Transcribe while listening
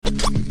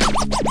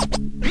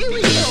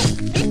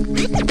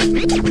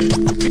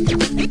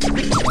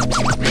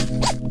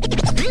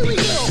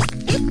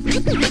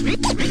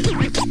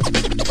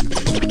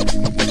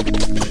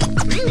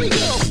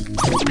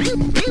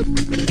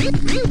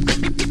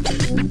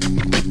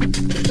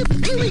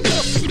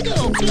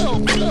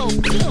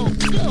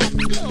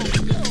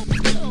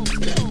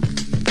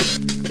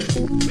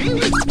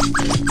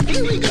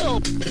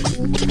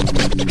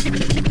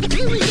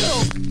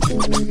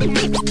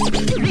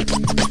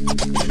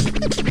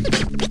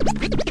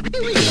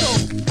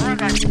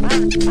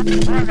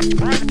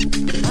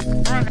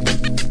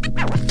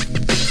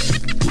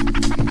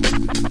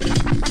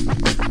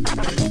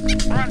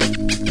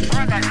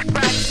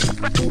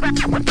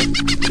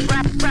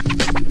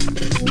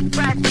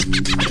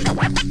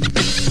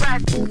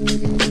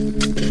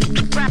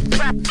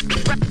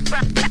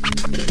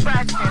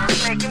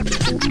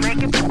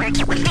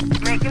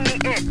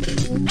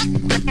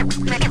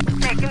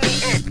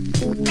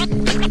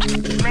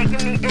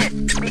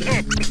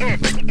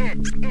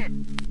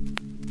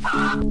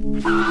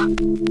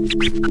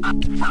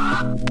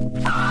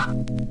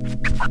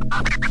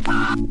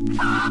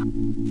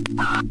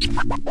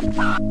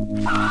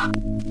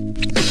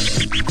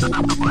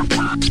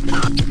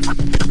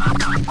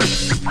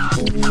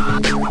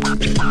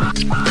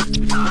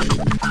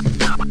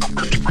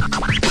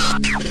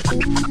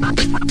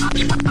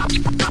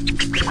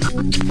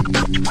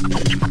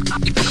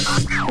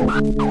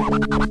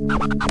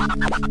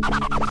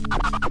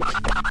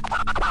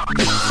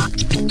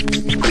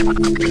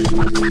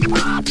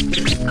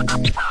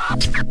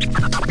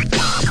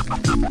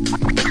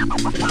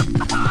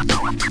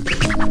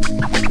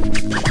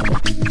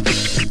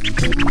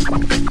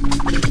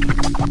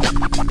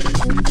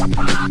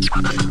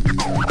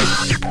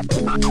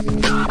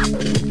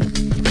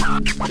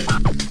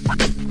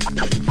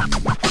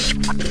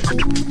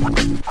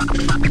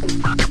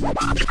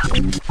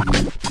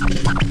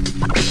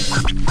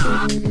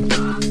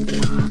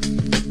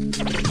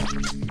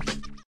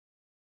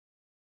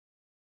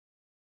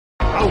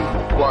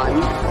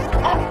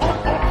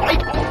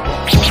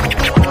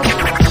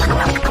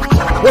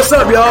What's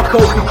up, y'all?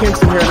 Kofi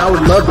Kingston here, and I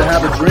would love to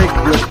have a drink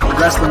with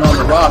Wrestling on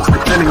the Rocks,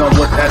 depending on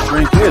what that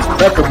drink is,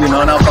 preferably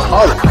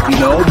non-alcoholic, you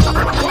know?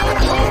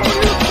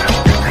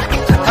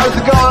 How's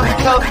it going? The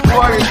Celtic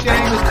Warrior,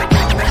 James.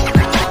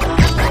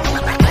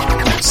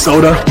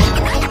 Soda.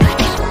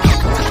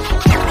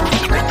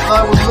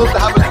 I would love to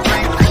have a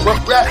drink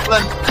with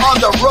Wrestling on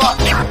the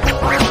Rocks.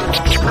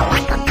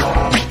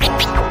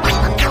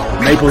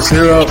 Maple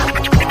syrup.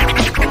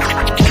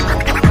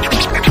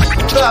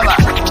 Fella.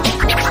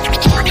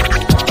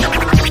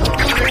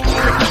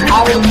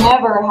 I would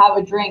never have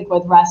a drink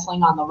with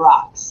Wrestling on the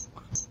Rocks.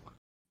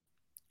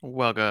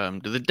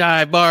 Welcome to the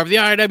dive bar of the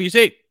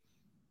IWC.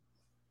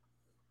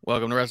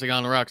 Welcome to Wrestling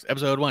on the Rocks,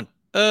 episode 1.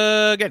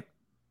 Again,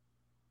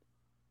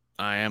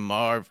 I am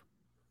Marv.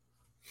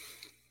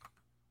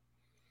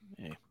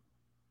 Hey,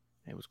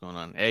 what's going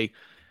on? Hey,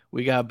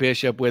 we got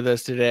Bishop with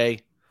us today.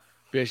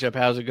 Bishop,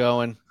 how's it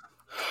going?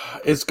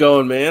 It's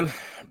going, man.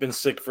 I've been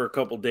sick for a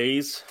couple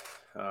days.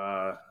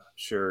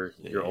 Sure,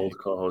 your old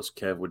co-host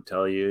Kev would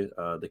tell you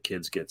the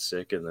kids get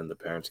sick and then the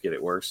parents get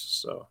it worse.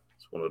 So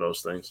it's one of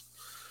those things.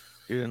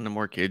 Dude, and the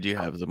more kids you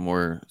have, the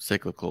more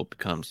cyclical it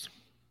becomes.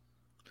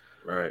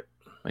 Right.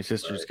 My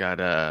sister's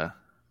got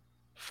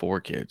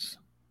 4 kids,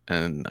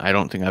 and I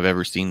don't think I've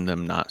ever seen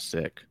them not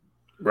sick.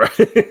 Right.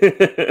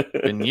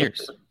 In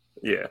years.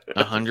 Yeah.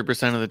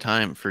 100% of the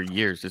time for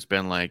years, it's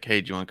been like,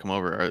 hey, do you want to come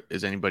over?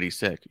 Is anybody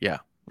sick? Yeah.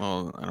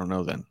 Well, I don't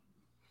know then.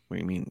 What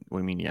do you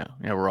mean? Yeah.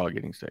 Yeah, we're all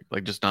getting sick.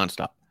 Like, just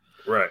nonstop.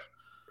 Right.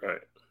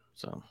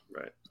 So,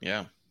 right.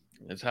 Yeah.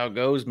 That's how it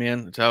goes,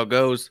 man. That's how it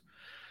goes.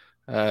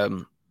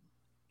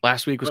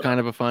 Last week was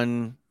kind of a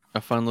fun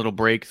little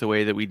break the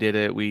way that we did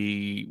it.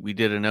 We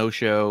did a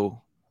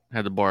no-show,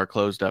 had the bar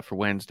closed up for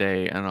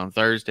Wednesday, and on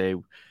Thursday,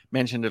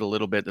 mentioned it a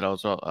little bit that I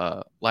was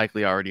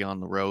likely already on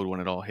the road when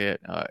it all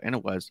hit, and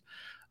it was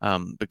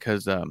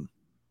because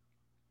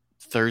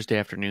Thursday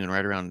afternoon,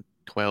 right around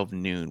 12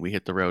 noon, we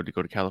hit the road to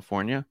go to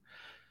California.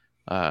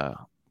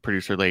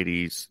 Producer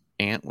lady's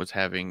aunt was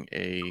having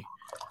a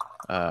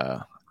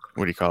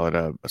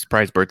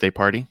surprise birthday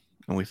party,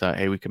 and we thought,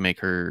 hey, we could make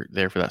her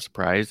there for that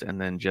surprise.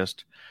 And then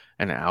just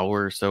an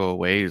hour or so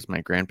away is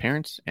my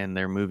grandparents, and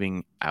they're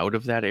moving out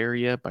of that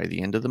area by the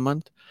end of the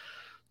month.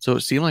 So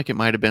it seemed like it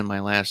might have been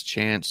my last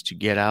chance to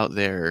get out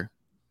there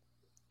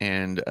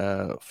and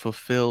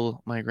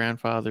fulfill my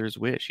grandfather's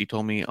wish. He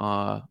told me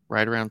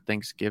right around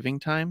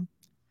Thanksgiving time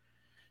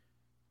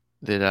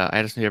that I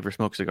asked him if he ever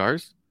smoked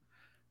cigars.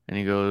 And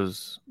he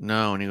goes,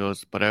 no. And he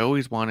goes, but I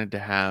always wanted to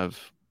have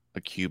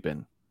a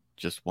Cuban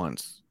just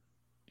once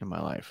in my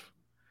life.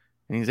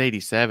 And he's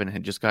 87,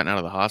 had just gotten out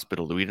of the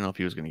hospital that we didn't know if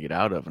he was going to get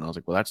out of. And I was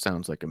like, well, that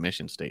sounds like a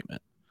mission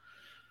statement.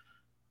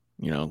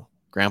 You know,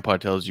 Grandpa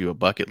tells you a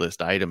bucket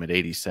list item at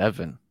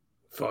 87.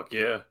 Fuck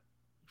yeah.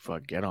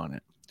 Fuck, get on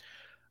it.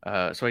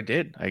 So I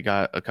did. I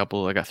got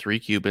 3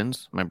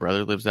 Cubans. My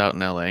brother lives out in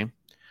LA.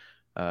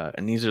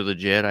 And these are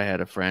legit. I had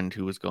a friend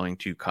who was going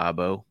to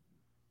Cabo,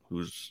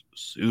 who's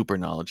super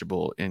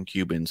knowledgeable in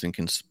Cubans and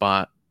can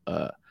spot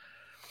a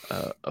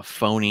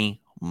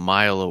phony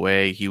mile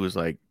away. He was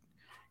like,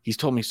 he's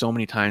told me so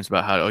many times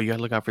about how, you got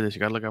to look out for this, you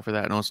got to look out for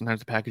that. And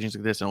sometimes the packaging's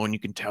like this, and you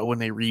can tell when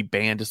they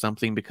reband to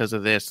something because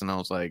of this. And I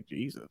was like,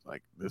 Jesus,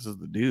 like, this is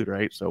the dude,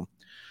 right? So,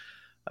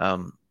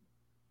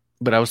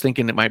 but I was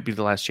thinking it might be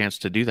the last chance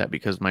to do that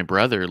because my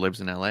brother lives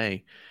in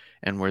LA,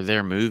 and where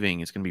they're moving,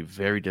 it's going to be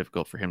very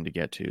difficult for him to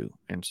get to.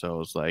 And so I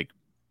was like,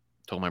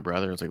 told my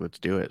brother, I was like, let's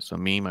do it. So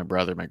me, my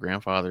brother, my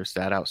grandfather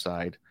sat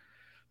outside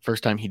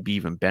First time he'd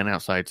even been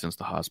outside since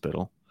the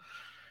hospital.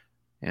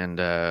 And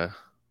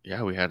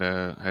yeah, we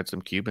had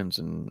some Cubans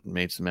and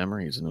made some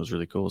memories, and it was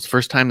really cool. It's the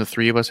first time the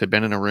three of us had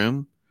been in a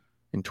room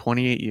in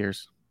 28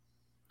 years.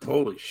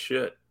 Holy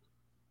shit.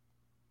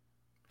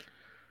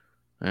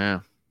 Yeah.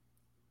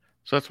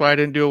 So that's why I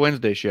didn't do a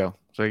Wednesday show.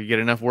 So I could get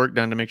enough work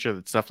done to make sure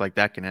that stuff like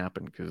that can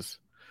happen, because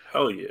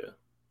Hell yeah.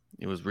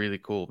 it was really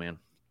cool, man.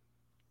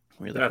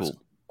 Really That's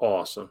cool.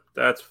 awesome.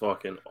 That's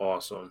fucking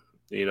awesome.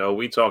 You know,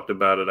 we talked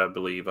about it, I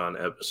believe, on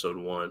episode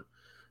 1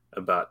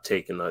 about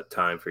taking that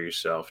time for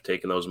yourself,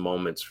 taking those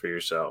moments for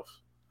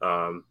yourself.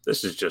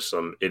 This is just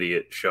some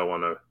idiot show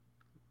on the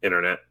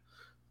internet.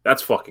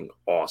 That's fucking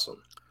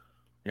awesome.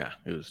 Yeah,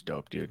 it was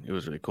dope, dude. It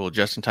was really cool.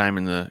 Just in time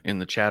in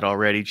the chat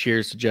already.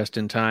 Cheers to Just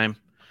in Time.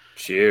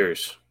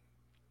 Cheers.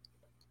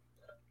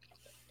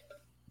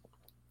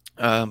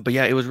 But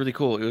yeah, it was really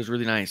cool. It was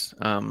really nice.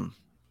 I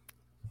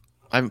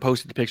haven't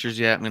posted the pictures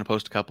yet. I'm going to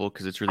post a couple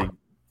because it's really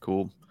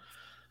cool.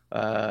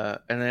 And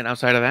then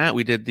outside of that,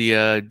 we did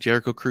the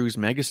Jericho Cruise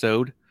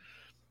Megasode,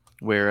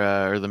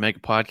 where or the Mega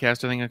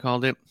Podcast, I think I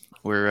called it,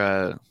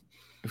 where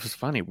it was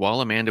funny. While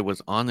Amanda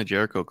was on the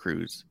Jericho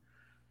Cruise,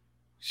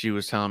 she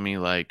was telling me,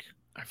 like,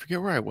 I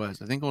forget where I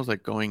was. I think I was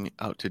like going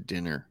out to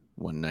dinner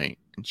one night,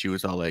 and she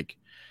was all like,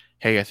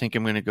 "Hey, I think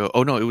I'm going to go."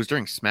 Oh no, it was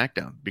during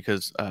SmackDown,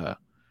 because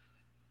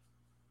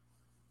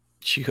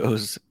she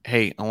goes,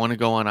 "Hey, I want to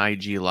go on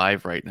IG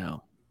Live right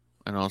now."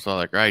 And I was all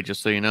like, "Right,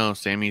 just so you know,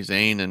 Sami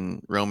Zayn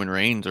and Roman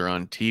Reigns are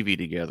on TV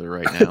together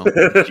right now."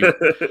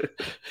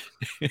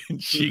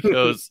 And she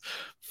goes,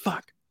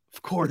 "Fuck,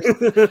 of course."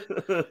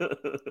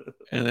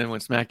 And then when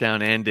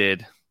SmackDown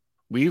ended,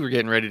 we were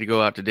getting ready to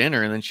go out to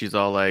dinner, and then she's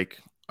all like,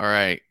 "All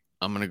right,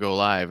 I'm going to go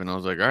live." And I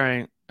was like, "All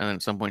right." And then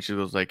at some point she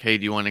was like, "Hey,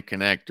 do you want to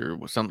connect?"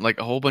 Or something, like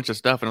a whole bunch of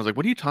stuff. And I was like,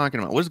 "What are you talking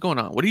about? What's going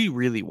on? What do you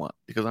really want?"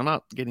 Because I'm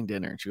not getting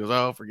dinner. And she goes,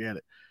 "Oh, forget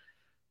it."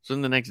 So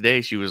then the next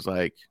day she was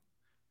like,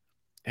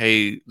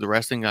 "Hey, the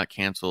wrestling got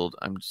canceled.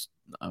 I'm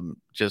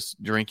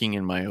just drinking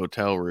in my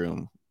hotel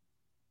room.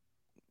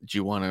 Do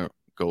you want to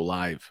go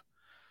live?"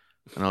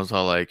 And I was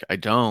all like, "I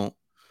don't,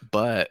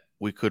 but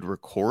we could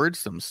record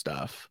some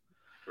stuff."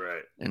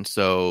 Right. And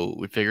so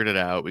we figured it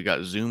out. We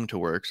got Zoom to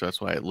work, so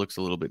that's why it looks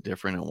a little bit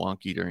different and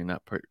wonky during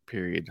that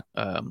period.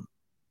 And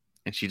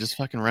she just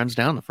fucking runs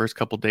down the first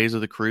couple days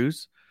of the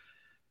cruise,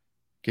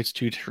 gets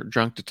too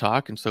drunk to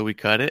talk, and so we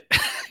cut it.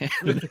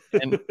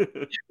 and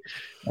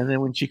then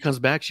when she comes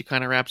back, she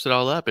kind of wraps it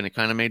all up, and it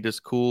kind of made this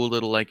cool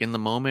little, like, in the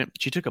moment.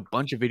 She took a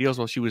bunch of videos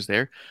while she was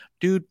there.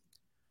 Dude,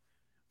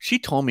 she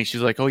told me,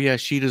 she's like, "Oh yeah,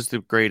 Sheeta's the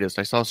greatest.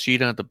 I saw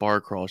Sheeta at the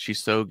bar crawl.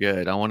 She's so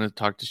good. I want to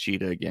talk to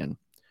Sheeta again."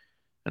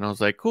 And I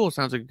was like, "Cool,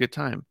 sounds like a good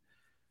time."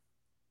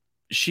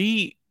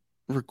 She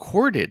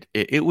recorded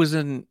it. It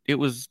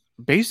was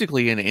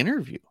basically an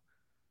interview.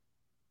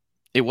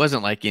 It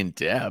wasn't like in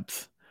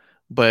depth,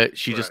 but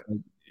she's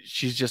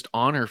just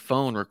on her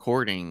phone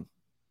recording,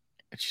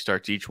 and she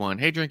starts each one,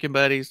 "Hey, drinking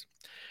buddies."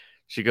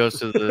 She goes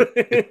to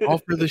it's all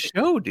for the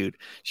show, dude.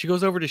 She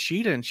goes over to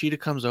Sheeta, and Sheeta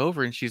comes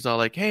over, and she's all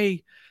like,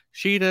 "Hey,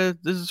 Sheeta,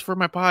 this is for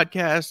my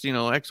podcast,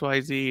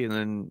 XYZ."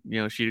 And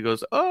then, Sheeta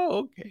goes,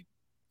 "Oh, okay."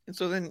 And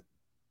so then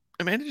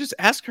Amanda just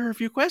asks her a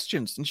few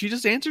questions, and she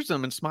just answers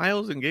them and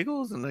smiles and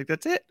giggles, and like,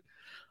 that's it.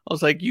 I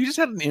was like, "You just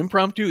had an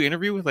impromptu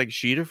interview with like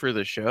Sheeta for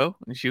the show?"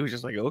 And she was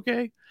just like,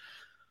 "Okay."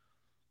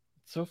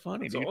 So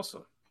funny, That's dude.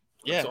 awesome.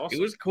 Yeah, That's awesome.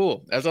 It was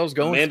cool. As I was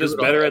going Amanda's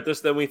through it, better at this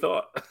than we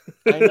thought.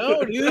 I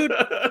know, dude.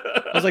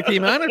 I was like, the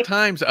amount of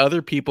times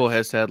other people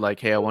have said,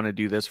 like, "Hey, I want to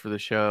do this for the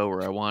show,"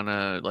 or "I want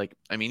to," like,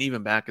 I mean,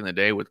 even back in the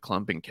day with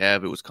Clump and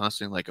Kev, it was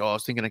constantly like, "Oh, I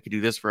was thinking I could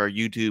do this for our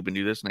YouTube and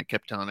do this." And I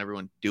kept telling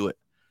everyone, "Do it.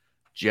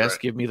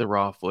 Just give me the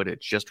raw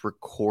footage. Just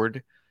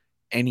record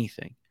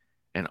anything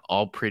and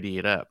I'll pretty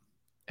it up."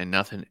 And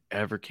nothing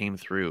ever came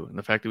through. And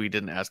the fact that we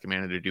didn't ask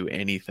Amanda to do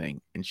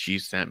anything, and she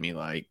sent me,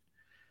 like,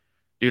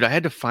 dude, I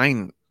had to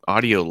find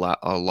audio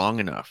long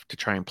enough to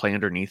try and play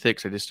underneath it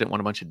because I just didn't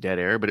want a bunch of dead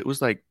air. But it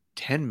was like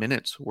 10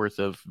 minutes worth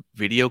of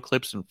video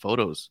clips and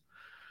photos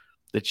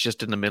that's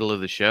just in the middle of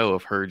the show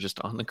of her just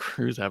on the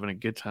cruise having a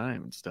good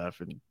time and stuff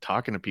and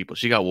talking to people.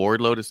 She got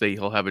Wardlow to say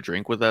he'll have a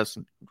drink with us,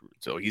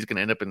 so he's going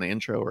to end up in the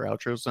intro or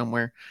outro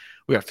somewhere.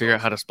 We got to figure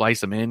out how to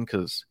splice him in,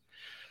 because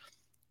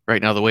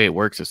right now the way it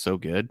works is so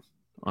good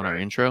on our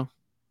intro.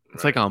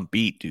 It's like on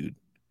beat, dude.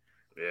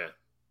 Yeah.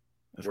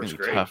 That's going to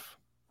be tough.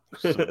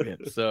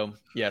 So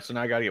yeah, so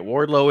now I got to get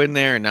Wardlow in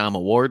there, and now I'm a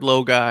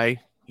Wardlow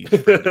guy. He's a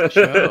friend of the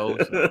show.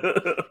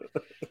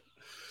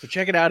 So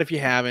check it out if you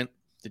haven't.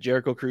 The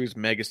Jericho Cruise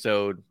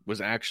Megasode was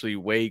actually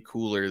way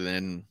cooler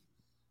than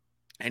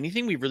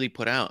anything we've really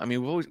put out. I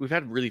mean, we've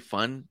had really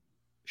fun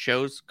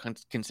shows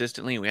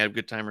consistently. We had a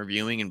good time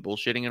reviewing and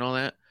bullshitting and all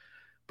that.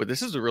 But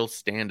this is a real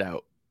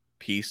standout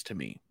piece to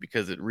me,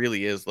 because it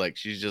really is like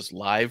she's just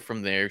live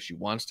from there. She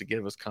wants to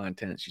give us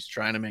content. She's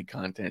trying to make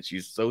content.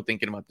 She's so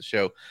thinking about the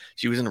show.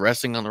 She was in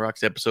Wrestling on the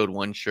Rocks episode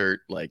 1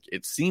 shirt. Like,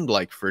 it seemed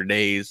like for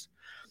days.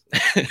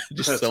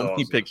 Just That's so many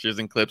awesome. pictures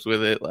and clips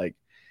with it. Like,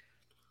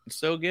 it's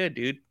so good,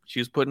 dude. She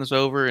was putting us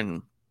over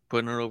and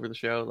putting it over the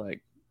show.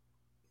 Like,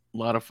 a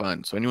lot of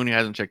fun. So anyone who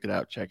hasn't checked it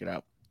out, check it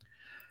out.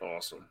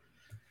 Awesome.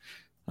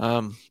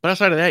 But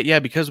outside of that, yeah,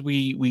 because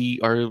we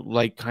are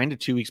like kind of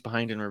 2 weeks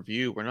behind in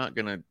review, we're not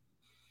gonna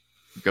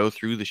go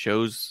through the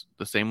shows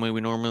the same way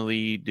we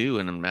normally do.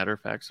 And a matter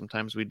of fact,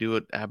 sometimes we do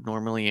it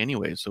abnormally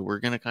anyway. So we're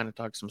gonna kind of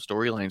talk some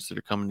storylines that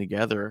are coming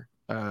together.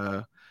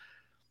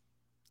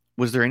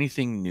 Was there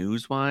anything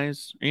news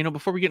wise?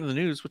 Before we get into the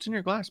news, what's in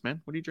your glass,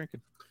 man? What are you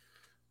drinking?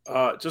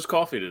 Just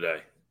coffee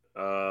today.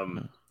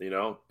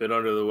 Been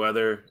under the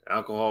weather.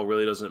 Alcohol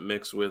really doesn't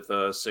mix with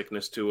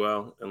sickness too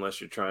well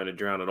unless you're trying to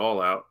drown it all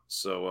out.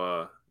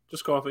 So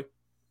just coffee.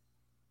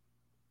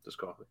 Just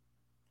coffee.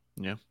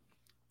 Yeah.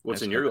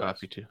 What's in your glass?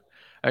 Coffee too.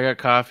 I got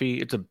coffee.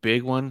 It's a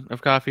big one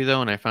of coffee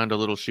though, and I found a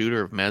little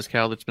shooter of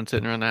mezcal that's been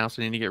sitting around the house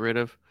I need to get rid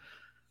of.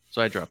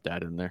 So I dropped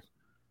that in there.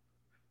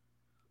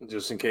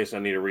 Just in case I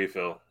need a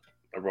refill.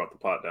 I brought the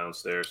pot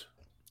downstairs.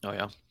 Oh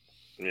yeah.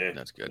 Yeah.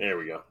 That's good. There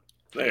we go.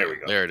 There we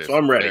go. There it is. So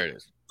I'm ready. There it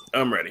is.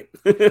 I'm ready.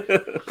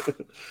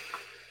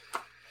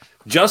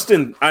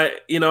 Justin,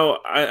 I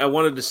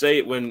wanted to say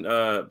it when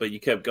but you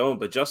kept going,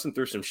 but Justin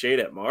threw some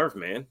shade at Marv,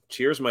 man.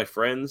 Cheers, my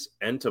friends,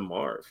 and to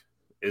Marv.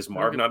 Is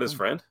Marv not his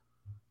friend?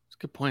 That's a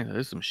good point. That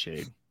is some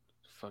shade.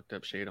 Fucked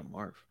up shade on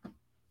Marv.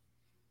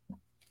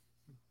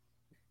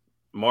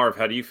 Marv,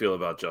 how do you feel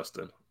about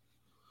Justin?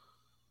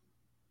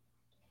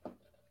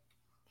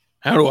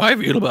 How do I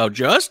feel about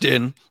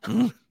Justin?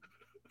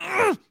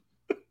 Yeah.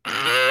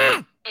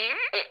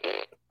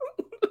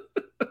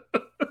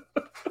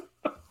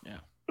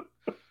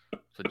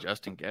 That's what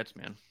Justin gets,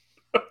 man.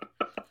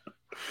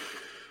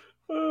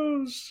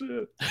 Oh,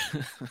 shit.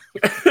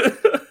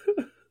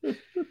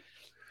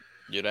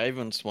 Dude, I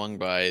even swung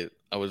by.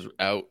 I was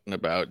out and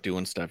about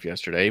doing stuff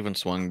yesterday. I even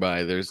swung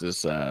by. There's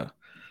this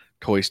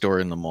toy store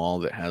in the mall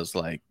that has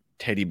like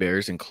teddy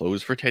bears and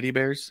clothes for teddy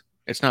bears.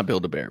 It's not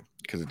Build-A-Bear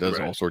because it does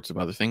all sorts of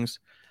other things.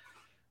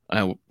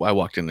 I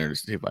walked in there to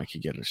see if I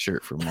could get a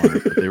shirt for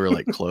Mark, but they were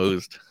like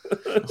closed.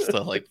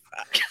 So like,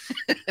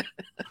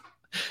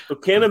 well,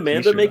 can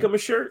Amanda make him a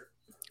shirt?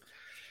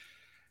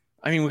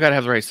 I mean, we gotta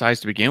have the right size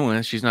to begin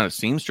with. She's not a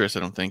seamstress, I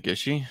don't think, is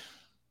she?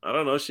 I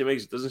don't know.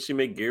 Doesn't she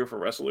make gear for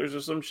wrestlers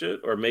or some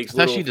shit? Or makes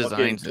little she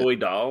designs toy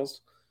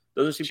dolls?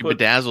 Doesn't she? She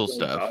bedazzles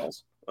stuff.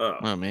 Dolls? Oh.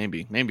 Well,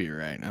 maybe you're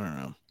right. I don't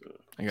know.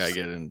 I gotta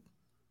get in.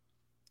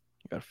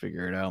 Gotta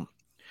figure it out.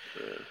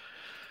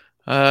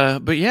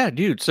 But yeah,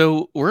 dude.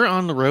 So we're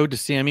on the road to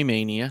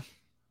SamiMania.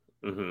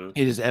 Mm-hmm.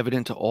 It is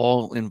evident to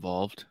all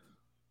involved.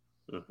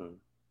 Mm-hmm.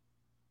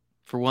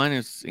 For one,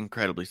 it's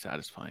incredibly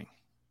satisfying.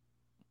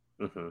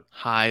 Mm-hmm.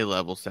 High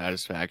level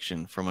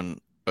satisfaction from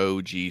an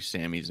OG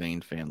Sami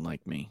Zayn fan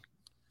like me.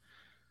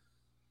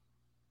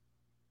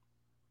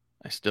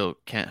 I still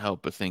can't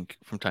help but think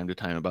from time to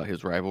time about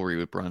his rivalry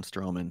with Braun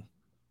Strowman.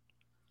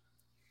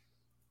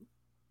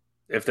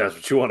 If that's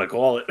what you want to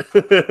call it.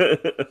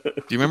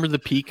 Do you remember the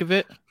peak of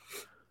it?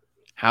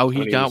 How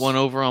he got one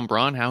over on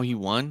Braun? How he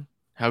won?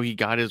 How he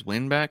got his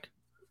win back?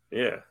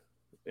 Yeah.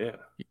 Yeah.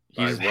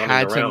 He just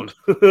had to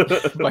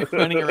by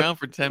running around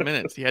for 10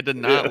 minutes. He had to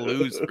not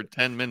lose for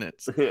 10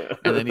 minutes. Yeah.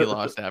 And then he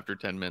lost after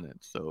 10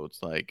 minutes. So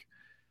it's like,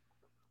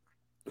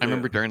 I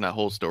remember during that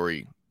whole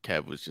story,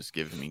 Kev was just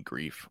giving me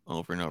grief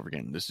over and over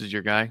again. This is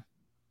your guy?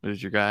 This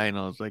is your guy? And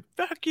I was like,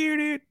 fuck you,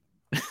 dude.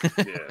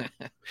 Yeah.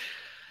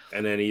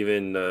 And then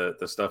even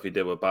the stuff he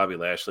did with Bobby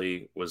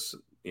Lashley was,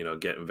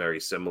 getting very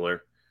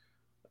similar.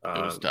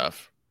 It was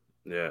tough.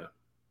 Yeah.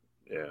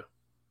 Yeah.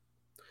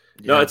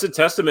 No, it's a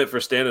testament for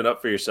standing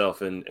up for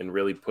yourself and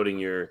really putting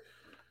your,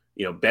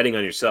 betting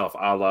on yourself,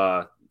 a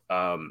la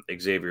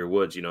Xavier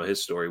Woods,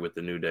 his story with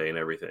the New Day and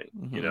everything.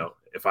 Mm-hmm.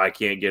 If I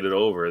can't get it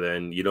over,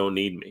 then you don't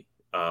need me.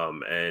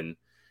 And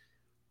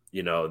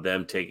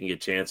them taking a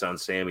chance on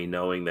Sami,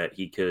 knowing that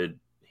he could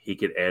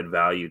add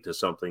value to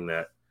something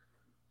that,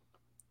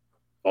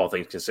 all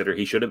things considered,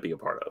 he shouldn't be a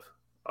part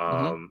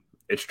of.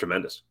 It's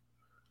tremendous.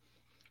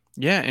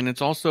 Yeah, and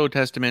it's also a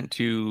testament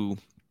to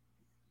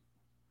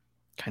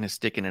kind of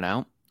sticking it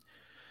out.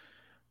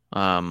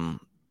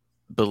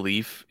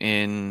 Belief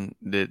in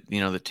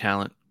the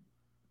talent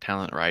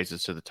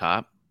rises to the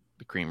top.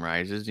 The cream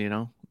rises,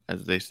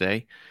 as they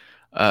say.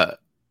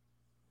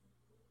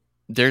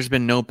 There's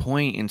been no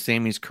point in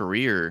Sami's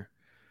career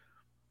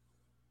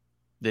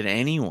that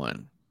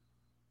anyone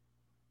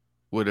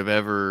would have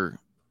ever,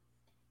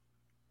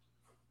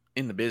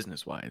 in the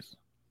business wise,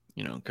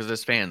 because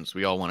as fans,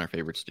 we all want our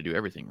favorites to do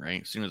everything,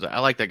 right? As soon as I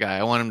like that guy,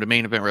 I want him to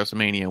main event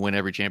WrestleMania, win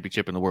every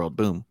championship in the world.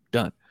 Boom,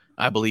 done.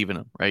 I believe in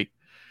him, right?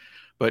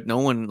 But no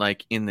one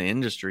like in the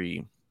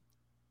industry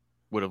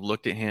would have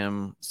looked at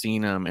him,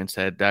 seen him, and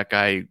said that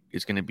guy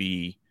is going to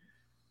be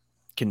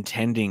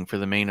contending for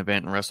the main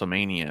event in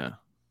WrestleMania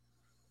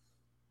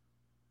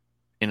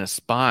in a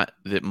spot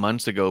that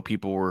months ago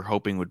people were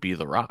hoping would be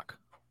The Rock.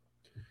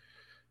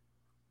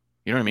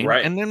 You know what I mean?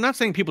 Right. And I'm not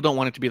saying people don't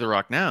want it to be The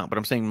Rock now, but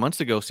I'm saying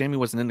months ago, Sami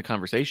wasn't in the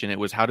conversation. It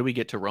was, how do we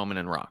get to Roman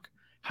and Rock?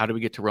 How do we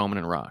get to Roman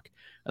and Rock?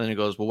 And then it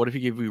goes, well, what if you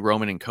give me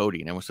Roman and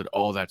Cody? And everyone said,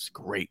 oh, that's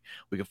great.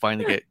 We can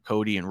finally get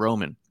Cody and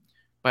Roman.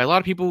 by a lot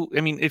of people.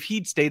 I mean, if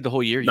he'd stayed the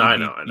whole year, No, I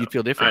know. you'd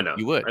feel different. I know.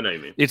 You would. I know what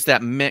you mean. It's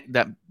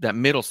that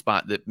middle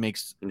spot that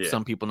makes Yeah.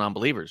 some people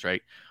non-believers,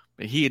 right?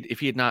 But if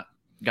he had not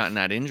gotten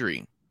that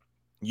injury,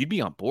 you'd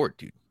be on board,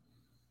 dude.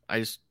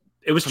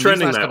 It was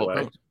trending that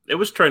way. It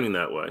was trending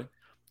that way.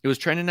 It was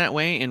trending that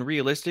way, and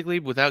realistically,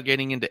 without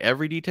getting into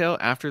every detail,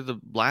 after the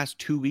last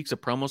 2 weeks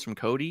of promos from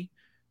Cody,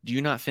 do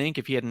you not think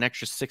if he had an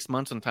extra 6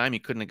 months on time, he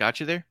couldn't have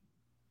got you there?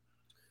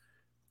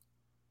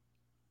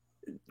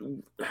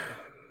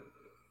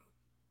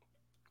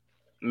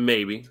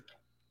 Maybe.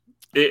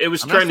 It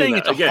was I'm trending.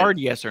 Not saying it's a hard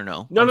yes or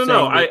no.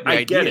 No.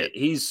 I get it.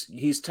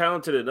 He's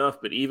talented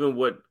enough, but even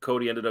what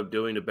Cody ended up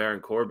doing to Baron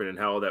Corbin and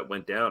how all that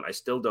went down, I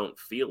still don't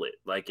feel it.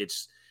 Like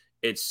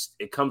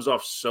it comes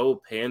off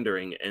so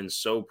pandering and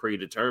so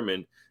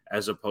predetermined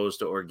as opposed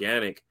to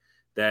organic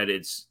that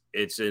it's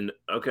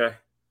okay,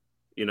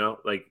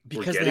 like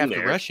because we're they getting have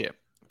there. To rush it.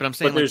 But I'm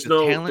saying, but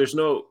there's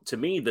no to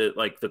me that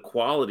like the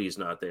quality is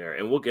not there,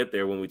 and we'll get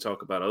there when we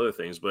talk about other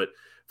things. But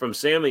from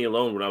Sammy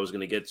alone, what I was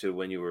going to get to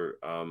when you were,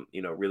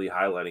 really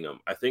highlighting him,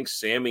 I think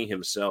Sammy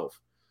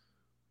himself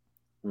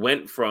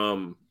went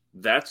from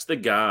that's the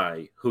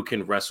guy who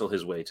can wrestle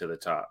his way to the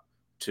top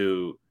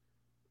to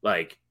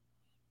like,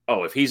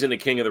 oh, if he's in the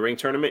King of the Ring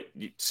tournament,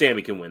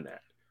 Sammy can win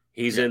that.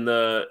 He's in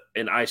an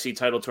IC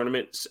title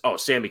tournament. Oh,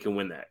 Sammy can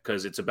win that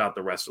because it's about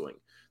the wrestling.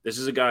 This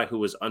is a guy who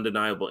was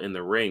undeniable in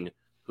the ring,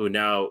 who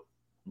now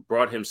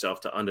brought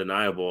himself to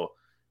undeniable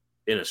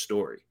in a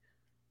story.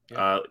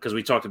 Because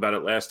we talked about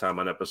it last time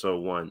on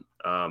episode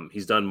 1.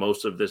 He's done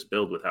most of this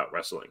build without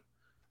wrestling.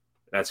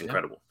 That's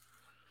incredible.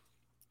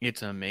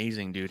 It's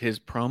amazing, dude. His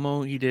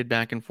promo he did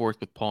back and forth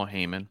with Paul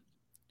Heyman.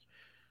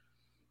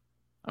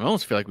 I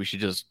almost feel like we should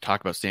just talk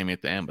about Sammy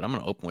at the end, but I'm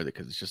going to open with it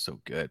because it's just so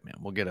good, man.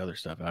 We'll get other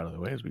stuff out of the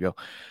way as we go.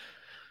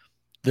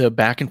 The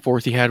back and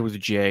forth he had with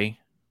Jay.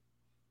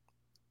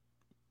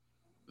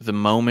 The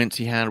moments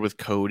he had with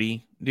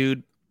Cody.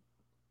 Dude,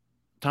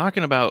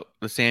 talking about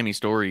the Sammy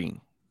story,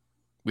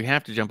 we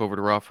have to jump over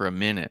to Raw for a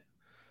minute.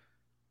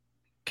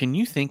 Can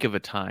you think of a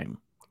time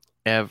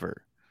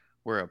ever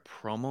where a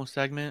promo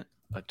segment,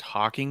 a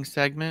talking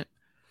segment,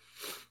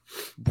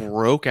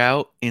 broke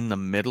out in the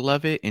middle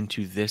of it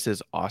into "This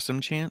is awesome"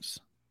 chants?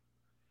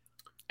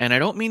 And I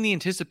don't mean the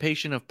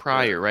anticipation of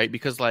prior, right?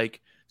 Because like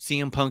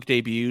CM Punk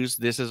debuts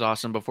 "This is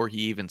awesome" before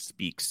he even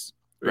speaks,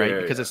 right?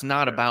 Because it's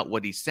not about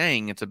what he's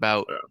saying; it's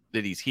about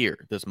that he's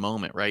here, this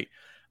moment, right?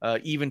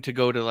 Even to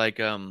go to like,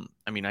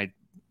 I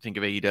think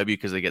of AEW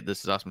because they get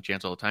 "This is awesome"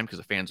 chants all the time because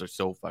the fans are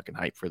so fucking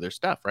hyped for their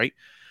stuff, right?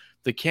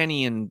 The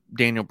Kenny and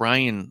Daniel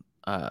Bryan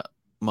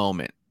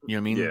moment. You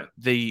know what I mean?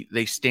 Yeah.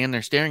 They stand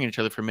there staring at each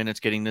other for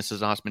minutes getting "This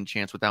is awesome"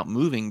 chants without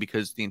moving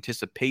because the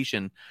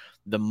anticipation,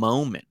 the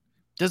moment.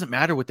 Doesn't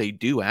matter what they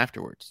do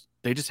afterwards.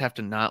 They just have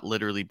to not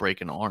literally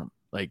break an arm.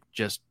 Like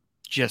just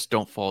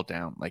don't fall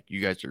down. Like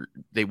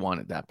they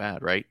want it that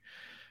bad, right?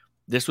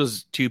 This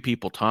was two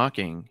people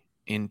talking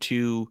in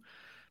two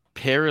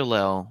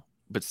parallel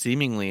but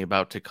seemingly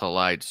about to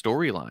collide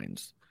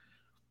storylines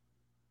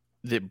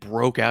that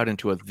broke out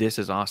into a "This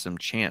is awesome"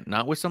 chant,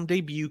 not with some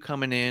debut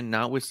coming in,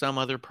 not with some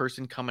other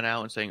person coming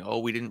out and saying, oh,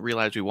 we didn't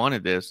realize we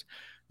wanted this.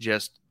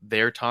 Just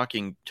their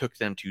talking took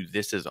them to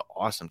 "This is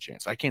awesome"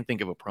 chants. I can't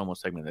think of a promo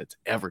segment that's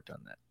ever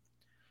done that.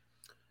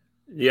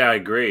 Yeah, I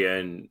agree.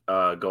 And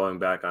going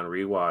back on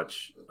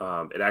rewatch,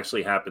 it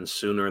actually happened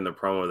sooner in the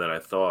promo than I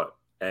thought.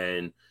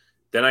 And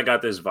then I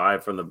got this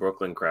vibe from the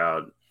Brooklyn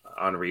crowd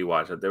on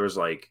rewatch that there was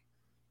like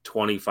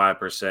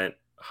 25%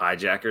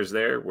 hijackers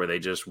there where they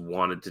just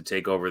wanted to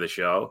take over the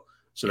show.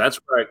 So that's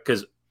where,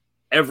 because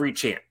every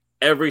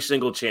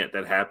single chant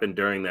that happened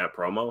during that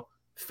promo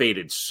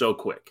faded so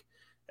quick.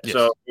 Yes.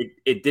 So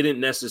it didn't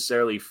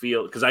necessarily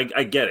feel, because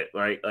I get it,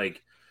 right?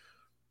 Like,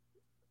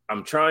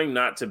 I'm trying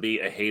not to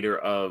be a hater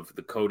of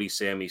the Cody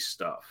Sammy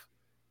stuff.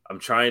 I'm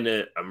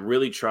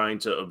really trying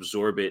to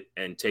absorb it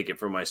and take it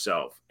for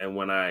myself. And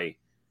when I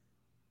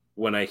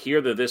hear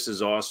that "This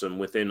is awesome"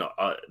 within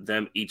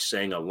them each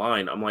saying a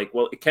line, I'm like,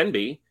 well, it can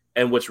be.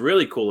 And what's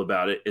really cool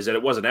about it is that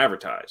it wasn't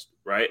advertised,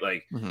 right?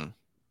 Like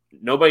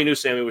nobody knew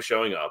Sammy was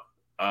showing up.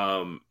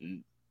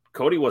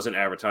 Cody wasn't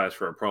advertised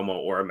for a promo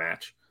or a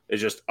match.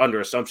 It's just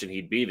under assumption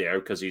he'd be there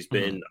because he's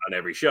been on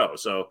every show.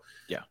 So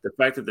the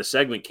fact that the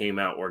segment came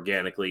out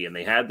organically and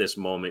they had this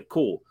moment,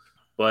 cool.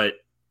 But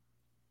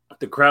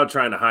the crowd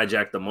trying to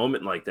hijack the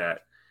moment like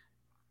that,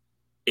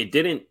 it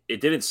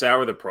didn't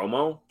sour the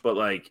promo, but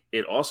like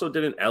it also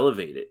didn't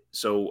elevate it.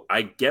 So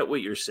I get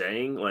what you're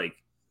saying. Like,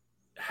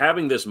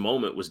 having this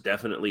moment was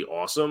definitely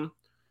awesome,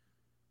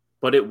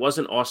 but it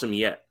wasn't awesome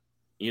yet,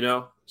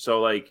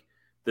 So like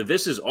the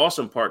 "This is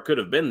awesome" part could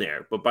have been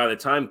there, but by the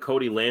time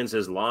Cody lands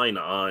his line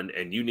on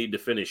 "and you need to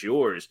finish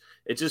yours,"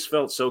 it just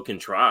felt so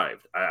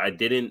contrived. I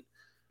don't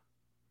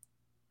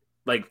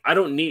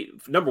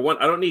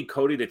need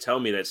Cody to tell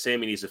me that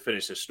Sammy needs to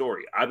finish his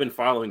story. I've been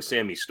following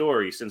Sammy's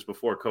story since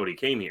before Cody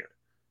came here.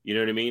 You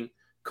know what I mean?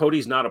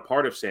 Cody's not a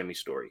part of Sammy's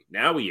story.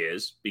 Now he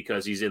is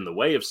because he's in the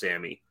way of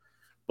Sammy.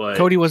 But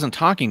Cody wasn't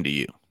talking to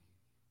you.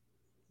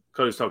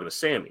 Cody's talking to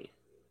Sammy.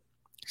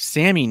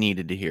 Sammy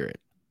needed to hear it.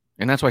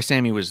 And that's why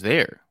Sammy was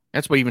there.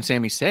 That's what even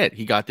Sammy said.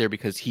 He got there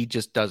because he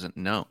just doesn't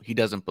know. He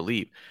doesn't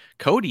believe.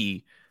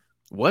 Cody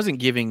wasn't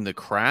giving the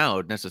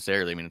crowd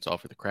necessarily. I mean, it's all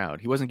for the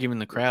crowd. He wasn't giving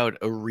the crowd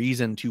a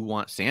reason to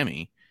want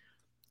Sammy.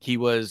 He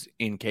was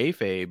in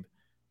kayfabe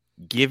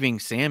giving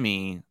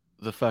Sammy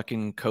the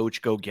fucking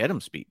coach go get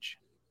him speech.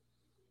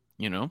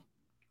 You know?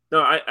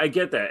 No, I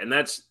get that. And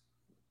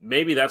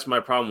maybe that's my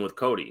problem with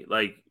Cody.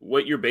 Like,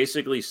 what you're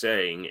basically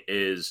saying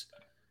is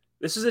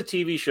this is a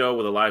TV show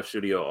with a live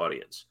studio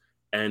audience,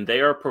 and they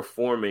are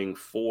performing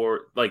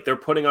they're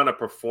putting on a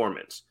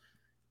performance,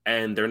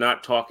 and they're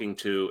not talking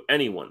to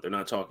anyone. They're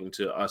not talking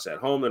to us at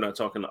home. They're not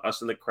talking to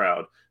us in the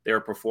crowd.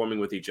 They're performing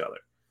with each other.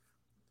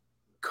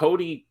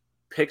 Cody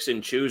picks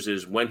and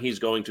chooses when he's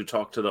going to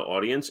talk to the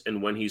audience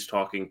and when he's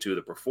talking to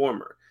the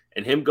performer,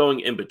 and him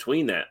going in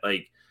between that.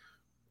 Like,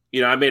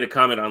 I made a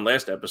comment on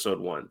last episode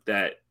 1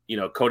 that,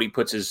 Cody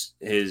puts his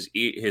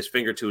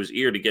finger to his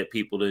ear to get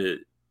people to,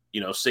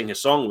 sing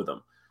his song with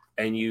him.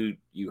 And you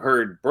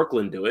heard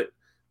Brooklyn do it.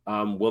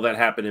 Will that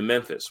happen in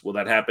Memphis? Will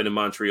that happen in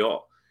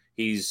Montreal?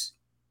 He's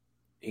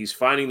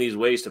finding these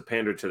ways to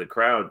pander to the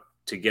crowd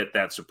to get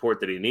that support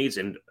that he needs.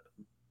 And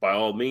by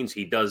all means,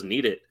 he does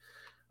need it.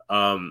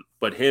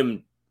 But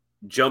him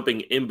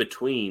jumping in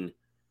between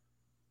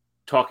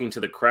talking to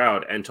the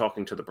crowd and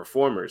talking to the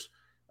performers,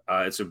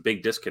 it's a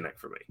big disconnect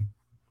for me.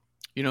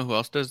 You know who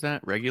else does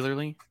that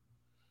regularly?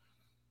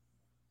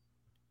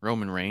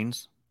 Roman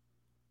Reigns,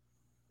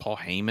 Paul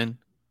Heyman.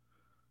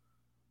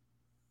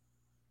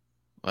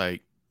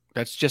 Like,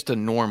 that's just a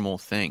normal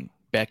thing.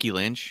 Becky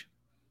Lynch,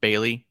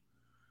 Bailey,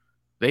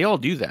 they all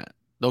do that.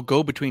 They'll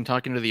go between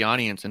talking to the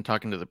audience and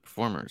talking to the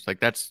performers. Like,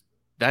 that's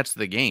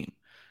the game.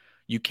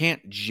 You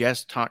can't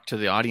just talk to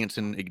the audience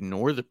and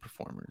ignore the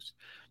performers.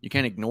 You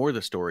can't ignore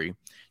the story.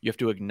 You have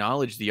to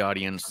acknowledge the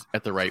audience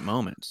at the right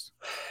moments.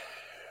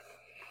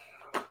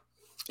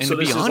 And so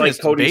to be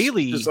honest,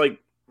 Bailey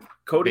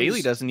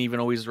Cody's doesn't even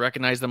always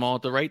recognize them all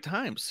at the right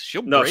times.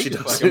 She'll No, break she a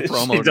doesn't. fucking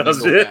promo. She to does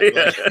go it.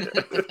 back.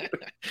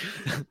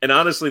 Yeah. And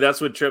honestly,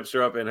 that's what trips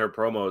her up in her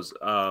promos.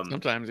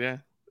 Sometimes, yeah.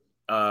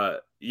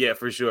 Yeah,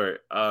 for sure.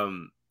 But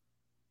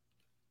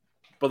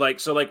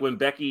when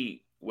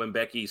Becky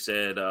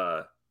said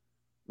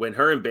when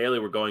her and Bailey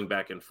were going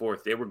back and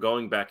forth, they were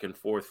going back and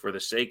forth for the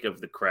sake of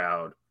the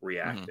crowd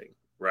reacting,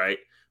 right?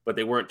 But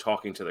they weren't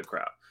talking to the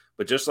crowd.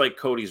 But just like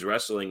Cody's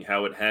wrestling,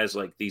 how it has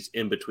like these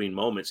in-between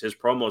moments, his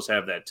promos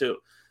have that too.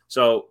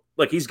 So,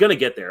 like, he's going to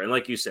get there. And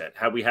like you said,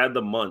 had we had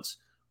the months,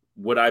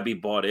 would I be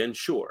bought in?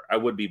 Sure, I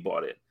would be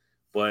bought in.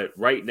 But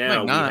right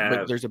now,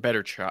 but there's a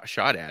better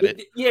shot at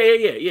it.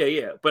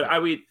 Yeah. But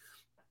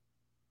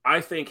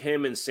I think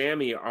him and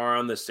Sammy are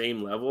on the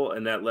same level,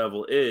 and that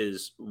level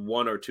is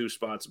 1 or 2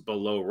 spots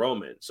below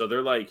Roman. So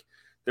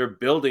they're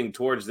building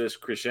towards this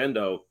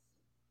crescendo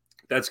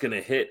that's going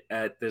to hit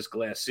at this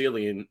glass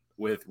ceiling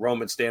with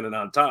Roman standing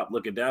on top,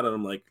 looking down at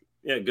him like,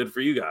 yeah, good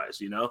for you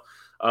guys,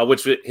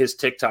 which his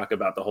TikTok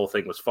about the whole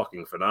thing was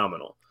fucking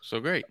phenomenal.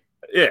 So great.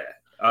 Yeah.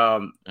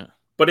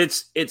 But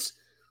it's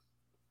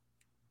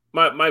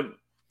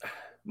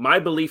my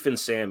belief in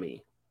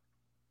Sammy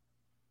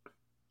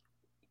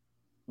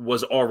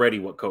was already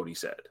what Cody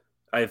said.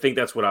 I think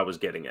that's what I was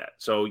getting at.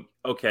 So,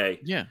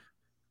 okay. Yeah.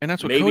 And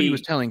that's what Cody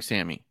was telling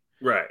Sammy.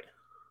 Right.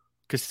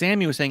 Because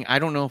Sammy was saying, I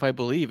don't know if I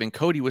believe. And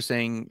Cody was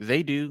saying,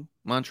 they do.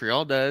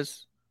 Montreal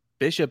does.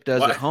 Bishop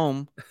does at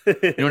home.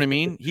 You know what I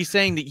mean? He's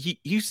saying that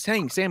he's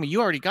saying, Sammy,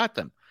 you already got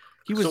them.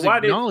 He was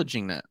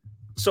acknowledging that.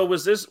 So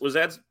was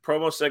that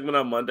promo segment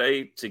on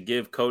Monday to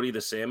give Cody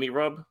the Sammy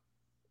rub?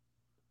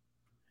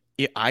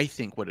 I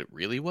think what it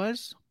really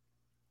was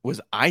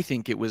I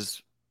think it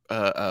was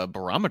a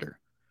barometer.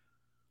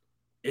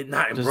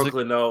 Not in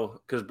Brooklyn,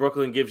 though, because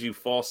Brooklyn gives you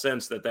false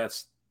sense that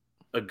that's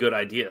a good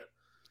idea.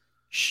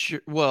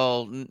 Sure.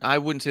 Well, I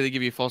wouldn't say they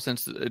give you a false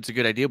sense that it's a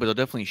good idea, but they'll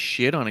definitely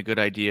shit on a good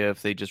idea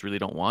if they just really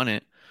don't want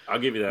it. I'll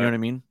give you that. You know what I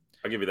mean?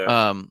 I'll give you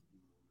that.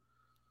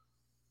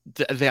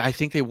 I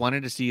think they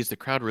wanted to see is the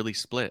crowd really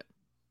split.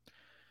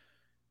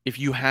 If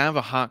you have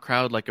a hot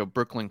crowd like a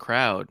Brooklyn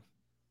crowd,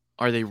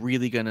 are they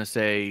really going to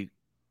say,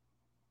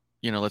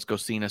 let's go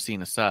Cena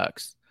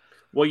sucks?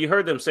 Well, you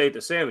heard them say it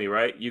to Sammy,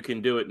 right? You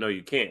can do it. No,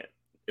 you can't.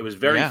 It was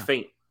very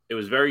faint. It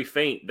was very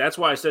faint. That's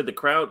why I said the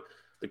crowd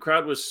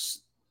was,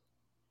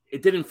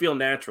 it didn't feel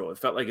natural. It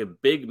felt like a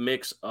big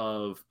mix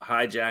of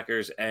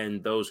hijackers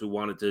and those who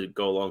wanted to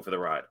go along for the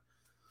ride.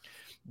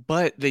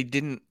 But they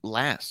didn't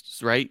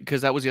last, right?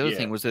 Because that was the other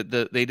thing, was that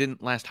they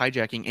didn't last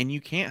hijacking, and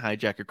you can't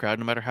hijack a crowd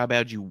no matter how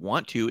bad you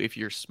want to if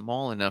you're a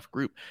small enough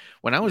group.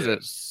 When I was at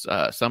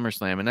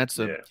SummerSlam, and that's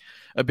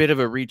a bit of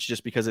a reach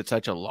just because it's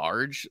such a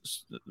large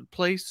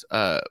place,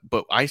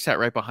 but I sat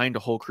right behind a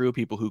whole crew of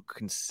people who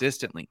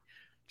consistently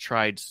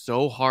tried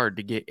so hard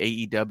to get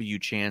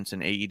AEW chants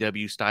and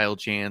AEW style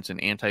chants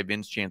and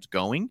anti-Vince chants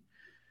going,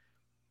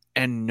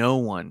 and no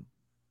one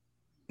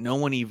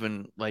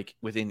even like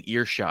within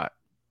earshot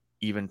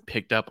even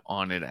picked up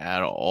on it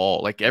at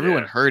all. Like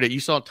everyone heard it. You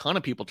saw a ton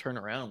of people turn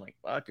around like,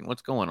 fucking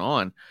what's going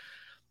on?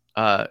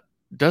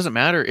 Doesn't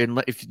matter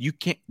if you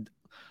can't,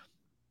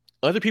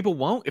 other people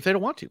won't if they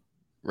don't want to.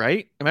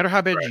 right? No matter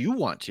how bad Right. you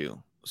want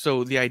to.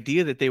 So the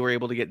idea that they were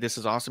able to get This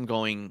Is Awesome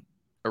going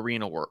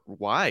arena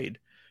wide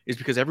is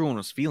because everyone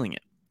was feeling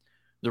it.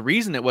 The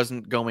reason it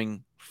wasn't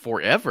going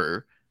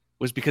forever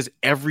was because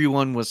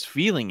everyone was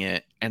feeling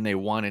it and they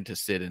wanted to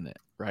sit in it,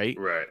 right?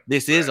 Right.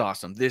 This is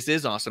awesome. This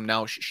is awesome.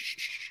 Now,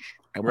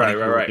 I want to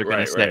hear what they're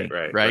going to say,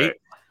 right?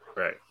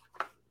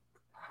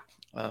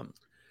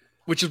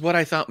 Which is what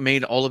I thought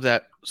made all of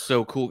that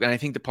so cool. And I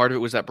think the part of it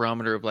was that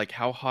barometer of like,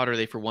 how hot are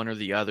they for one or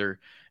the other?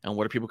 And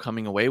what are people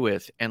coming away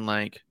with? And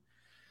like,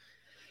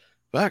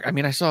 fuck, I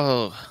mean, I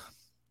saw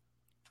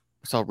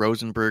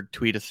Rosenberg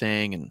tweet a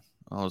thing and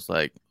I was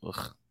like,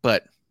 ugh.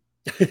 But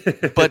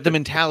the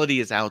mentality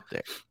is out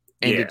there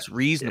and it's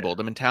reasonable.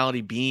 The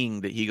mentality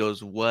being that he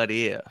goes, what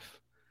if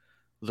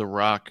The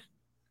Rock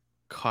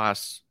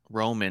costs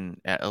Roman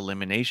at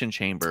Elimination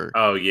Chamber?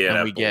 Oh yeah,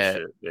 and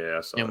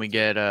we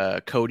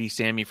get Cody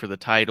Sammy for the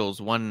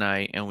titles one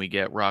night, and we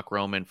get Rock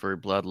Roman for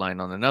Bloodline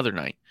on another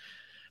night.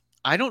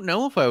 I don't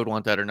know if I would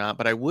want that or not,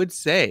 but I would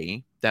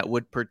say that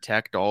would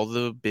protect all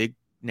the big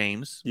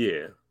names.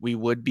 Yeah, we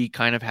would be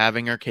kind of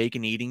having our cake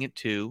and eating it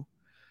too.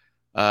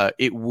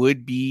 It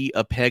would be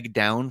a peg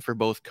down for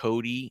both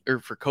Cody, or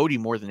for Cody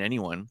more than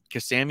anyone,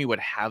 because Sammy would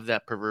have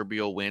that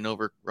proverbial win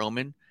over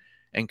Roman,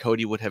 and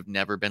Cody would have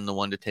never been the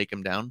one to take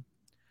him down.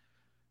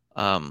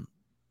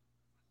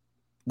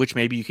 Which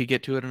maybe you could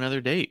get to at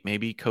another date.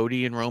 Maybe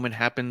Cody and Roman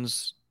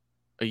happens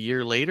a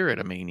year later at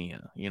a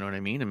Mania. You know what I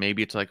mean? And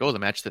maybe it's like, oh, the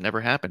match that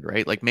never happened,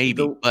 right? Like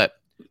maybe, but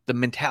the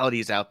mentality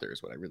is out there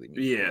is what I really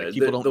mean. Yeah, like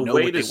people don't know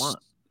what they want.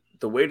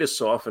 The way to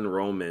soften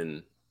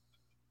Roman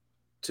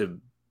to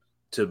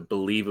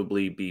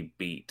believably be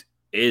beat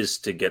is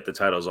to get the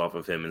titles off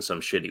of him in some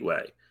shitty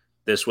way.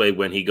 This way,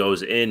 when he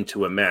goes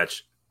into a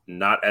match,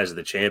 not as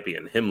the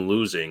champion, him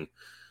losing,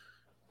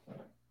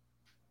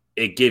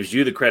 it gives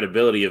you the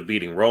credibility of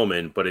beating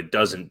Roman, but it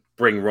doesn't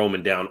bring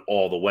Roman down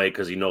all the way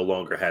because he no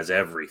longer has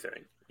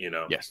everything, you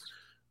know? Yes.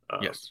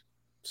 Yes.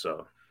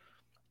 So.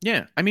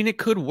 Yeah. I mean, it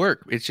could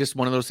work. It's just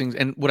one of those things.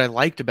 And what I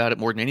liked about it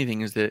more than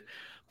anything is that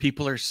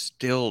people are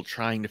still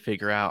trying to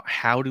figure out,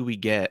 how do we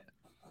get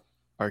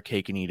our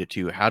cake and eat it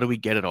too? How do we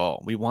get it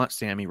all? We want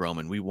Sammy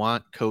Roman. We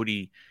want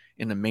Cody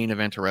in the main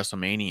event of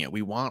WrestleMania.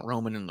 We want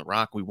Roman and The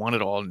Rock. We want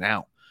it all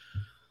now.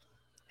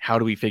 How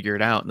do we figure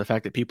it out? And the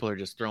fact that people are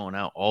just throwing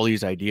out all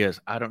these ideas,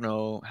 I don't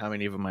know how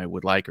many of them I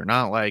would like or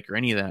not like or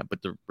any of that, but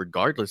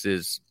regardless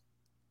is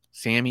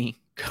Sammy,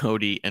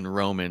 Cody, and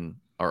Roman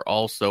are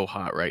all so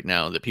hot right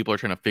now that people are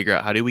trying to figure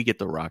out, how do we get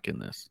The Rock in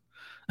this?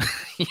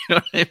 You know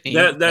what I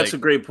mean? That's a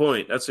great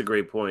point. That's a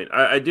great point.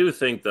 I do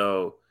think,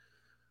 though,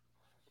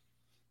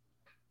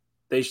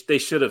 they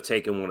should have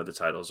taken one of the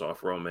titles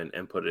off Roman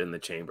and put it in the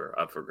chamber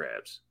up for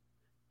grabs.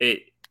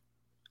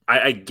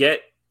 I get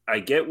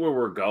where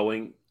we're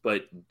going,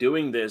 but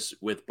doing this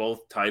with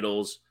both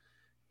titles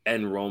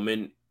and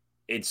Roman,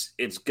 it's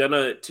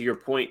gonna, to your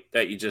point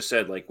that you just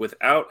said, like,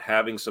 without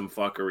having some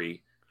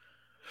fuckery,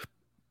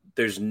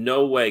 there's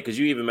no way, because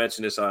you even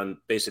mentioned this on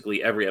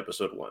basically every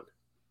episode one.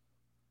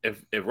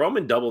 If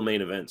Roman double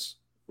main events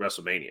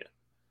WrestleMania,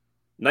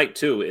 night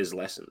 2 is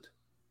lessened.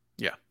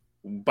 Yeah.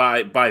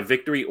 By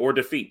victory or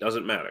defeat,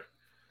 doesn't matter.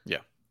 Yeah.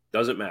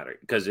 Doesn't matter.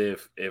 Because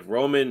if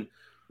Roman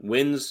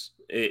wins,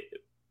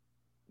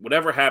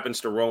 whatever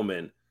happens to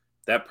Roman,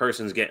 that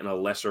person's getting a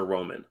lesser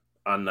Roman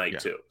on night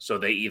 2. So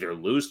they either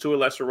lose to a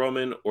lesser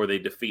Roman or they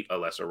defeat a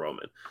lesser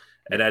Roman.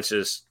 And that's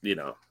just,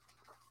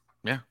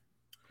 yeah,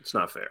 it's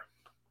not fair.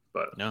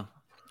 But no.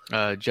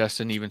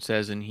 Justin even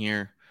says in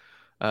here,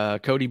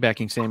 Cody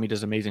backing Sammy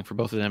does amazing for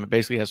both of them. It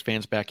basically has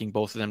fans backing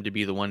both of them to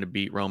be the one to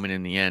beat Roman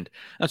in the end.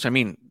 That's what I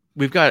mean.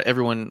 We've got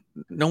everyone,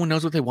 no one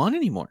knows what they want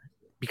anymore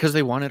because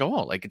they want it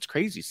all. Like, it's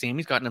crazy.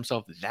 Sammy's gotten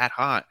himself that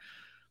hot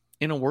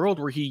in a world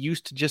where he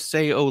used to just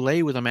say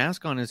Olay with a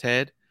mask on his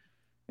head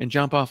and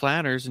jump off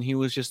ladders, and he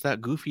was just that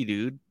goofy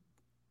dude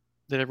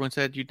that everyone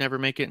said you'd never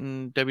make it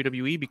in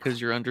WWE because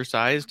you're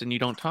undersized and you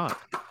don't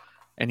talk.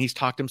 And he's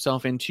talked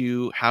himself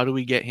into, how do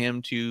we get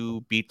him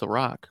to beat The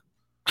Rock?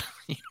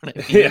 You know what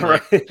I mean? Yeah,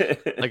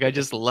 right. Like, I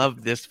just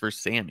love this for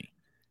Sammy.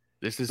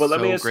 This is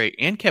great.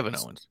 And Kevin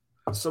Owens.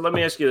 So let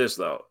me ask you this,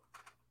 though.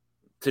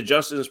 To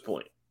Justin's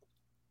point,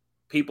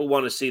 people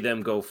want to see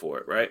them go for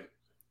it, right?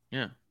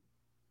 Yeah.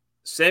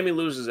 Sammy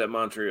loses in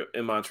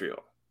Montreal.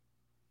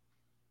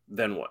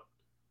 Then what?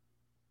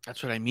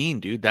 That's what I mean,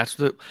 dude. That's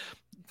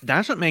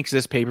what makes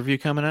this pay-per-view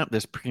coming up,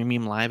 this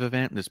premium live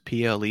event, this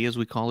PLE as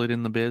we call it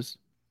in the biz.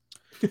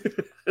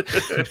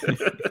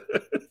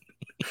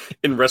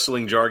 In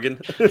wrestling jargon.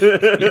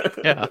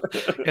 Yeah,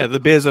 the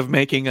biz of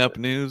making up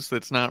news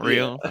that's not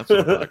real. Yeah. That's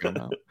what I'm talking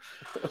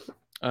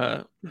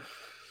about.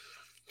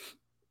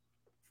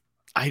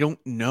 I don't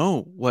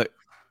know what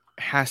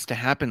has to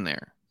happen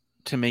there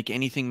to make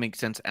anything make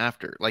sense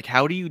after. Like,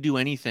 how do you do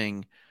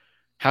anything?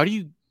 How do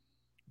you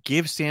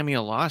give Sammy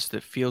a loss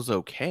that feels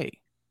okay?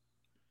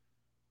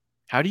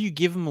 How do you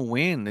give him a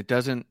win that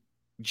doesn't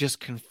just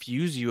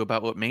confuse you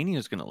about what Mania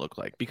is going to look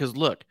like? Because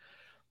look,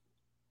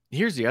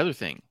 here's the other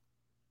thing.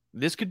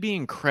 This could be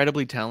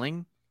incredibly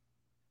telling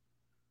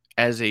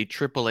as a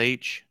Triple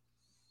H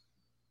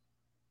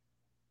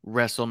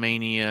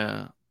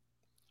WrestleMania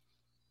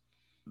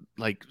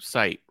like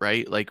site,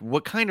 right? Like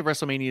what kind of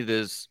WrestleMania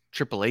does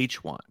Triple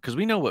H want? Because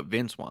we know what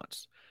Vince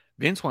wants.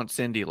 Vince wants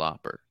Cyndi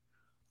Lauper.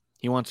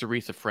 He wants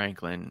Aretha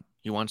Franklin.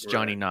 He wants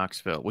Johnny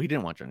Knoxville. Well, he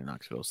didn't want Johnny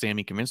Knoxville.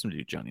 Sammy convinced him to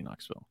do Johnny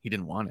Knoxville. He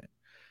didn't want it.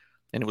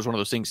 And it was one of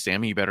those things,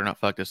 Sammy, you better not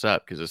fuck this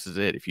up because this is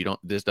it. If you don't,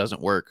 this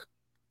doesn't work.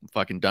 I'm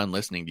fucking done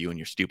listening to you and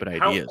your stupid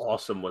ideas. How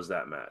awesome was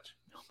that match?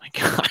 Oh my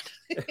God.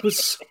 It was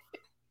so...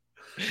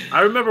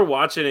 I remember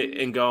watching it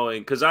and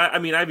going, because I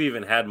mean, I've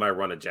even had my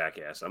run of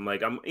Jackass. I'm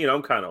like, I'm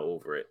kind of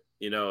over it.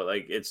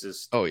 Like it's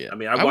just, oh yeah. I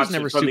mean, I watched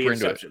never it from the super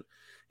into inception.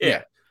 it.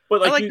 Yeah.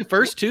 But I like the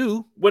first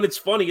two. When it's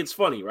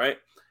funny, right?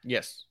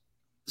 Yes.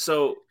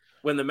 So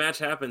when the match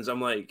happens, I'm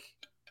like,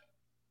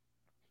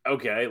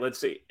 okay, let's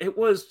see. It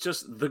was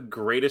just the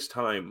greatest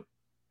time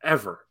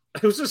ever.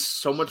 It was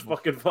just so much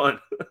fucking fun.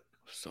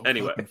 So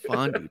anyway, fucking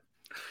fun, dude.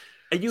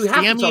 And you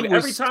have to talk,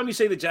 every time you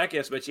say the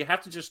Jackass match, you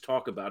have to just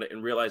talk about it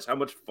and realize how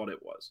much fun it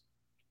was.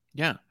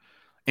 Yeah.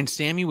 And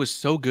Sammy was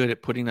so good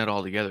at putting that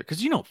all together.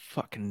 Because,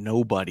 fucking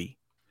nobody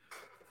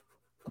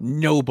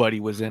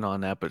was in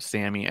on that but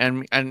Sammy.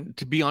 And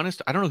to be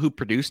honest, I don't know who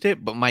produced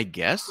it, but my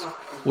guess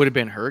would have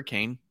been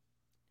Hurricane.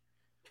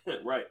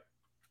 Right.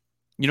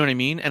 You know what I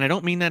mean? And I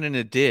don't mean that in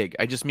a dig.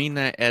 I just mean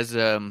that as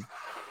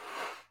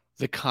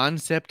the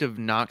concept of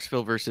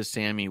Knoxville versus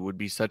Sammy would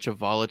be such a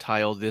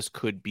volatile, this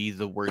could be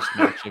the worst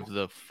match of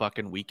the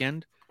fucking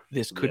weekend.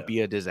 This could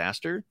be a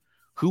disaster.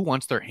 Who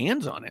wants their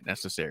hands on it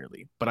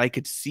necessarily? But I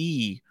could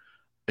see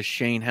a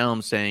Shane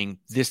Helms saying,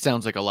 this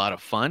sounds like a lot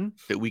of fun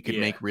that we could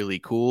make really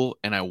cool,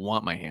 and I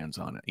want my hands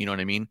on it. You know what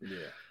I mean?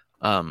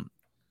 Yeah.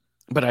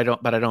 But I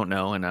don't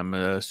know, and I'm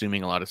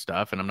assuming a lot of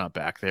stuff, and I'm not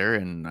back there,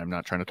 and I'm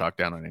not trying to talk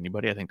down on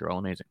anybody. I think they're all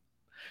amazing.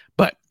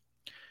 But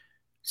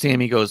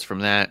Sammy goes from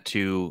that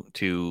to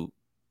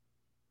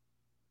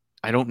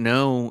I don't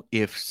know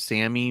if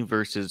Sammy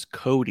versus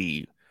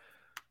Cody.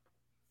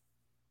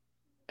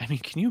 I mean,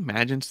 can you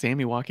imagine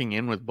Sammy walking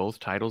in with both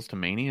titles to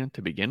Mania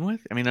to begin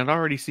with? I mean, that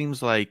already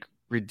seems like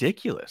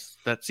ridiculous.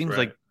 That seems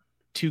like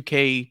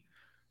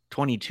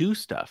 2K22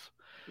 stuff.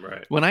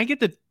 Right. When I get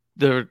the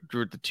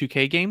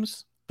 2K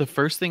games, the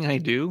first thing I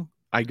do,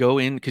 I go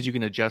in because you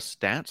can adjust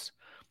stats.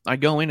 I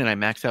go in and I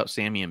max out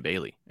Sammy and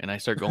Bailey, and I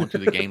start going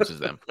through the games as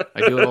them. I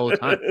do it all the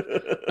time.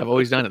 I've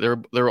always done it.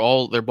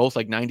 They're both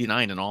like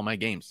 99 in all my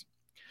games,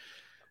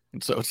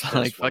 and so it's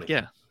like fuck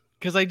yeah,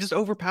 because I just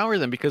overpower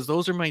them because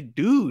those are my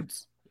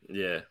dudes.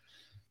 Yeah,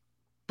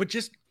 but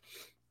just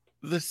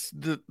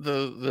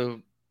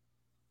the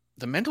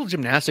mental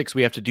gymnastics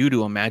we have to do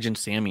to imagine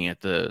Sammy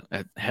at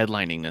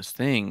headlining this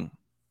thing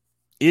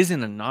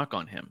isn't a knock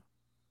on him.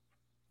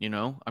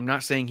 I'm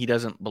not saying he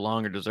doesn't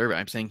belong or deserve it.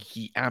 I'm saying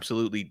he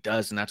absolutely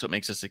does. And that's what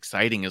makes us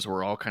exciting is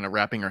we're all kind of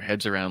wrapping our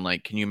heads around,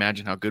 like, can you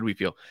imagine how good we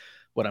feel?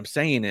 What I'm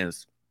saying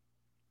is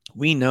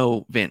we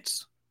know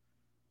Vince,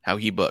 how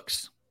he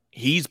books.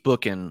 He's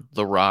booking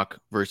The Rock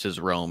versus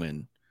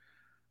Roman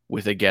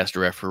with a guest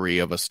referee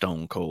of a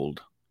Stone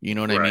Cold. You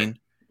know what I mean?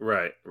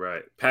 Right.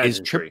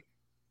 Pageantry.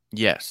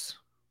 Yes.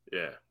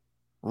 Yeah.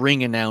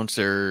 Ring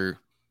announcer.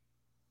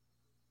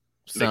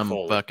 Some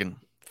fucking...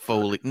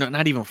 Foley, no,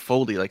 not even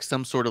Foley, like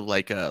some sort of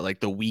like The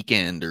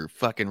Weeknd or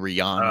fucking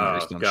Rihanna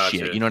or some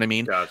shit. You know what I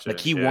mean? Gotcha. Like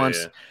he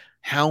wants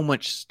how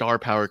much star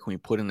power can we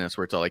put in this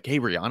where it's all like, hey,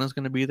 Rihanna's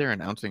going to be there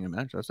announcing a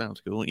match. That sounds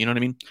cool. You know what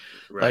I mean?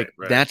 Right.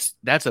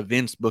 That's a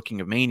Vince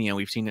booking of Mania.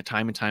 We've seen it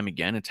time and time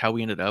again. It's how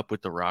we ended up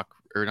with The Rock,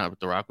 or not with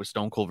The Rock, with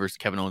Stone Cold versus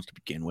Kevin Owens to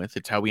begin with.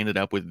 It's how we ended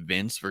up with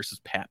Vince versus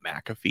Pat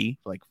McAfee.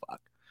 Like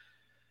fuck.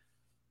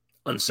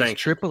 Unsanctioned.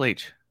 Triple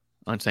H.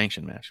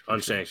 Unsanctioned match.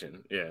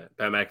 Unsanctioned, yeah.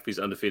 Pat McAfee's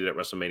undefeated at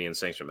WrestleMania in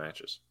sanctioned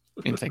matches.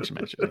 In sanctioned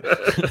matches.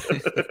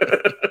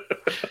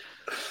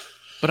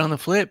 But on the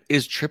flip,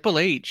 is Triple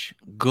H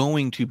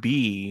going to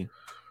be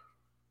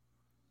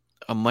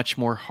a much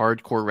more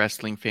hardcore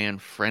wrestling fan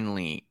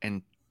friendly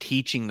and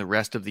teaching the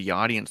rest of the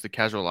audience, the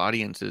casual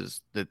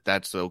audiences,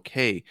 that's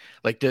okay?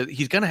 Like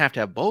he's going to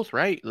have both,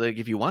 right? Like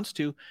if he wants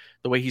to,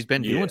 the way he's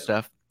been doing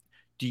stuff.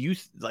 Do you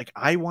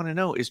I want to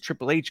know, is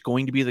Triple H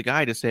going to be the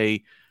guy to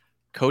say,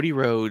 Cody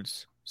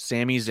Rhodes,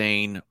 Sami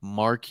Zayn,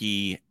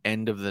 Marquee,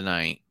 end of the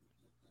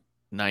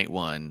night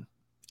one,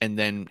 and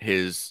then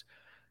his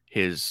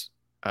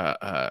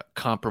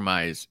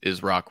compromise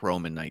is Rock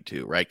Roman night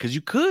 2, right? Because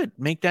you could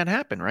make that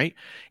happen, right?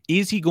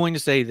 Is he going to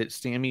say that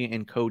Sami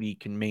and Cody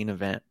can main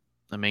event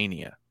the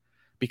Mania?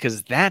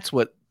 Because that's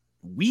what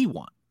we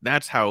want.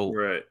 That's how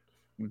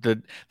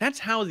that's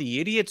how the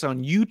idiots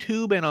on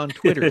YouTube and on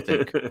Twitter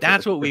think.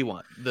 That's what we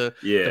want. The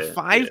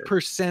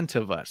 5%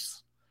 of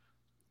us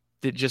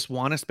that just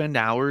want to spend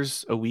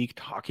hours a week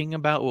talking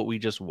about what we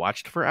just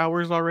watched for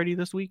hours already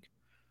this week.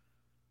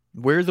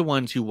 We're the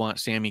ones who want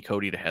Sammy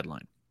Cody to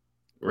headline.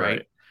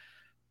 Right?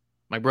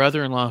 My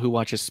brother-in-law who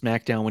watches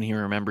SmackDown when he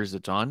remembers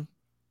it's on.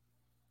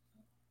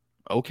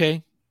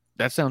 Okay.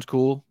 That sounds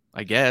cool,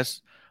 I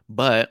guess.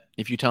 But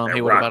if you tell him, hey,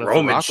 what about if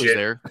The Rock was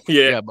there?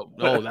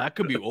 But that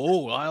could be,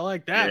 I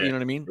like that. You know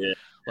what I mean?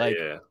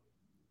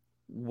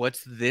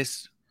 What's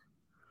this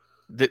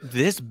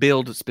This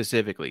build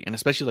specifically, and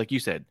especially like you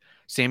said,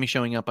 Sammy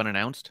showing up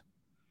unannounced,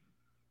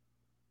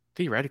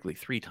 theoretically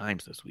 3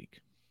 times this week.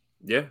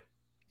 Yeah.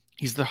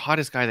 He's the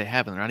hottest guy they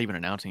have, and they're not even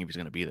announcing if he's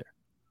going to be there.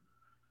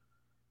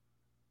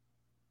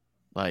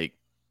 Like,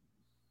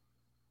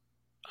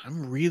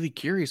 I'm really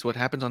curious what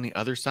happens on the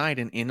other side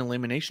and in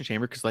Elimination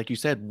Chamber, because like you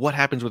said, what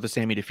happens with a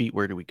Sammy defeat?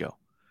 Where do we go?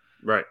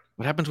 Right.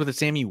 What happens with a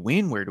Sammy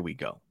win? Where do we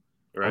go?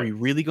 Right. Are we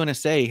really going to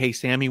say, hey,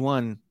 Sammy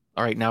won.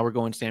 All right, now we're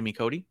going Sammy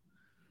Cody?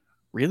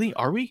 Really?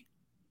 Are we?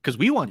 Because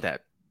we want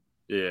that.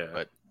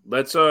 Yeah.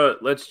 But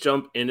let's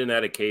jump in and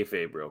out of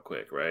kayfabe real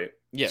quick, right?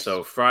 Yes.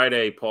 So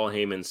Friday, Paul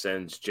Heyman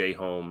sends Jay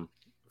home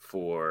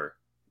for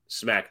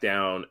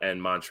SmackDown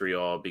and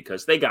Montreal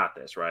because they got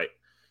this, right?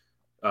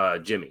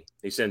 Jimmy.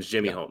 He sends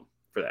Jimmy home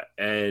for that.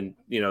 And,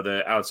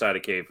 the outside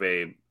of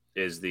kayfabe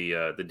is the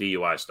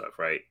DUI stuff,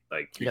 right?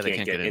 Like, you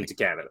can't get into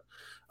Canada.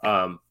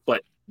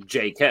 But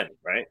Jay can,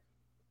 right?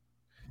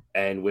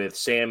 And with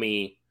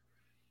Sammy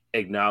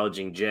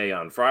acknowledging Jay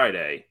on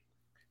Friday,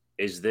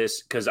 is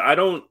this because I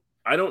don't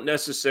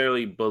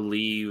necessarily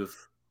believe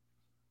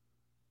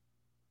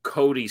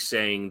Cody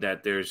saying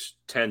that there's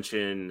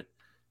tension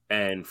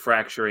and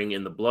fracturing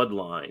in the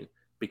bloodline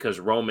because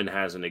Roman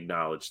hasn't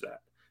acknowledged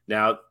that.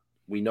 Now,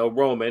 we know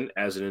Roman,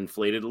 as an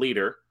inflated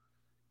leader,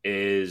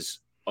 is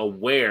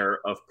aware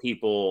of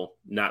people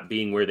not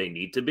being where they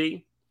need to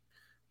be.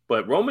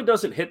 But Roman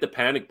doesn't hit the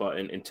panic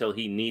button until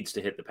he needs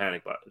to hit the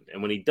panic button.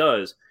 And when he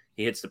does,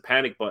 he hits the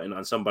panic button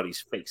on somebody's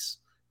face,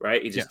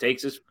 right? He just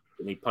takes his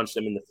and he punched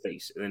him in the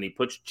face. And then he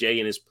puts Jay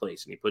in his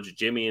place and he puts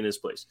Jimmy in his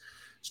place.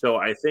 So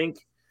I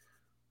think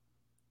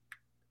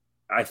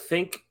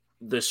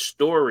the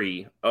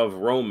story of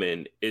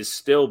Roman is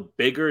still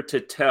bigger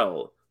to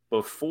tell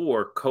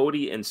before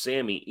Cody and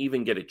Sammy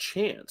even get a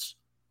chance,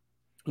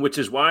 which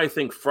is why I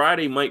think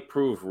Friday might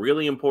prove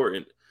really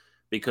important.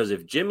 Because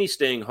if Jimmy's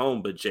staying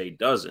home, but Jay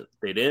doesn't,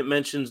 they didn't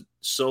mention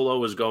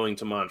Solo is going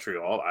to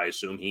Montreal. I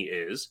assume he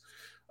is.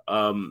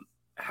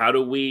 How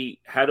do we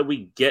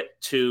get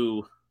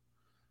to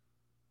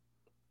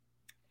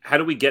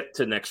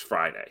next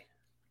Friday?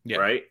 Yeah.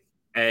 Right.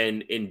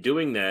 And in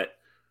doing that,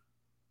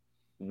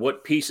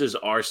 what pieces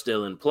are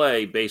still in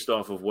play based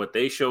off of what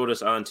they showed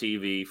us on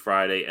TV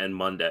Friday and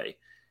Monday?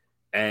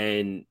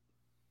 And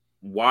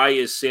why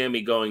is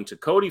Sammy going to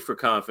Cody for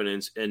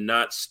confidence and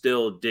not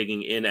still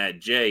digging in at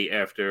Jay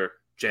after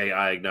Jay,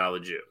 I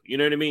acknowledge you? You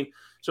know what I mean?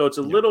 So it's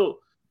a little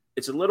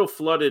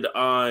flooded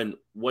on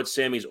what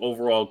Sammy's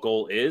overall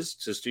goal is.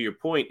 Just to your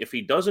point, if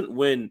he doesn't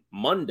win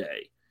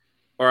Monday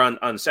or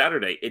on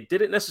Saturday, it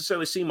didn't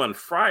necessarily seem on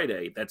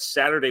Friday that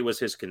Saturday was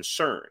his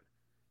concern.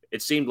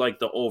 It seemed like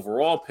the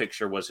overall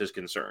picture was his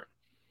concern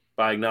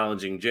by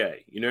acknowledging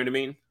Jay. You know what I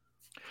mean?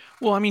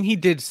 Well, I mean, he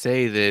did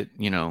say that,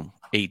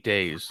 8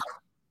 days.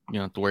 You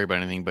don't have to worry about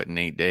anything but in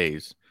 8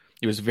 days.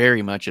 It was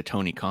very much a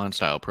Tony Khan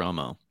style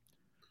promo.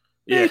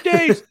 Yeah. 8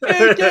 days,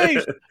 8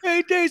 days,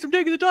 8 days. I'm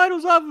taking the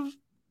titles off of.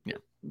 Yeah.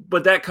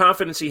 But that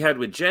confidence he had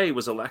with Jay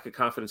was a lack of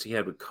confidence he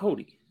had with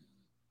Cody.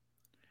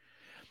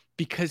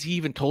 Because he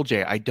even told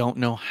Jay, I don't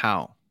know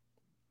how,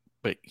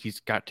 but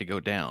he's got to go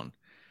down.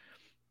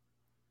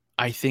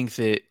 I think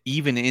that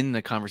even in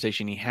the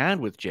conversation he had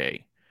with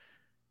Jay,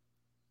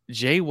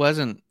 Jay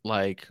wasn't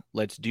like,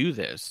 let's do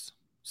this.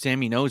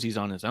 Sammy knows he's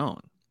on his own.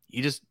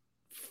 He just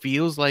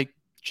feels like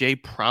Jay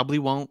probably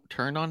won't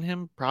turn on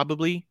him.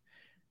 Probably.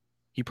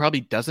 He probably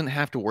doesn't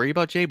have to worry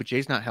about Jay, but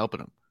Jay's not helping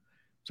him.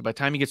 So by the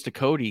time he gets to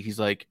Cody, he's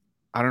like,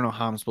 I don't know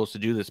how I'm supposed to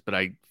do this, but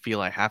I feel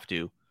I have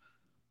to.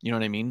 You know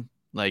what I mean?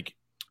 Like,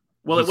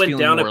 well, it went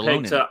down a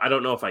peg to I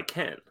don't know if I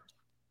can.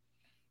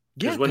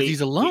 Yeah, because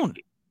he's alone.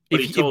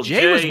 If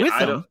Jay was with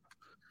him,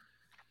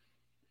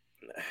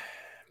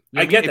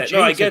 I get that.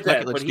 No, I get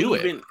that. But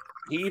he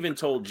even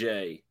told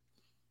Jay,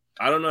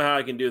 I don't know how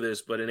I can do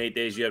this, but in 8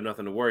 days you have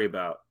nothing to worry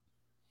about.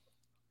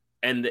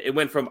 And it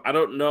went from I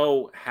don't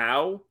know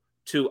how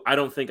to I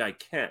don't think I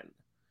can.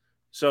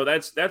 So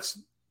that's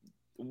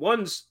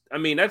one's, I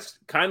mean, that's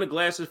kind of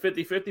glasses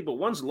 50-50, but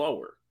one's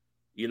lower.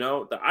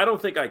 The I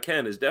don't think I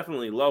can is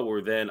definitely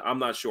lower than I'm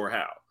not sure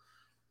how.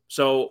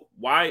 So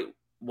why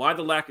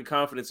the lack of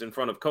confidence in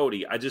front of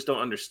Cody? I just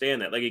don't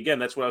understand that. Like, again,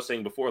 that's what I was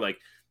saying before. Like,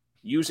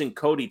 using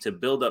Cody to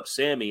build up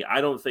Sammy,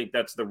 I don't think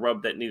that's the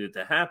rub that needed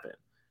to happen.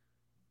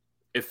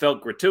 It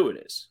felt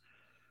gratuitous.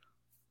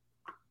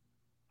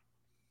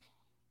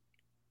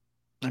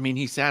 I mean,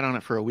 he sat on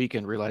it for a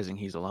weekend realizing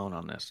he's alone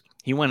on this.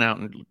 He went out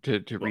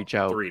to reach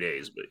out. 3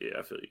 days, but yeah,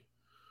 I feel you.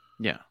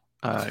 Yeah.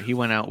 He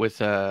went out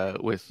with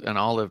an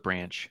olive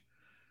branch,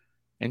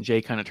 and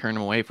Jay kind of turned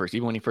him away first.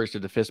 Even when he first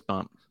did the fist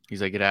bump,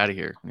 he's like, get out of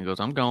here. And he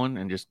goes, I'm going,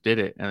 and just did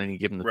it. And then he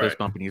gave him the fist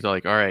bump, and he's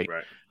like, all right.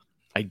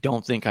 I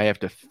don't think I have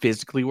to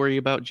physically worry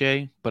about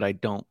Jay, but I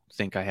don't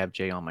think I have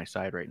Jay on my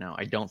side right now.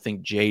 I don't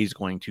think Jay's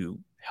going to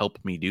help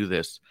me do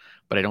this,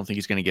 but I don't think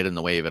he's going to get in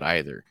the way of it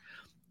either.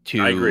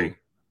 I agree.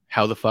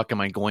 How the fuck am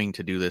I going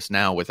to do this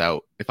now if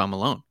I'm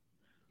alone?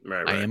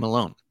 Right. I am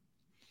alone.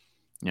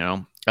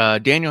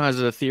 Daniel has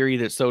a theory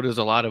that so does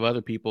a lot of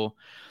other people,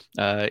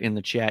 in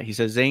the chat. He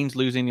says Zayn's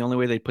losing. The only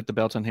way they put the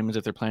belts on him is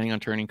if they're planning on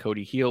turning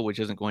Cody heel, which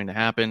isn't going to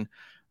happen.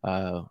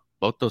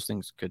 Both those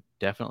things could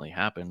definitely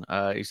happen.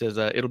 He says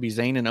it'll be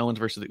Zayn and Owens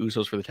versus the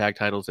Usos for the tag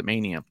titles at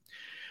Mania,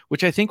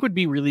 which I think would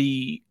be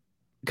really,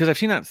 because I've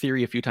seen that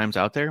theory a few times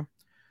out there.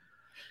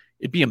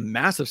 It'd be a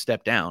massive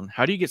step down.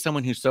 How do you get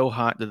someone who's so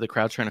hot that the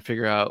crowd's trying to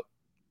figure out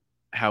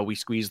how we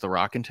squeeze The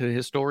Rock into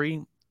his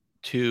story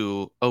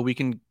to, we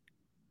can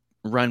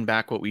run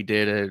back what we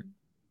did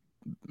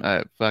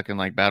at fucking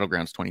like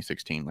Battlegrounds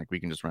 2016. Like we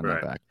can just run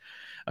that back.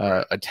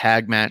 A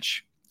tag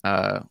match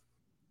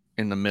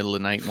in the middle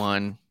of night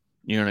one.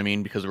 You know what I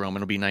mean? Because Roman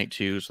will be night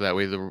two. So that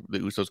way the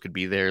Usos could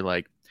be there.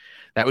 Like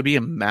that would be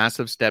a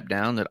massive step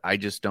down that I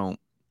just don't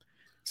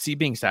see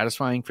being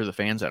satisfying for the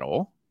fans at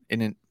all.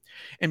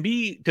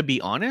 To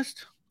be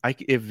honest,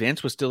 if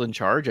Vince was still in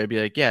charge, I'd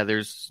be like, yeah,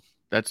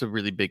 that's a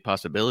really big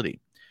possibility.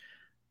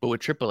 But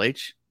with Triple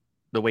H,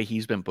 the way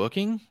he's been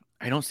booking,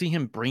 I don't see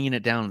him bringing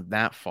it down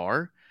that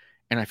far.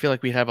 And I feel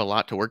like we have a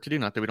lot to work to do.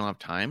 Not that we don't have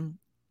time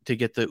to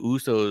get the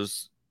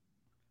Usos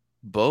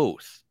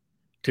both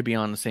to be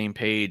on the same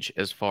page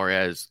as far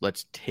as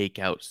let's take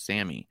out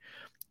Sammy.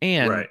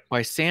 And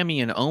by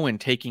Sammy and Owen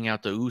taking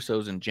out the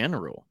Usos in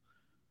general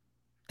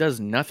does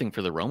nothing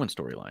for the Roman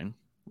storyline.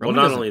 Well,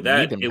 not only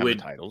that,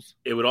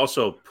 it would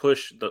also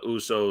push the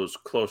Usos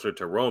closer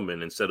to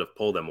Roman instead of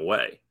pull them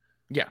away.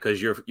 Yeah,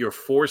 because you're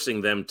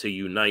forcing them to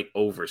unite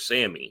over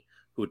Sammy,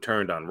 who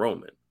turned on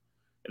Roman.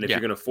 And if you're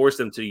going to force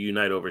them to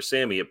unite over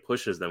Sammy, it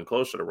pushes them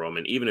closer to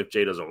Roman, even if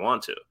Jay doesn't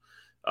want to.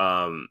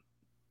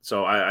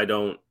 So I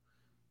don't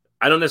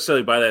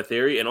necessarily buy that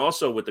theory. And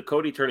also with the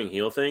Cody turning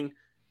heel thing,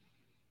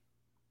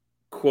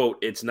 quote,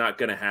 it's not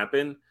going to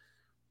happen.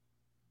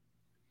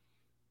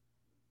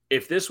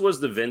 If this was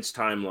the Vince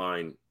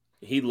timeline,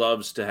 he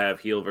loves to have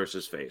heel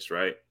versus face,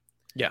 right?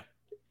 Yeah.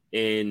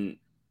 And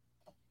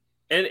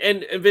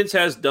Vince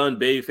has done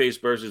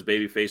babyface versus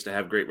babyface to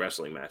have great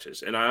wrestling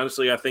matches. And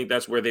honestly, I think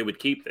that's where they would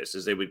keep this,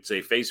 is they would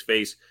say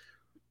face,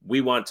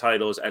 we want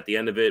titles at the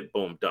end of it.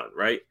 Boom, done.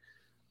 Right.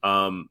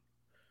 But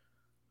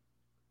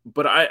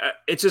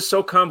it's just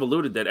so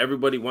convoluted that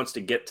everybody wants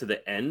to get to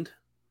the end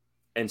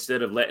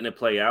instead of letting it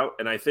play out.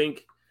 And I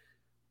think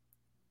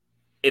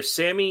if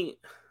Sammy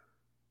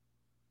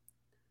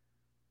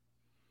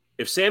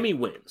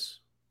wins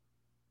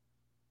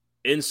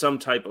in some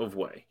type of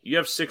way, you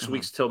have 6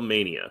 weeks till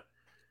Mania.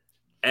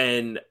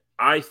 And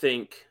I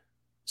think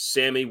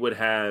Sammy would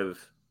have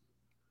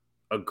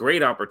a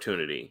great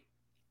opportunity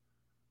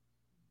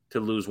to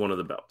lose one of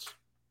the belts.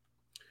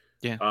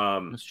 Yeah,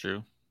 that's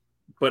true.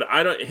 But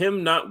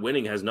him not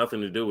winning has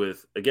nothing to do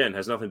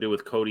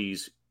with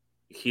Cody's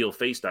heel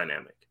face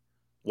dynamic.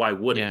 Why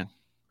would it?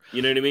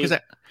 You know what I mean?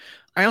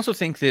 I also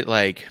think that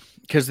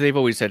because they've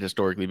always said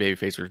historically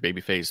babyface versus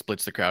babyface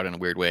splits the crowd in a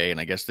weird way.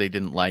 And I guess they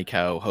didn't like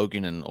how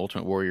Hogan and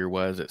Ultimate Warrior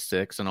was at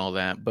 6 and all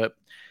that. But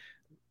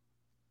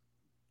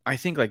I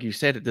think, like you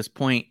said, at this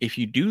point, if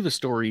you do the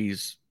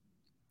stories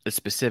a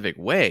specific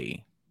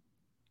way,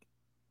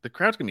 the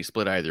crowd's going to be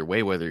split either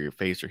way, whether you're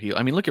face or heel.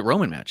 I mean, look at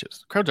Roman matches.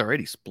 The crowd's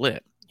already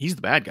split. He's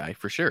the bad guy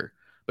for sure.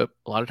 But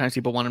a lot of times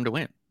people want him to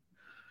win.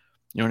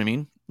 You know what I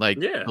mean?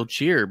 They'll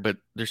cheer, but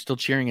they're still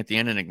cheering at the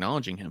end and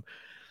acknowledging him.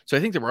 So I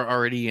think that we're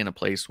already in a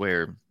place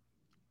where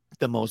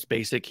the most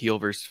basic heel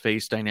versus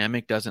face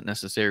dynamic doesn't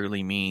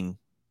necessarily mean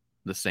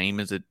the same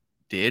as it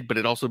did, but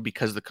it also,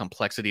 because the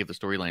complexity of the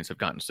storylines have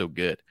gotten so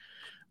good.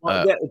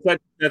 Well,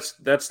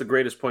 that's the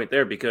greatest point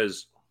there,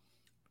 because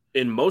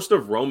in most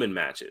of Roman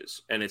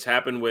matches, and it's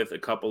happened with a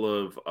couple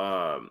of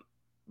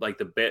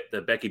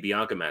the Becky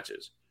Bianca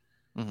matches,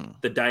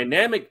 the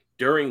dynamic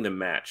during the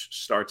match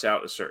starts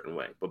out a certain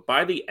way, but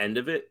by the end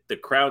of it, the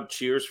crowd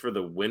cheers for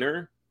the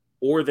winner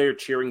or they're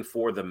cheering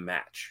for the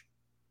match.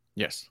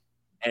 Yes.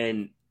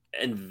 And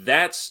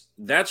that's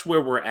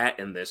where we're at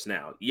in this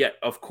now. Yet,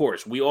 of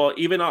course, we all,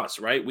 even us,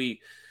 right? When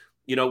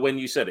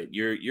you said it,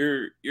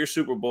 your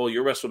Super Bowl,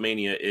 your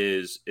WrestleMania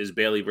is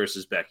Bayley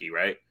versus Becky,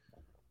 right?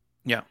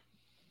 Yeah.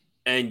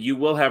 And you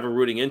will have a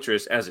rooting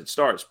interest as it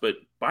starts, but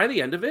by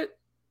the end of it,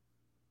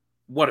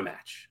 what a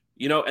match.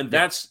 And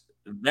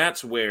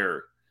that's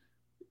where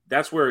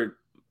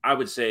I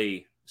would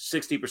say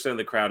 60% of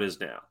the crowd is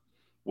now,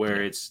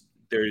 where it's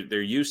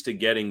they're used to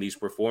getting these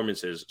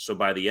performances. So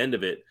by the end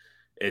of it,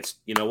 it's,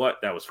 you know what,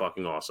 that was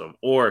fucking awesome.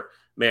 Or,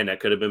 man, that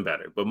could have been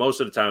better. But most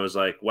of the time it's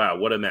like, wow,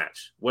 what a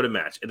match. What a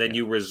match. And then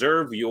you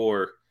reserve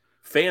your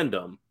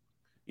fandom,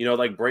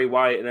 like Bray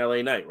Wyatt and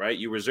LA Knight, right?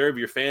 You reserve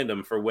your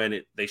fandom for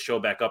when they show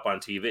back up on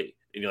TV.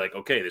 And you're like,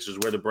 okay, this is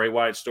where the Bray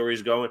Wyatt story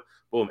is going.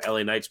 Boom,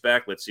 LA Knight's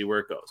back. Let's see where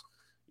it goes.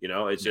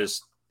 It's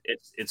just,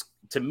 it's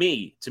to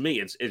me,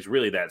 it's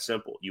really that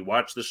simple. You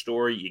watch the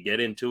story, you get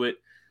into it.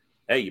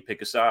 Hey, you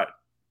pick a side.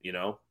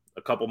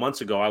 A couple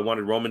months ago, I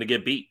wanted Roman to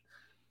get beat,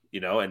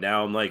 and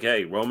now I'm like,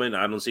 hey, Roman,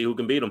 I don't see who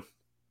can beat him.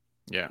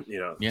 Yeah.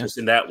 Just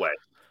in that way.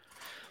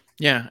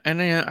 Yeah.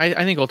 And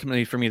I think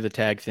ultimately for me, the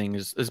tag thing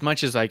is, as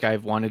much as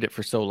I've wanted it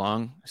for so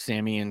long,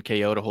 Sammy and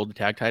KO to hold the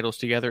tag titles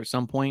together at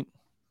some point,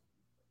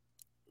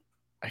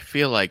 I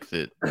feel like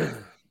that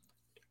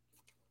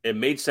it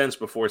made sense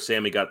before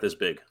Sammy got this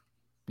big.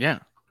 Yeah.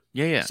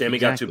 Yeah. Sammy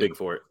got too big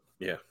for it.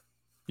 Yeah.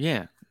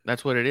 Yeah.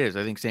 That's what it is.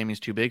 I think Sammy's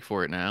too big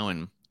for it now.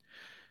 And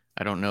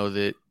I don't know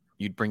that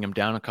you'd bring him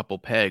down a couple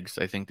pegs.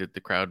 I think that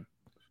the crowd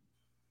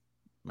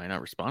might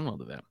not respond well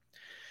to that.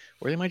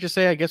 Or they might just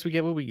say, I guess we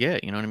get what we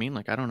get. You know what I mean?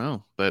 Like, I don't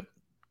know. But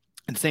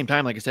at the same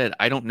time, like I said,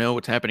 I don't know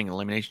what's happening in the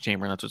Elimination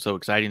Chamber. And that's what's so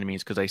exciting to me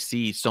is because I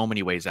see so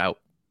many ways out.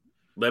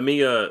 Let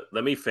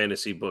me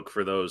fantasy book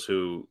for those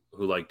who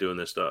like doing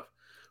this stuff.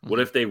 What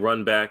if they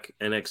run back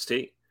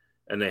NXT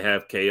and they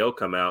have KO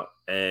come out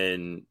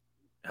and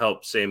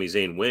help Sami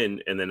Zayn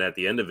win, and then at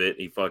the end of it,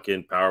 he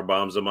fucking power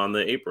bombs him on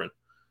the apron,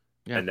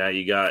 and now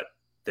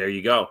there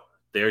you go.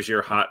 There's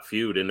your hot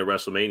feud into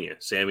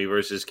WrestleMania, Sami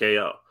versus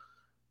KO,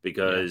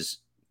 because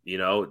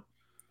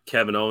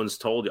Kevin Owens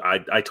told you,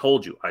 I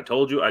told you.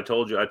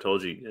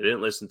 You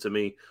didn't listen to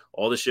me.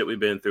 All the shit we've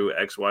been through,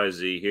 X, Y,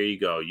 Z. Here you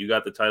go. You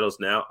got the titles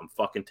now. I'm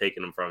fucking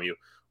taking them from you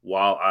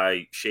while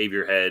I shave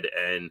your head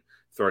and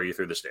throw you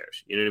through the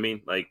stairs. You know what I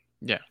mean? Like,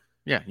 yeah,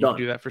 you can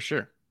do that for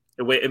sure.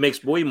 It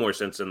makes way more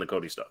sense than the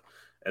Cody stuff.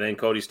 And then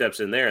Cody steps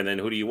in there, and then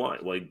who do you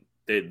want? Well,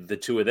 the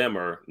two of them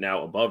are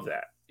now above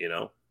that.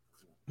 Yeah,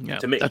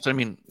 to me, that's what I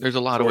mean. There's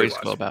a lot of ways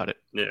to go about it.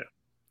 Yeah.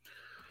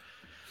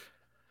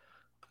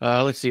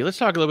 Let's see. Let's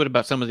talk a little bit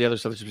about some of the other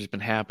stuff that's just been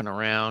happening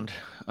around.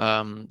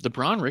 The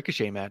Braun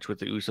Ricochet match with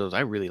the Usos,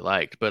 I really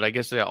liked, but I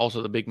guess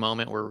also the big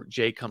moment where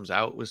Jay comes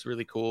out was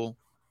really cool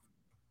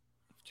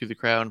to the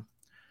crowd.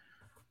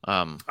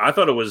 I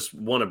thought it was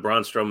one of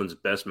Braun Strowman's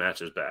best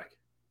matches back,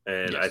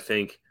 and yes.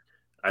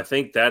 I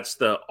think that's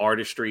the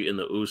artistry in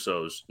the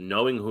Usos,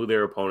 knowing who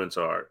their opponents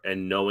are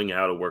and knowing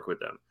how to work with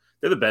them.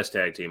 They're the best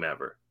tag team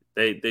ever.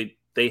 They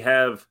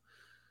have.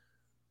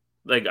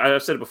 Like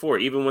I've said it before,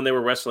 even when they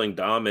were wrestling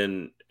Dom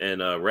and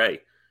Ray,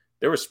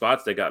 there were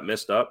spots that got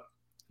messed up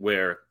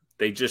where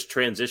they just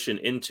transition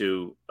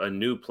into a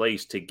new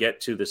place to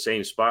get to the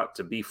same spot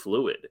to be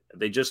fluid.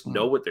 They just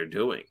know what they're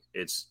doing.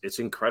 It's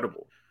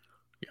incredible.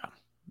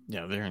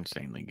 Yeah, they're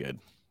insanely good.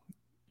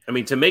 I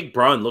mean, to make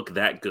Braun look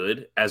that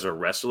good as a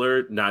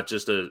wrestler, not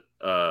just a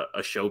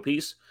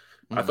showpiece,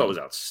 I thought was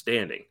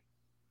outstanding.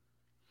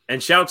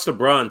 And shouts to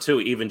Braun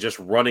too, even just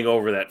running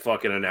over that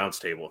fucking announce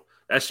table.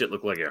 That shit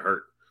looked like it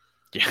hurt.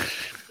 Yeah.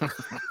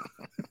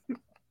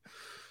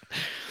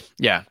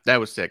 Yeah,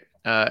 that was sick.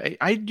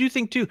 I do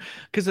think too,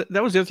 because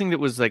that was the other thing that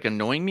was like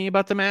annoying me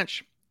about the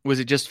match, was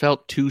it just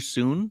felt too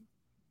soon,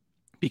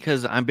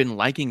 because I've been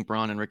liking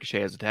Braun and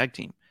Ricochet as a tag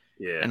team.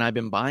 Yeah. And I've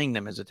been buying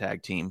them as a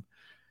tag team.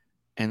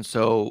 And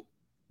so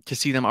to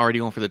see them already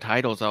going for the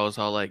titles, I was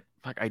all like,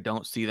 fuck, I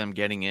don't see them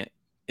getting it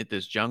at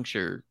this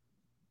juncture.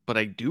 But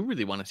I do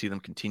really want to see them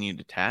continue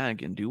to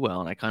tag and do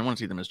well. And I kind of want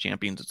to see them as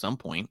champions at some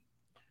point.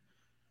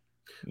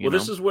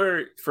 This is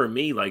where, for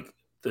me, like,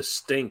 the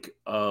stink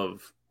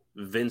of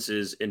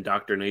Vince's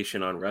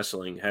indoctrination on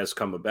wrestling has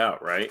come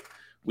about, right?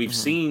 We've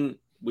seen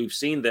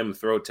them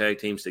throw tag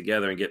teams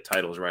together and get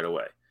titles right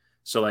away.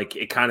 So, like,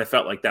 it kind of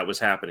felt like that was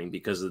happening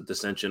because the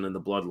dissension in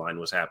the bloodline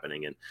was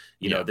happening. And,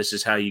 you know, this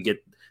is how you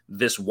get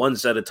this one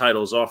set of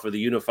titles off of the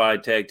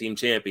unified tag team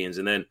champions.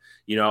 And then,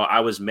 I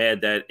was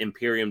mad that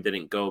Imperium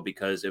didn't go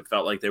because it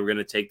felt like they were going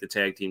to take the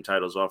tag team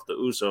titles off the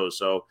Usos.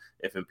 So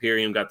if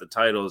Imperium got the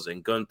titles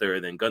and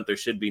Gunther, then Gunther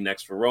should be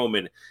next for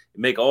Roman.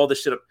 You make all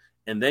this shit up.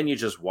 And then you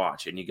just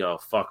watch and you go,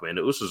 fuck, man,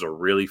 the Usos are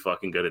really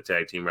fucking good at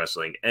tag team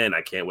wrestling. And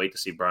I can't wait to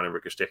see Braun and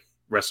Ricochet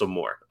wrestle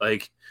more.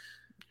 Like,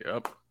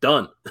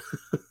 done.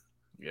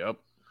 Yep.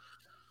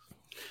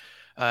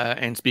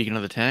 And speaking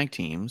of the tag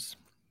teams,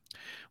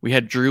 we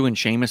had Drew and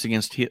Sheamus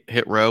against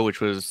Hit Row, which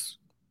was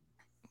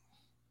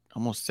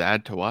almost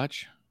sad to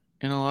watch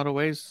in a lot of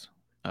ways.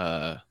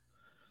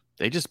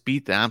 They just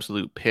beat the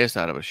absolute piss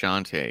out of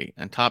Ashante,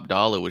 and Top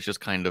Dollar was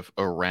just kind of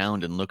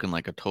around and looking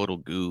like a total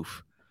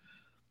goof.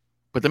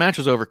 But the match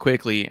was over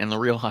quickly, and the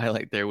real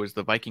highlight there was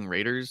the Viking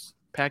Raiders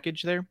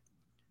package there.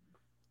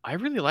 I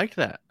really liked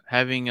that.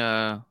 Having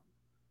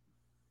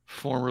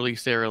formerly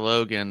Sarah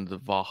Logan, the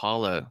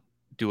Valhalla,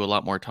 do a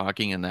lot more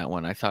talking in that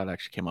one. I thought it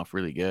actually came off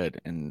really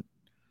good and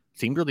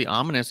seemed really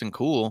ominous and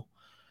cool.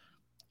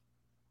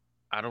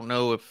 I don't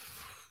know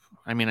if...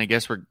 I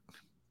guess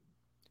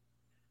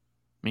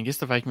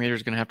the Viking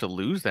Raiders are going to have to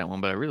lose that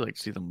one, but I really like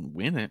to see them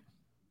win it.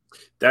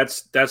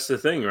 That's the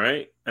thing,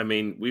 right? I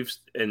mean,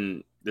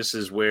 and this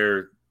is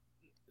where,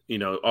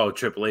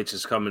 Triple H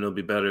is coming, it'll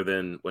be better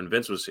than when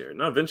Vince was here.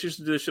 No, Vince used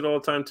to do this shit all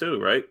the time too,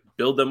 right?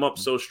 Build them up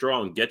so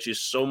strong, get you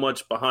so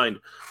much behind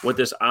what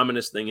this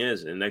ominous thing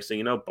is, and next thing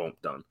you know, boom,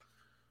 done.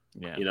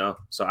 Yeah.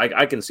 So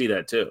I can see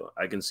that too.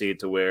 I can see it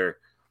to where,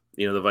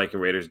 the Viking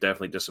Raiders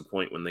definitely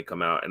disappoint when they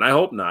come out, and I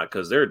hope not,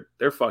 because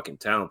they're fucking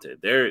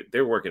talented.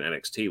 Their work in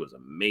NXT was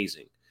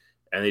amazing,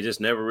 and they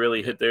just never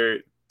really hit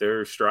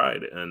their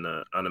stride on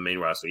the main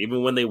roster,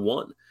 even when they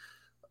won.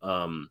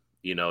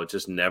 It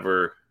just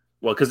never.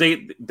 Well, because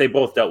they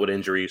both dealt with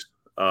injuries,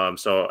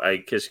 so I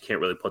guess you can't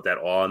really put that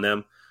all on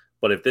them.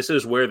 But if this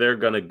is where they're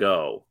gonna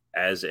go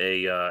as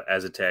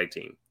a tag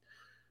team,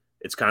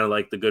 it's kind of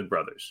like the Good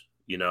Brothers.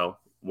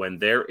 When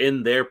they're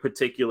in their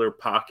particular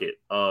pocket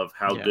of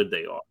how good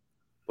they are,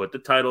 put the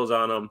titles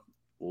on them,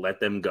 let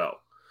them go.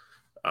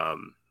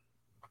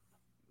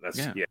 That's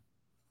Yeah. yeah.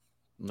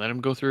 Let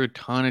him go through a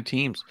ton of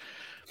teams.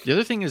 The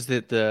other thing is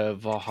that the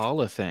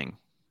Valhalla thing,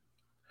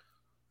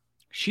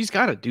 she's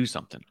got to do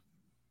something.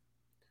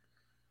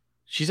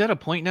 She's at a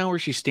point now where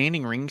she's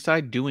standing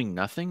ringside doing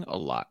nothing a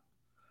lot.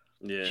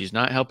 Yeah. She's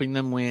not helping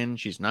them win.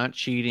 She's not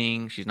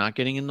cheating. She's not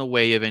getting in the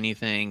way of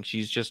anything.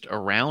 She's just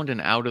around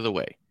and out of the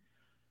way.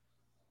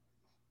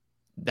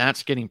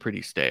 That's getting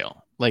pretty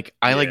stale. Like,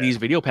 I like these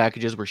video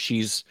packages where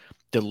she's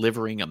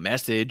delivering a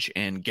message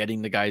and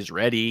getting the guys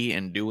ready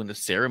and doing the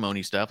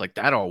ceremony stuff. Like,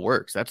 that all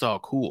works. That's all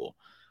cool.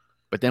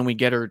 But then we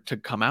get her to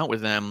come out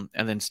with them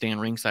and then stand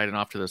ringside and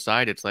off to the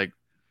side. It's like,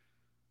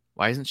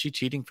 why isn't she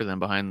cheating for them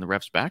behind the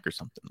ref's back or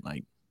something?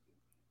 Like,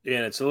 Yeah,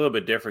 and it's a little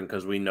bit different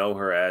because we know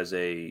her as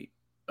a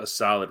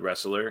solid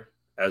wrestler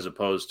as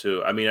opposed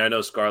to, I mean, I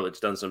know Scarlett's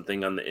done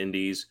something on the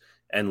indies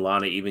and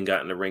Lana even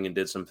got in the ring and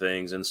did some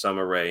things and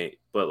Summer Rae,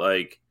 but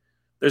like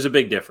there's a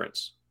big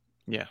difference.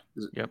 yeah.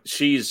 Yep.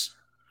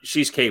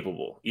 She's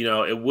capable. You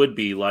know, it would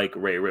be like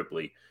Rhea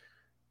Ripley,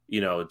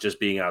 you know, just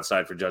being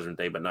outside for Judgment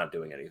Day but not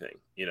doing anything.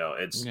 You know,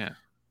 it's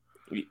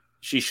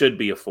she should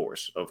be a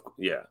force of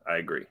I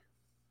agree.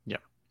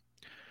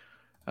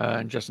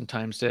 And Justin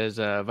Time says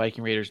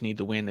Viking Raiders need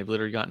the win. They've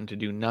literally gotten to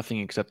do nothing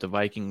except the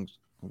Vikings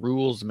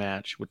rules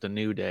match with the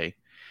New Day.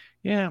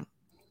 Yeah.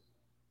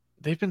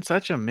 They've been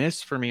such a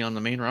miss for me on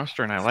the main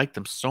roster, and I like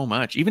them so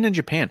much. Even in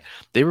Japan,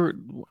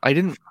 I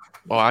didn't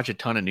watch a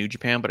ton of New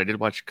Japan, but I did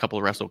watch a couple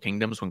of Wrestle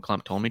Kingdoms when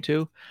Clump told me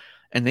to.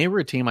 And they were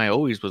a team I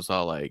always was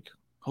all like,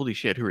 holy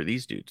shit, who are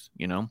these dudes?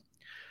 You know?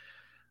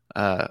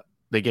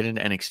 They get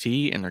into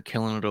NXT and they're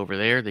killing it over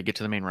there. They get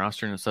to the main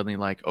roster and it's suddenly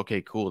like,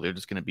 okay, cool. They're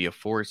just going to be a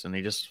force. And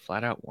they just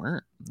flat out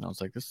weren't. And I was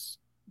like, what's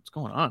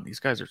going on? These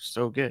guys are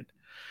so good.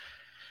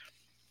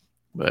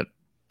 But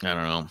I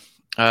don't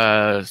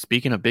know.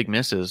 Speaking of big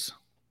misses,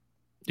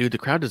 dude, the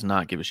crowd does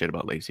not give a shit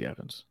about Lacey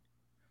Evans.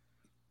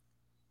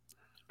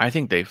 I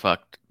think they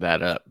fucked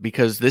that up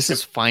because this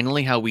is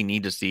finally how we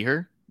need to see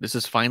her. This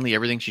is finally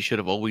everything she should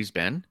have always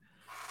been.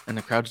 And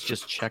the crowd's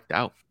just checked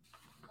out.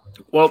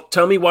 Well,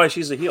 tell me why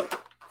she's a heel.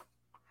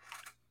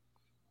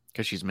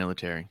 Because she's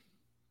military.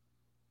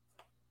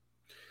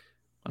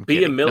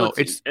 Be a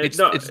military.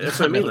 No, it's that's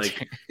what I mean.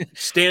 military. Like,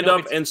 stand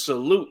up and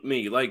salute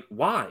me. Like,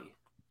 why?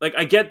 Like,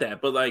 I get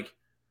that, but like,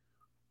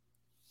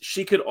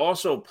 she could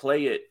also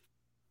play it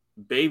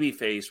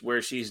babyface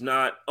where she's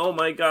not, oh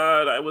my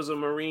God, I was a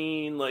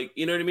Marine. Like,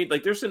 you know what I mean?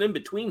 Like, there's an in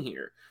between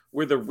here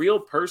where the real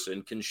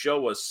person can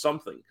show us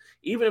something,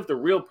 even if the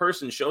real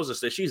person shows us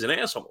that she's an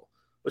asshole,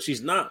 but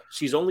she's not.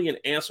 She's only an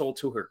asshole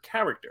to her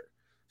character.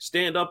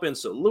 Stand up and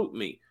salute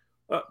me.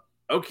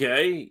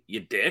 Okay, you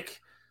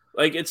dick.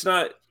 Like, it's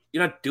not,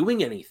 you're not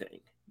doing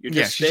anything. You're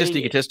just she's just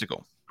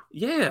egotistical.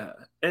 Yeah.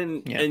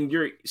 And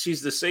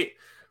she's the same.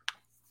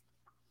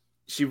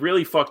 She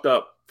really fucked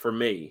up for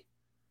me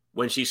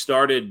when she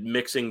started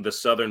mixing the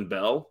Southern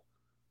Belle.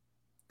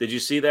 Did you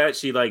see that?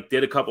 She like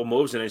did a couple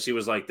moves and then she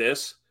was like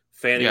this,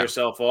 fanning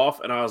herself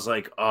off. And I was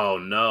like, oh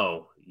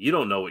no, you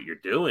don't know what you're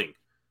doing.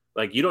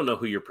 Like, you don't know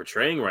who you're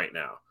portraying right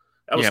now.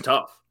 That was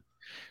tough.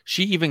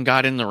 She even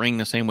got in the ring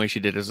the same way she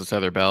did as a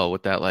Southern Belle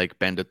with that like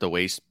bend at the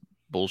waist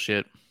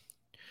bullshit.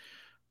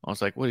 I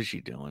was like, what is she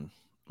doing?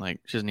 Like,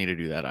 she doesn't need to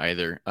do that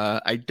either.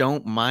 I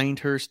don't mind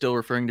her still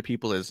referring to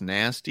people as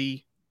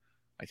nasty.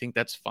 I think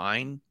that's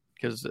fine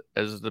because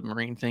as the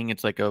Marine thing,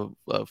 it's like a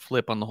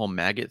flip on the whole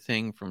maggot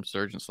thing from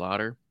Sergeant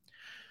Slaughter.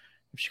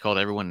 If she called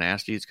everyone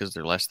nasty, it's because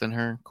they're less than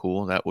her.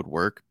 Cool, that would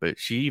work. But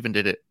she even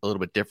did it a little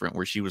bit different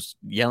where she was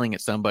yelling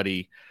at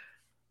somebody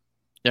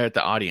there at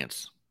the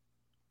audience.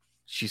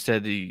 She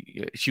said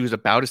she was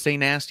about to say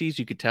nasties,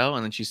 you could tell,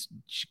 and then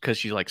because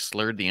she like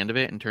slurred the end of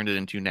it and turned it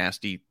into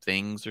nasty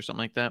things or something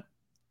like that.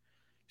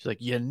 She's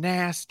like, "You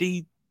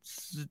nasty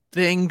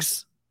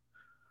things."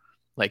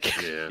 Like,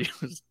 she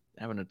was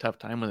having a tough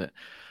time with it.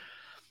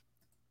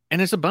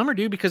 And it's a bummer,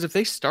 dude, because if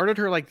they started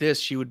her like this,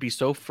 she would be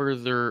so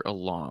further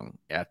along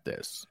at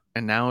this.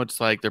 And now it's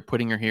like they're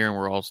putting her here and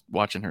we're all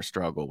watching her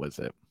struggle with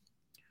it.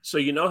 So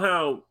you know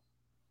how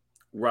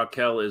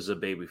Raquel is a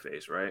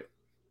babyface, right?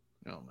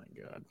 Oh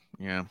my God.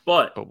 Yeah.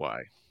 But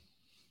why?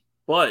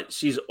 But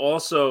she's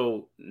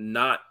also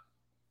not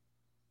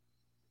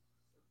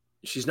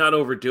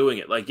overdoing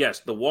it. Like, yes,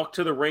 the walk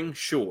to the ring,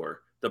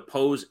 sure. The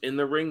pose in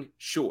the ring,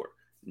 sure.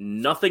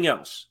 Nothing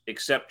else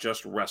except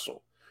just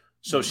wrestle.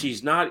 So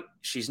she's not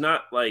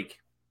like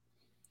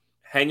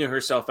hanging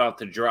herself out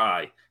to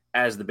dry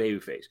as the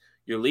babyface.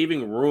 You're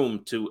leaving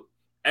room to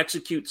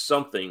execute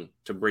something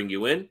to bring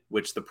you in,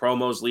 which the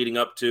promos leading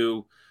up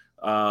to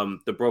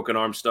the broken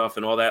arm stuff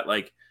and all that,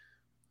 like,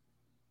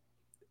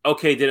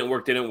 okay, didn't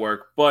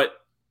work, but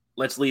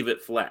let's leave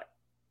it flat.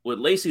 With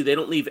Lacey, they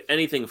don't leave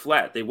anything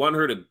flat. They want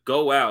her to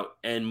go out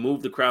and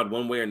move the crowd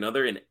one way or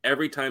another, and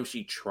every time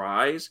she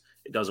tries,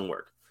 it doesn't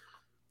work.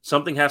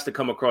 Something has to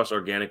come across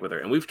organic with her,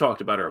 and we've talked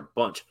about her a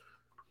bunch.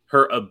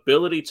 Her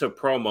ability to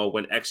promo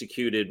when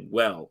executed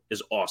well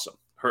is awesome.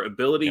 Her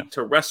ability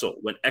to wrestle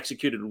when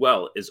executed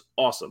well is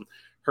awesome.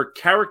 Her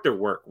character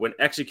work when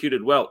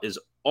executed well is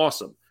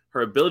awesome.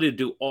 Her ability to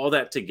do all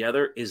that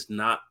together is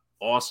not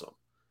awesome.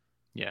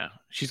 Yeah,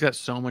 she's got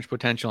so much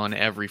potential on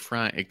every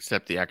front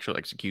except the actual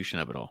execution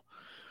of it all.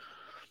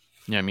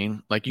 You know what I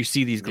mean? Like, you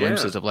see these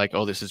glimpses of like,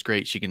 oh, this is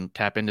great. She can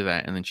tap into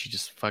that, and then she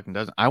just fucking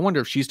doesn't. I wonder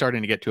if she's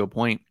starting to get to a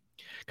point,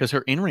 because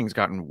her in-ring's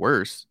gotten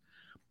worse.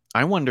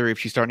 I wonder if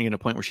she's starting to get to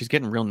a point where she's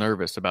getting real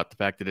nervous about the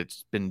fact that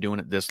it's been doing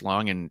it this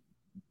long and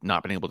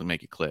not been able to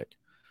make it click.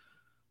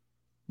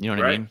 You know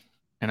what I mean?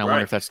 And I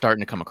wonder if that's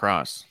starting to come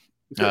across.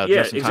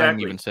 Justin Time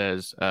even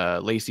says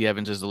Lacey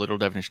Evans is the literal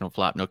definition of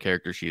flop. No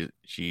character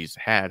she's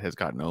had has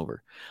gotten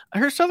over. I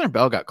heard Southern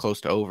Belle got close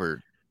to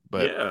over,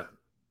 but yeah,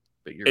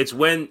 it's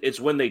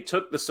when they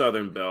took the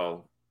Southern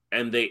Belle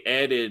and they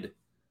added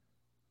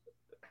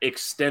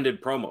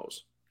extended promos.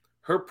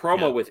 Her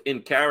promo with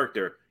in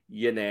character,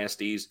 you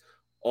nasties,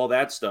 all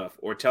that stuff,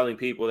 or telling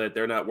people that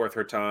they're not worth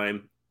her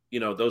time. You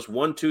know, those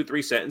 1, 2,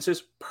 3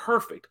 sentences,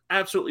 perfect,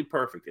 absolutely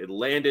perfect. It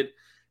landed,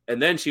 and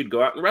then she'd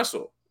go out and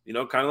wrestle. You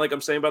know, kind of like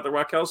I'm saying about the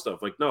Raquel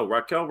stuff. Like, no,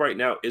 Raquel right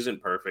now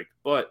isn't perfect,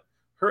 but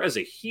her as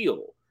a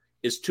heel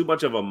is too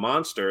much of a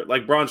monster.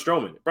 Like Braun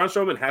Strowman. Braun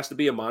Strowman has to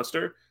be a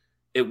monster.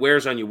 It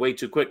wears on you way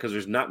too quick because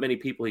there's not many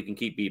people he can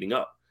keep beating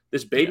up.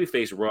 This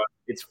babyface run,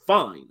 it's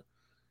fine.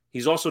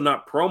 He's also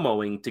not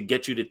promoing to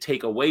get you to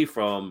take away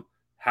from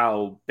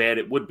how bad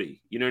it would be.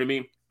 You know what I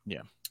mean?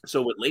 Yeah.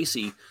 So with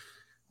Lacey,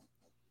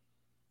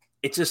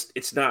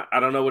 it's not, I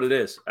don't know what it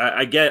is.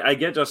 I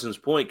get Justin's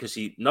point because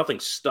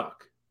nothing's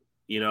stuck.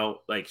 You know,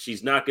 like,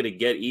 she's not going to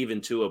get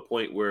even to a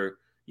point where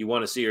you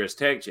want to see her as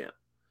tag champ.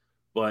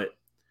 But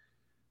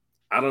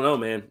I don't know,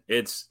 man.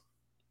 It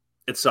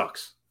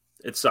sucks.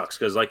 It sucks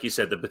because, like you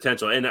said, the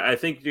potential. And I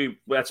think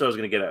that's what I was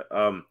going to get at.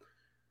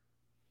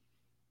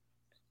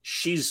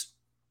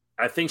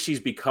 I think she's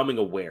becoming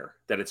aware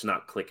that it's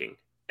not clicking.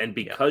 And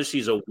because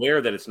she's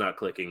aware that it's not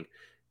clicking,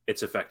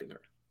 it's affecting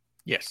her.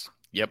 Yes.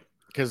 Yep.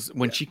 Because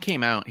when she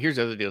came out, here's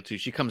the other deal too.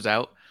 She comes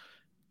out,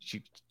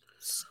 she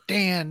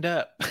stand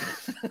up,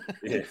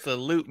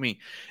 salute me.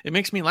 It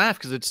makes me laugh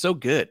because it's so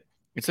good.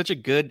 It's such a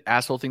good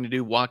asshole thing to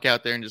do. Walk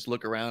out there and just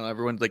look around.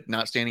 Everyone's like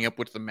not standing up.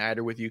 What's the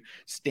matter with you?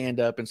 Stand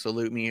up and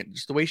salute me.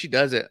 Just the way she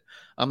does it.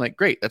 I'm like,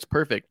 great, that's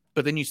perfect.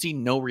 But then you see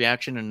no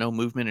reaction and no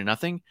movement and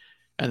nothing.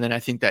 And then I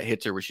think that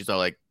hits her where she's all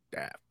like,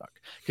 fuck.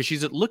 Because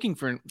she's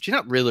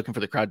not really looking for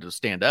the crowd to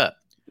stand up.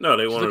 No,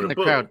 they want her to the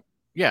crowd.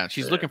 Yeah,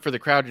 she's looking for the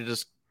crowd to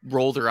just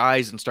roll their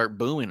eyes and start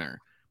booing her.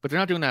 But they're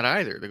not doing that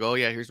either. They go, oh,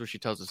 yeah, here's what she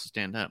tells us to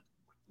stand up.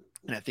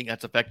 And I think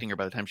that's affecting her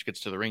by the time she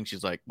gets to the ring.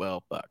 She's like,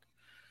 well, fuck.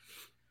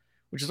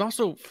 Which is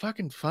also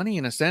fucking funny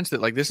in a sense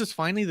that, like, this is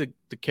finally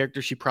the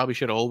character she probably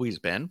should have always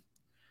been.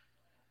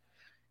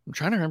 I'm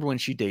trying to remember when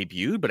she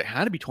debuted, but it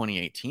had to be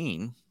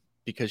 2018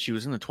 because she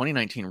was in the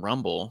 2019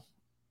 Rumble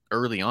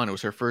early on. It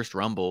was her first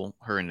Rumble,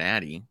 her and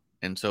Natty.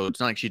 And so it's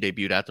not like she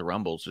debuted at the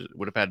Rumble. So it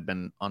would have had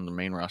been on the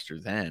main roster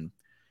then.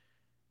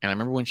 And I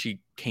remember when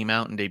she came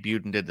out and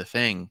debuted and did the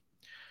thing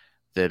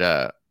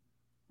that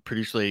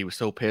producer lady was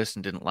so pissed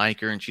and didn't like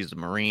her, and she's a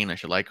Marine. I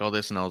should like all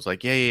this. And I was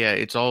like, yeah.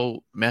 It's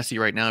all messy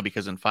right now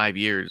because in 5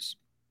 years,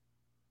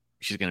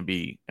 she's going to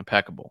be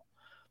impeccable.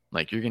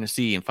 Like, you're going to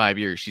see in 5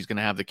 years, she's going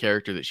to have the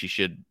character that she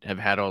should have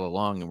had all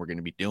along, and we're going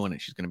to be doing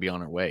it. She's going to be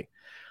on her way.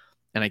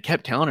 And I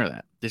kept telling her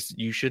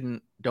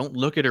that don't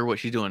look at her, what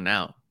she's doing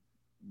now.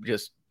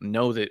 Just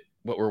know that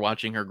what we're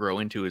watching her grow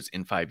into is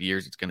in 5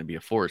 years, it's going to be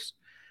a force.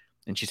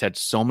 And she's had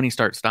so many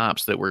start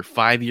stops that we're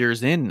 5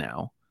 years in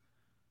now.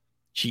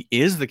 She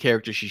is the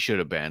character she should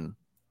have been,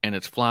 and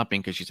it's flopping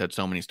because she's had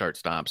so many start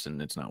stops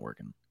and it's not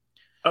working.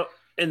 Oh,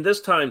 and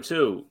this time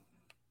too,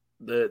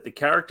 the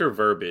character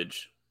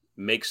verbiage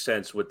makes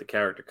sense with the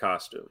character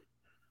costume,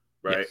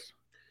 right? Yes.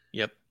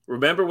 Yep.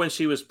 Remember when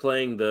she was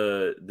playing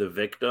the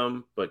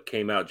victim, but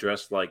came out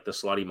dressed like the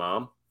slutty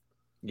mom?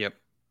 Yep.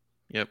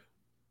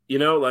 You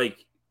know,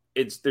 like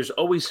there's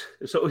always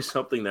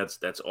something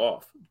that's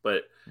off.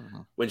 But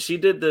when she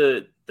did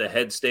the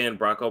headstand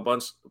Bronco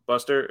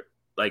Buster,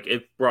 like,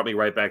 it brought me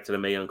right back to the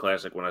Mae Young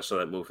Classic when I saw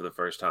that move for the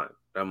first time.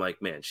 I'm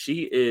like, man,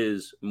 she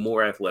is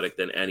more athletic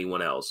than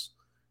anyone else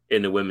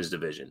in the women's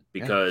division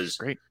because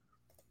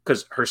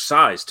her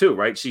size too,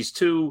 right? She's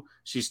too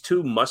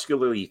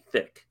muscularly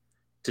thick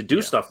to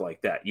do stuff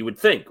like that. You would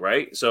think,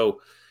 right?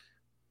 So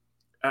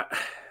it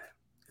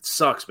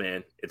sucks,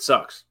 man. It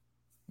sucks.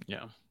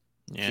 Yeah.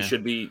 She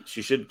should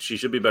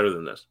be better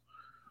than this.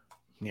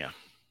 Yeah.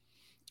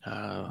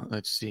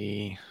 Let's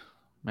see.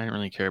 I didn't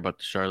really care about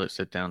the Charlotte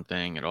sit-down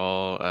thing at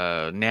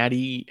all.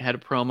 Natty had a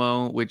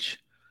promo, which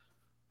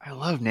I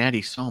love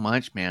Natty so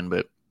much, man,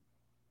 but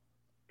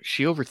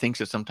she overthinks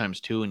it sometimes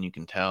too, and you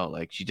can tell.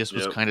 Like, she just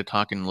was kind of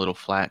talking a little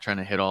flat, trying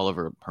to hit all of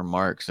her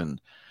marks,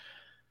 and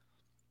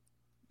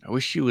I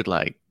wish she would,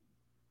 like,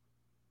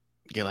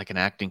 get, like, an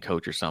acting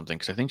coach or something,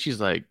 because I think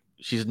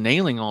she's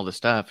nailing all the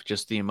stuff,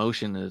 just the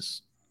emotion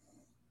is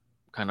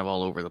kind of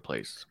all over the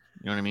place.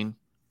 You know what I mean?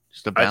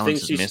 Just the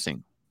balance is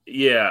missing.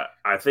 Yeah,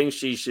 I think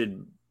she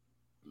should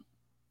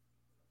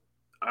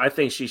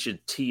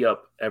tee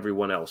up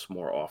everyone else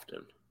more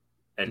often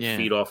and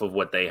feed off of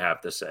what they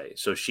have to say.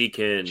 So she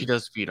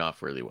does feed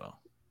off really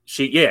well.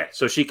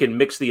 So she can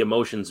mix the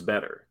emotions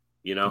better,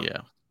 you know?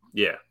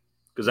 Yeah.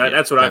 Because Yeah,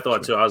 that's what I that's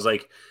thought true. too. I was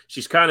like,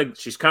 she's kind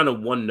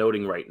of one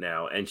noting right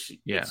now, and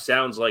Yeah. it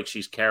sounds like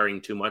she's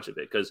carrying too much of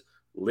it. Because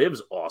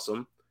Liv's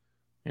awesome,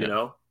 you Yeah.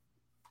 know.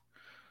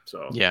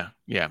 So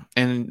Yeah.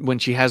 And when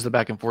she has the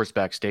back and forth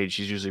backstage,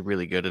 she's usually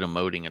really good at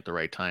emoting at the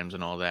right times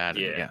and all that.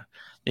 And yeah,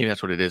 maybe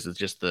that's what it is. It's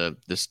just the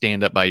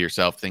stand up by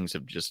yourself. Things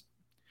have just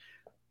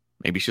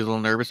maybe she's a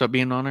little nervous about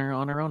being on her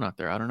own out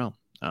there. I don't know.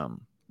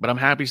 But I'm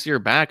happy to see her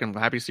back. I'm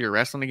happy to see her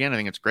wrestling again. I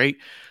think it's great.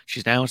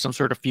 She's now in some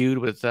sort of feud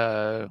with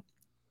Ronda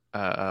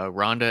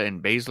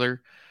and Baszler,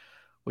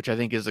 which I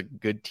think is a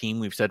good team.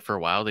 We've said for a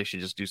while they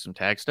should just do some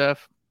tag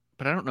stuff.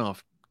 But I don't know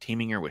if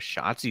teaming her with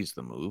Shotzi is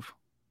the move.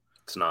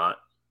 it's not.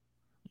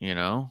 You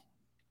know.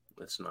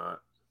 It's not.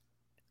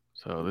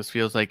 So this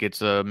feels like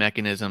it's a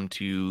mechanism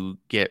to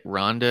get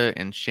Ronda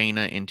and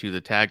Shayna into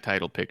the tag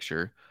title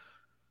picture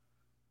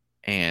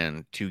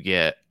and to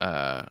get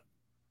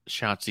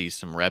Shotzi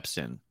some reps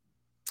in.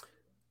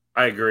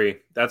 I agree.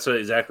 That's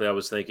exactly what I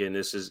was thinking.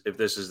 If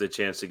this is the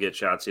chance to get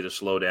Shotzi to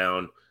slow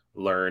down,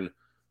 learn,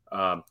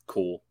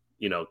 cool.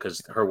 You know,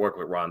 because her work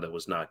with Ronda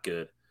was not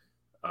good.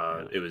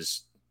 It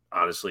was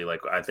honestly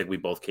like I think we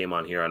both came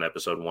on here on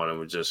episode 1 and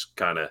were just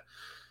kind of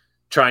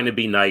trying to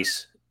be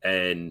nice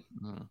and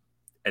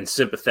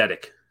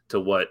sympathetic to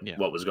what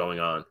was going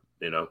on.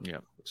 You know. Yeah.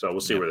 So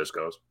we'll see where this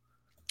goes.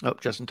 Oh,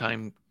 just in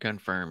time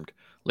confirmed.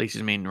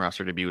 Lacey's main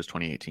roster debut was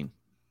 2018.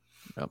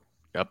 Yep.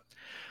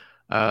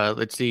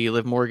 Let's see.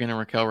 Liv Morgan and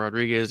Raquel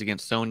Rodriguez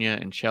against Sonya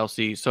and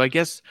Chelsea. So I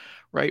guess,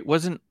 right,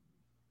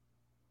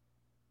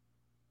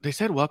 they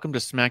said welcome to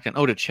SmackDown.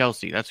 Oh, to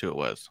Chelsea. That's who it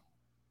was.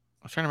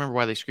 I was trying to remember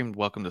why they screamed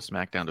welcome to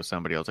SmackDown to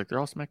somebody. I was like, they're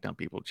all SmackDown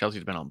people.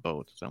 Chelsea's been on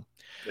both. So,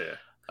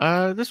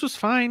 this was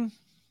fine.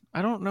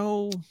 I don't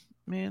know,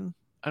 man.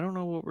 I don't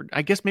know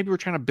I guess maybe we're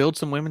trying to build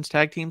some women's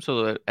tag teams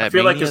so that at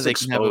Mania they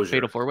can have a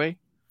fatal 4-way.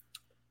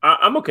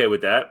 I'm okay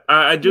with that.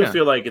 I do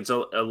feel like it's a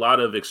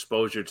lot of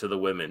exposure to the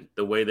women,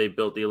 the way they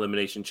built the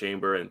Elimination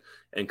Chamber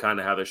and kind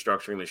of how they're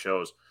structuring the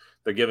shows.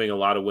 They're giving a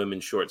lot of women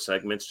short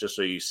segments just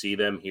so you see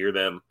them, hear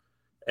them,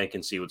 and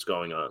can see what's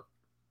going on.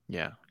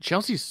 Yeah.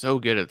 Chelsea's so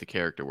good at the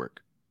character work.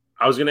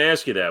 I was going to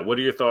ask you that. What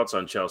are your thoughts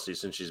on Chelsea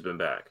since she's been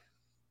back?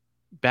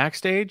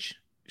 Backstage,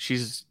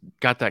 she's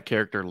got that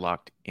character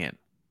locked in.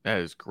 That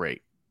is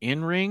great.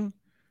 In ring,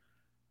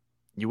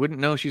 you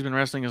wouldn't know she's been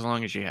wrestling as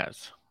long as she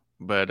has.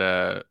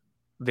 But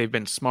they've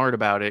been smart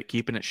about it,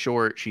 keeping it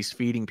short. She's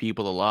feeding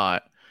people a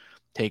lot,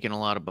 taking a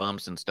lot of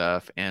bumps and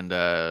stuff.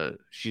 And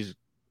she's,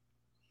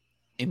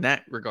 in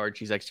that regard,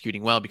 she's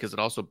executing well because it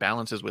also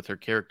balances with her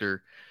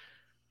character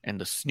and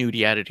the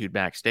snooty attitude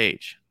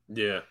backstage.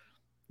 Yeah.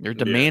 You're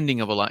demanding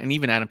of a lot. And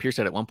even Adam Pearce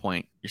said at one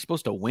point, you're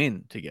supposed to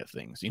win to get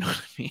things. You know what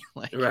I mean?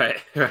 Like,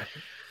 right.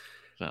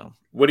 So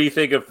what do you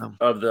think of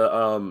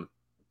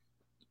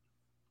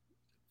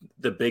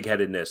the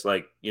big-headedness?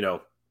 Like, you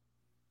know,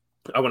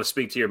 I want to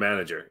speak to your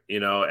manager, you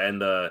know,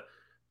 and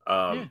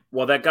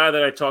well, that guy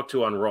that I talked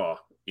to on Raw,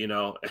 you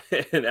know,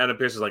 and Adam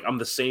Pearce is like, I'm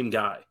the same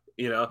guy,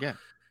 you know? Yeah,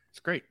 it's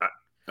great.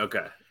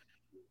 Okay.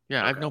 Yeah,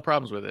 okay. I have no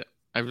problems with it.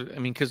 I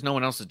mean, because no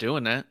one else is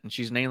doing that, and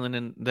she's nailing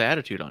in the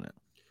attitude on it.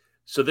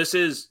 So this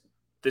is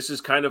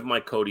kind of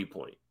my Cody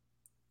point.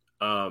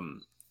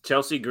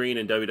 Chelsea Green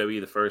in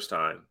WWE the first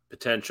time,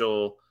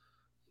 potential.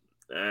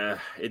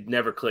 It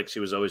never clicked. She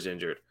was always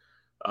injured.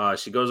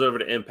 She goes over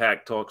to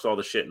Impact, talks all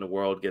the shit in the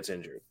world, gets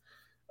injured.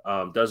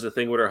 Does the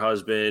thing with her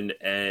husband,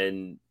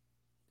 and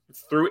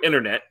through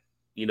internet,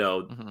 you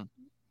know,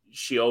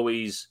 she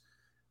always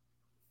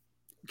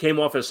came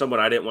off as someone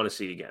I didn't want to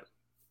see again.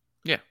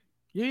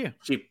 Yeah.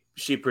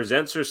 She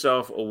presents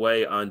herself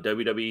away on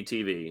WWE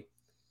TV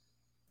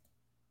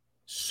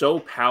so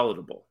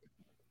palatable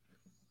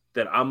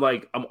that I'm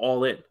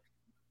all in.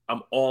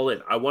 I'm all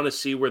in. I want to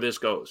see where this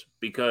goes,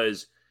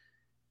 because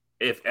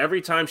if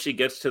every time she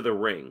gets to the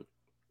ring,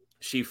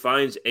 she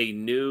finds a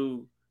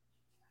new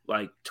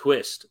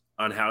twist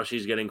on how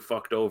she's getting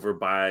fucked over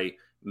by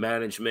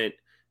management,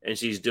 and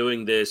she's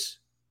doing this,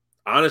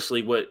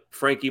 honestly, what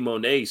Frankie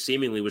Monet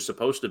seemingly was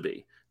supposed to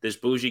be, this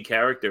bougie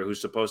character who's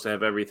supposed to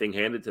have everything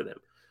handed to them.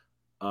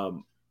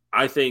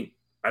 I think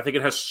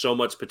it has so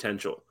much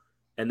potential,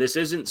 and this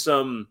isn't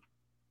some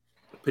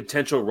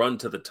potential run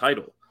to the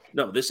title.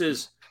 No, this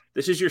is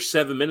your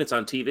 7 minutes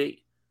on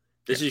TV.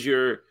 This is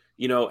your,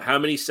 you know, how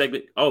many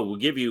segment? Oh, we'll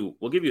give you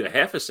a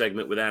half a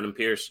segment with Adam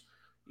Pearce,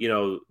 you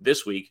know,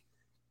 this week.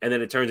 And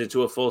then it turns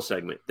into a full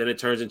segment. Then it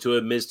turns into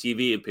a Miz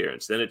TV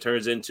appearance. Then it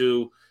turns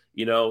into,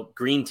 you know,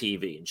 Green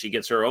TV, and she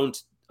gets her own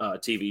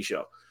TV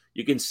show.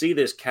 You can see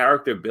this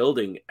character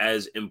building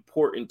as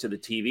important to the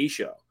TV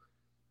show,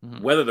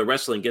 whether the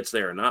wrestling gets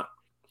there or not.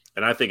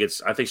 And I think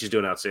she's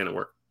doing outstanding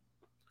work.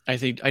 I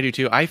do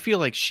too. I feel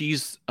like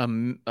she's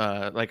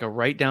like a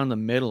right down the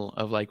middle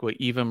of like what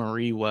Eva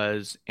Marie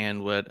was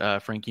and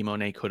what Frankie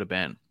Monet could have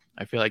been.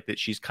 I feel like that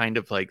she's kind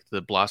of like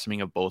the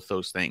blossoming of both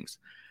those things.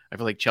 I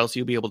feel like Chelsea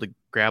will be able to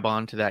grab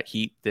on to that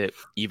heat that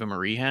Eva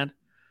Marie had.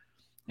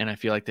 And I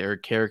feel like their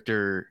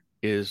character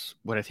is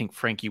what I think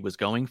Frankie was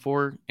going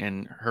for.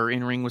 And her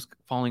in-ring was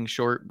falling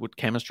short with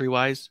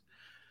chemistry-wise.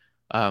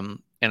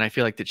 And I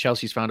feel like that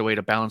Chelsea's found a way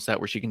to balance that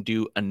where she can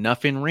do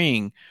enough in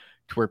ring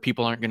to where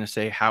people aren't going to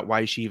say,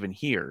 why is she even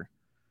here?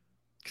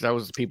 Because that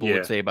was what people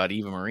would say about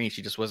Eva Marie.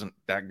 She just wasn't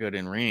that good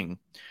in ring.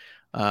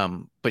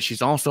 But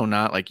she's also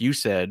not, like you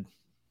said,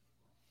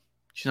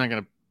 she's not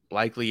going to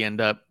likely end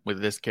up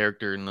with this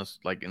character in this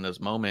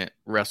moment,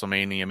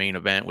 WrestleMania main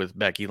event with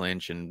Becky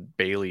Lynch and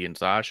Bayley and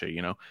Sasha,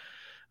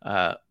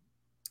 And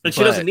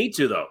she doesn't need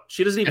to, though.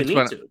 She doesn't even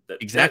need to.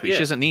 Exactly. She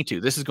doesn't need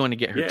to. This is going to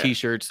get her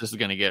T-shirts. This is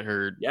going to get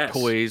her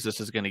toys. This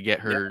is going to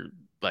get her,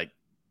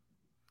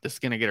 this is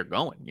going to get her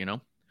going,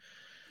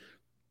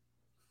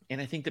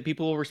 And I think that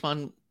people will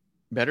respond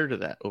better to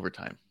that over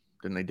time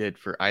than they did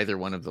for either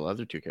one of the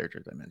other two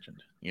characters I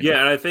mentioned. Yeah,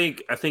 and I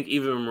think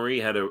Eva Marie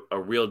had a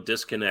real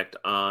disconnect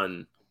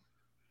on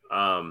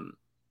the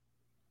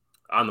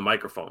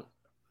microphone.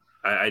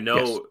 I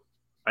know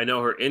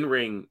her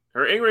in-ring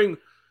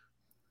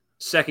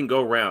second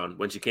go round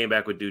when she came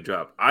back with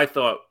Dewdrop, I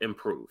thought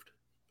improved.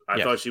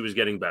 I thought she was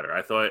getting better.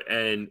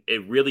 And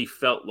it really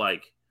felt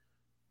like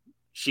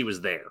she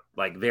was there,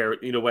 like there,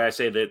 the way I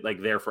say that,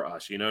 like there for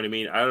us, you know what I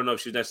mean? I don't know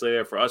if she's necessarily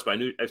there for us, but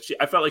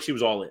I felt like she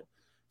was all in.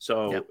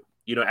 So,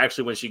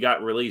 actually when she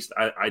got released,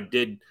 I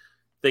did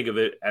think of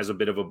it as a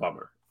bit of a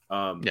bummer.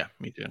 Yeah,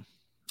 me too.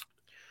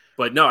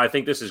 But no, I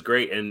think this is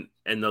great. And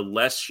the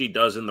less she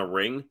does in the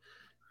ring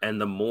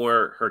and the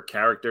more her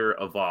character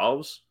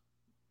evolves,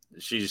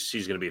 she's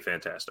going to be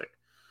fantastic.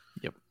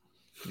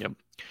 Yep.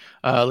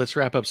 Let's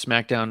wrap up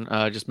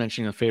SmackDown. Just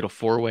mentioning the Fatal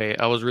 4-Way.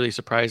 I was really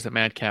surprised that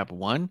Madcap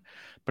won,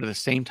 but at the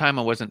same time,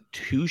 I wasn't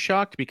too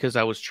shocked because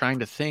I was trying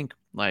to think,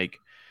 like,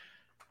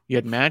 you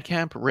had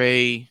Madcap,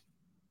 Ray,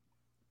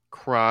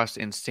 Cross,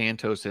 and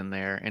Santos in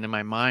there. And in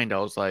my mind, I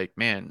was like,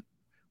 man,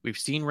 we've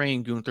seen Ray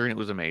and Gunther, and it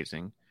was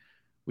amazing.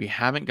 We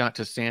haven't got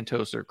to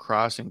Santos or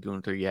Cross and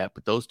Gunther yet,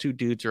 but those two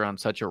dudes are on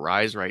such a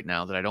rise right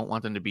now that I don't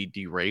want them to be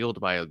derailed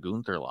by a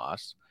Gunther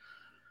loss.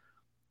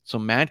 So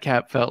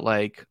Madcap felt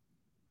like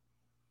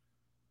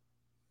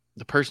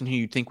the person who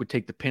you'd think would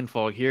take the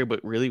pinfall here,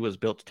 but really was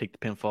built to take the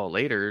pinfall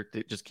later,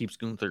 that just keeps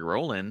Gunther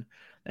rolling.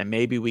 And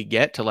maybe we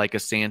get to like a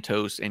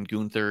Santos and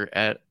Gunther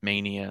at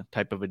Mania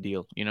type of a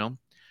deal,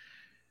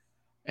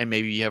 And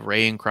maybe you have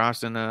Ray and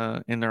Cross in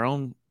their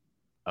own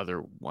other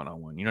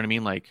one-on-one. You know what I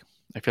mean? Like,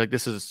 I feel like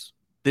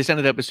this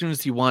ended up, as soon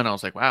as he won, I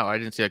was like, wow, I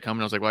didn't see that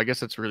coming. I was like, well, I guess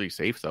that's really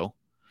safe though.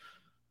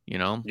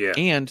 Yeah.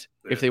 And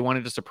if they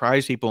wanted to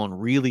surprise people and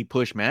really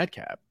push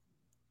Madcap,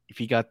 if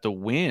he got the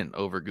win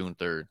over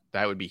Gunther,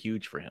 that would be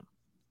huge for him.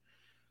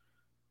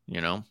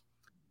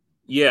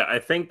 Yeah, I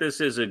think this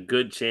is a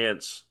good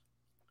chance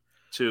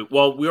to.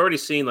 Well, we already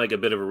seen like a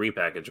bit of a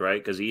repackage,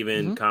 right? Because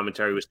even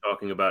commentary was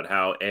talking about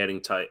how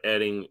adding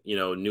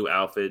new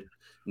outfit,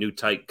 new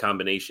tight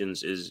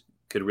combinations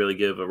could really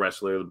give a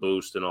wrestler the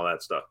boost and all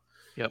that stuff.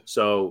 Yep.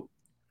 So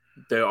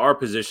they are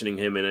positioning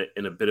him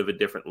in a bit of a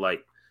different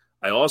light.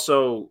 I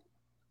also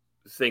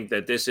think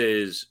that this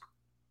is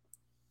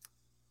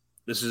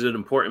an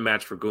important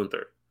match for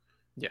Gunther.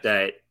 Yes.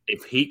 That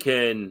if he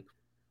can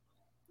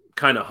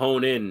kind of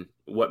hone in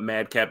what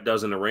Madcap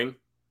does in the ring,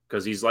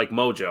 because he's like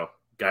Mojo,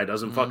 guy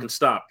doesn't fucking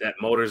stop. That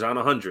motor's on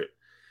 100.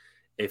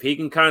 If he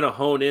can kind of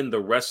hone in the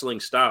wrestling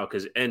style,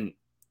 and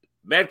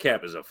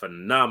Madcap is a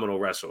phenomenal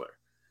wrestler.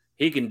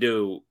 He can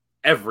do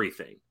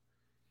everything.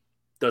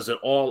 Doesn't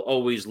all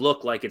always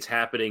look like it's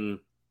happening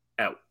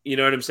out. You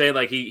know what I'm saying?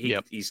 Like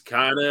he's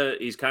kind of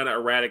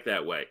erratic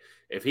that way.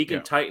 If he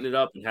can tighten it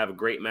up and have a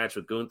great match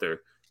with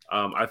Gunther,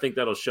 I think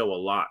that'll show a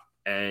lot.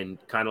 And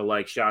kind of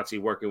like Shotzi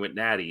working with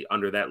Natty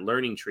under that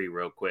learning tree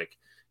real quick.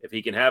 If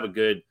he can have a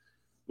good,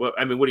 what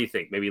do you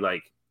think? Maybe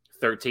like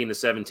 13 to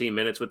 17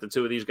 minutes with the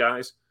two of these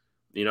guys,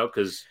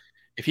 because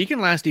if he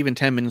can last even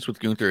 10 minutes with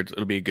Gunther,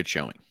 it'll be a good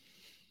showing.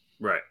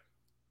 Right.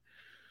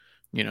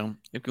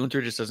 If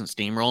Gunther just doesn't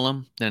steamroll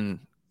him, then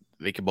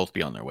they could both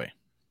be on their way.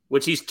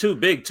 Which he's too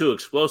big, too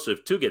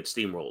explosive to get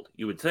steamrolled,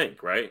 you would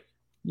think, right?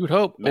 You would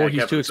hope. Or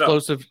he's too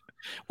explosive.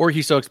 Or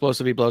he's so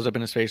explosive he blows up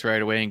in his face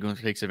right away and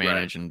Gunther takes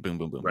advantage and boom,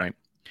 boom, boom, right?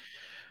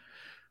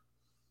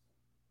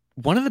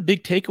 One of the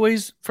big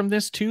takeaways from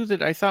this, too,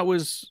 that I thought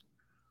was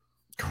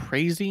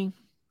crazy,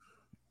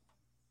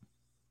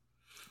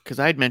 because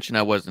I had mentioned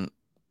I wasn't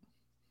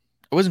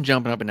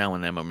jumping up and down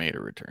when Emma made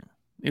her return.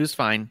 It was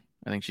fine.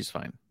 I think she's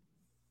fine.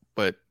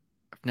 But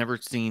I've never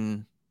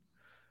seen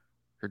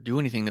her do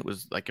anything that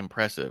was like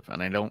impressive,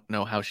 and I don't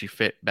know how she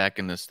fit back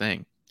in this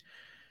thing.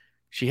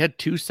 She had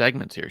two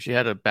segments here. She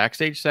had a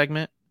backstage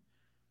segment.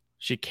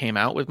 She came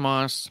out with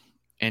Moss,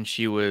 and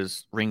she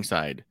was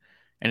ringside.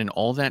 And in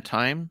all that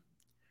time,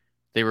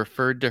 they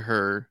referred to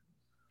her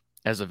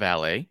as a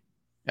valet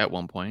at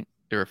one point.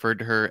 They referred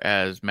to her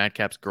as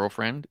Madcap's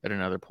girlfriend at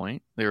another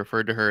point. They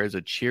referred to her as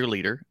a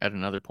cheerleader at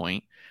another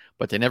point,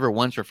 but they never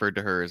once referred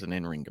to her as an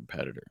in-ring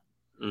competitor.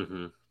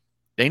 Mm-hmm.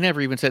 They never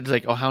even said,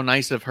 like, oh, how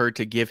nice of her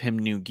to give him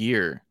new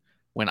gear.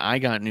 When I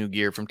got new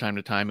gear from time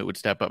to time, it would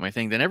step up my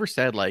thing. They never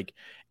said, like,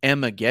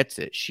 Emma gets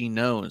it. She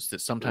knows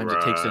that sometimes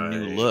it takes a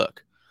new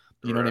look.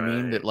 You know what I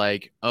mean? That,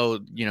 like, oh,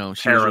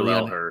 she's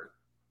parallel really her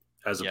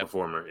as a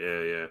performer.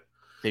 Yeah.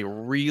 They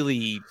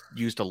really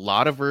used a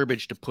lot of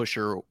verbiage to push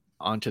her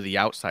onto the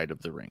outside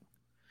of the ring.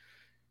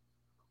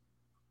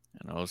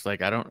 And I was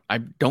like, I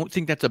don't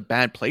think that's a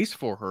bad place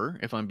for her,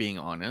 if I'm being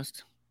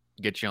honest.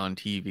 Get you on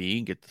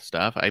TV, get the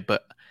stuff.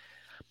 But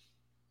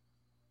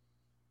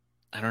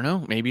I don't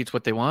know. Maybe it's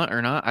what they want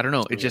or not. I don't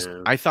know. It just,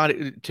 I thought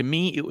to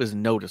me, it was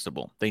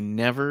noticeable. They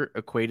never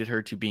equated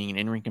her to being an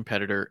in-ring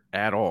competitor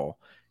at all.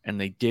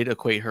 And they did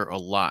equate her a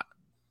lot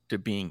to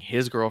being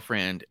his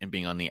girlfriend and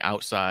being on the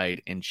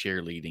outside and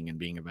cheerleading and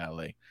being a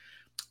valet.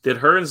 Did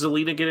her and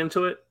Zelina get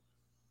into it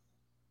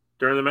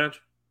during the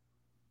match?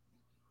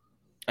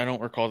 I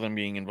don't recall them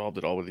being involved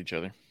at all with each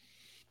other.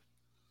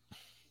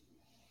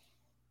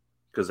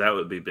 Because that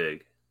would be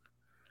big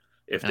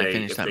if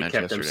they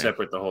kept them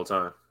separate the whole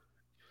time.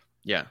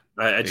 Yeah,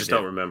 I just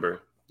don't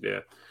remember.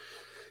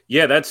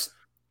 Yeah. That's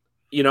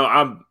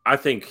I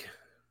think.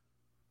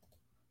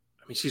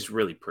 I mean, she's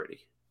really pretty,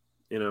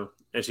 and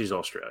she's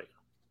Australian,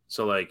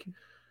 so like.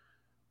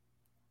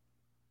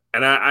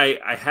 And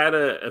I had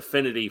an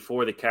affinity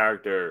for the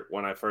character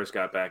when I first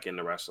got back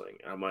into wrestling.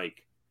 I'm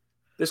like,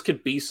 this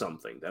could be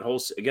something. That whole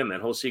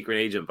secret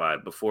agent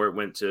vibe before it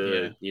went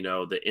to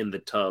the in the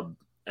tub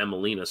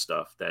Emelina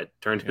stuff that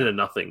turned into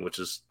nothing, which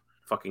is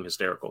fucking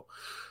hysterical.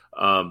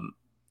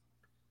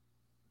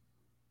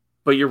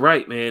 But you're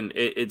right, man.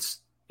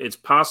 It's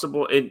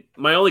possible. And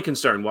my only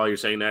concern while you're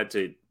saying that,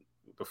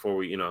 before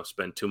we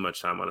spend too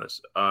much time on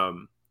this,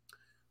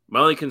 my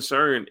only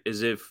concern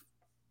is if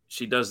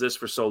she does this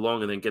for so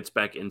long and then gets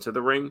back into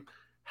the ring,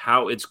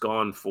 how it's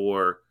gone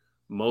for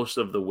most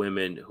of the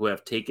women who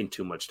have taken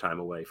too much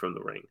time away from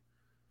the ring.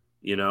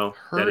 Her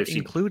that if she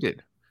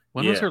included.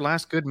 When was her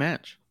last good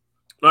match?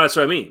 No, that's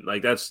what I mean.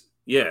 Like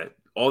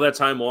all that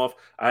time off.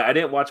 I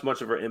didn't watch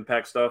much of her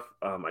Impact stuff.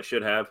 I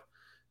should have,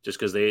 just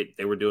because they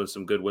were doing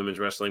some good women's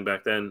wrestling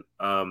back then.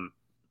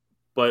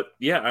 But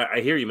yeah,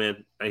 I hear you,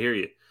 man. I hear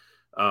you.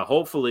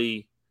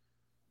 Hopefully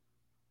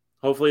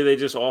they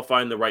just all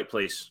find the right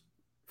place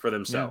for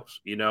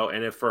themselves,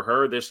 and if for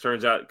her this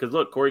turns out, because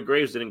look, Corey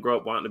Graves didn't grow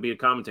up wanting to be a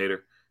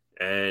commentator,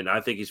 and I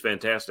think he's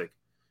fantastic.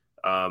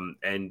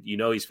 And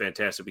he's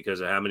fantastic because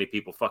of how many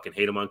people fucking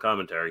hate him on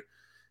commentary.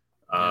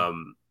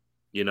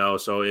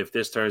 So if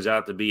this turns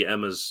out to be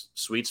Emma's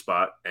sweet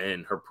spot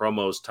and her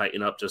promos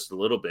tighten up just a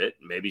little bit,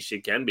 maybe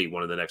she can be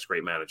one of the next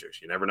great managers.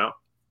 You never know.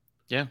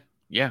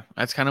 Yeah,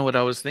 that's kind of what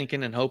I was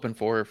thinking and hoping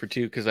for her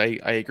too, because I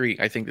agree.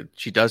 I think that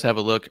she does have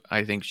a look.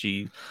 I think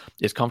she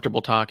is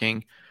comfortable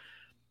talking.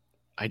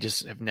 I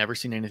just have never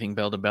seen anything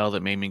bell to bell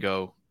that made me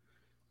go,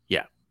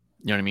 yeah.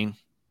 You know what I mean?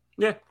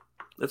 Yeah,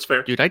 that's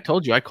fair. Dude, I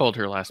told you I called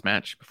her last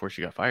match before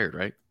she got fired,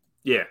 right?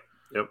 Yeah.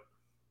 Yep.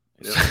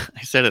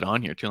 I said it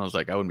on here too. And I was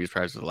like, I wouldn't be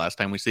surprised if the last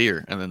time we see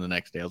her. And then the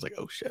next day I was like,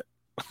 oh shit.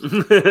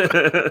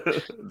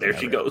 There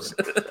she goes.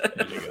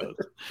 There she goes.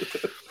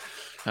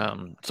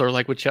 Sort of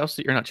like with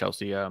Chelsea, or not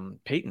Chelsea,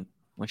 Peyton.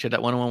 When she had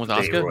that one-on-one with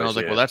Asuka, and I was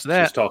like, well, that's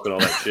that. She's talking all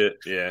that shit,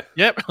 yeah.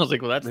 Yep. I was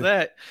like, well, that's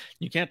that.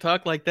 You can't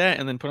talk like that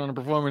and then put on a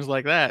performance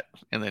like that.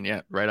 And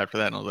then, right after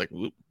that, and I was like,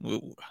 whoop,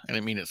 whoop. I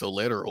didn't mean it so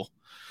literal.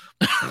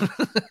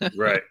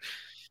 Right.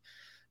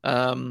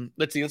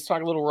 Let's see. Let's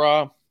talk a little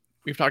Raw.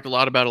 We've talked a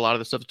lot about a lot of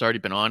the stuff that's already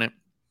been on it.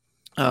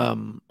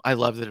 I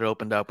love that it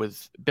opened up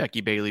with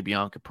Becky Bailey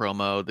Bianca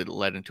promo that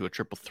led into a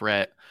triple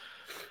threat.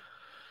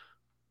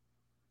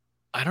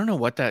 I don't know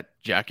what that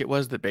jacket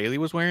was that Bailey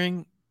was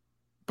wearing,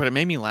 but it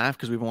made me laugh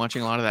because we've been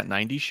watching a lot of that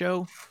 90s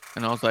show.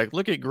 And I was like,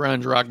 look at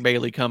grunge rock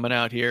Bailey coming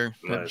out here.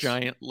 Nice. That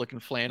giant looking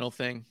flannel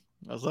thing.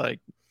 I was like,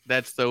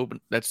 that's so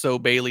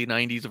Bailey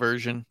 90s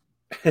version.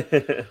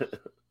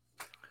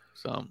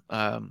 So,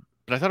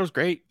 but I thought it was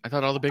great. I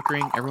thought all the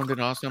bickering, everyone did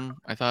awesome.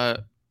 I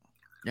thought,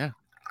 it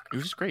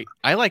was just great.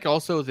 I like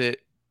also that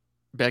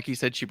Becky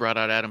said she brought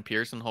out Adam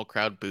Pearce and the whole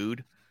crowd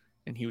booed.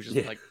 And he was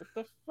just like,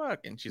 what the fuck?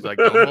 And she's like,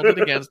 don't hold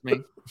it against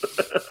me.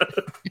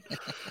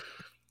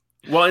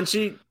 Well, and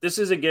this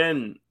is,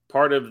 again,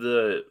 part of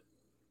the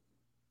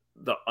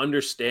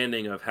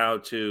understanding of how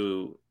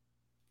to,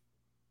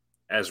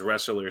 as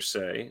wrestlers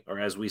say, or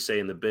as we say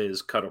in the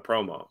biz, cut a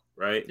promo,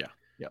 right? Yeah.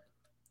 Yep.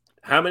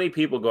 How many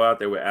people go out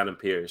there with Adam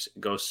Pearce,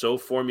 go so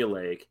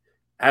formulaic?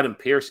 Adam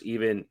Pearce,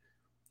 even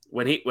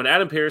when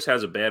Adam Pearce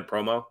has a bad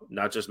promo,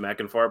 not just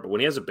McIntyre, but when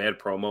he has a bad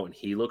promo and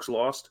he looks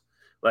lost,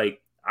 like,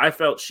 I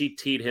felt she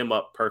teed him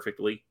up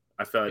perfectly.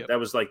 I felt like that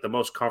was like the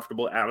most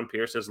comfortable Adam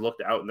Pearce has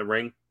looked out in the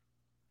ring.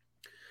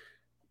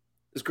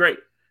 It's great.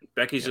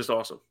 Becky's just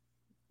awesome.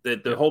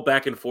 The whole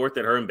back and forth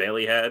that her and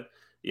Bailey had,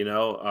 you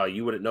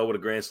wouldn't know what a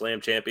Grand Slam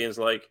champion's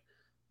like.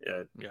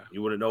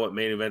 You wouldn't know what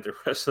main event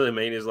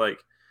WrestleMania is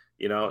like.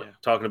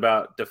 Talking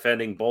about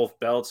defending both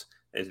belts.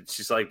 And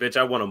she's like, bitch,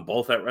 I won them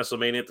both at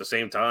WrestleMania at the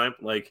same time.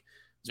 Like,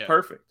 it's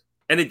perfect.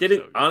 And it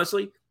didn't,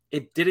 honestly,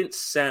 it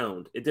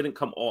didn't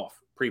come off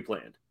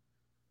pre-planned.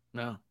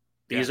 No.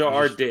 These are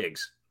our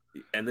digs,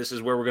 and this is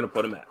where we're going to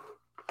put them at.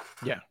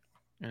 Yeah.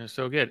 And it's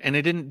so good. And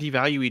it didn't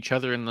devalue each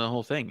other in the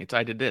whole thing. It's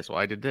I did this. Well,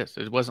 I did this.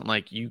 It wasn't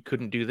like you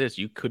couldn't do this.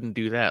 You couldn't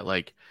do that.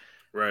 Like,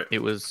 right.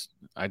 It was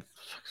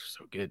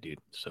so good, dude.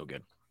 So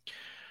good.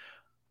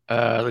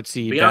 Let's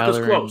see. Bianca's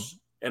close.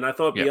 And I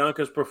thought Yep.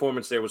 Bianca's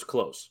performance there was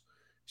close.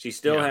 She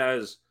still Yeah.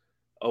 has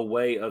a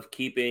way of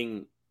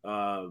keeping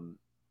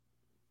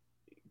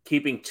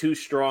too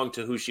strong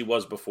to who she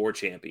was before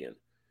champion,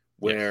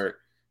 where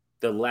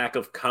the lack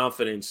of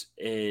confidence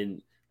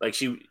in, like,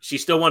 she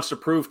still wants to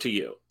prove to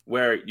you,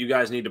 where you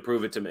guys need to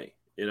prove it to me,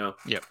 you know?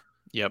 Yep.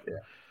 Yep. Yeah.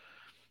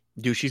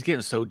 Dude, she's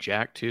getting so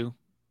jacked too.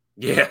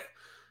 Yeah.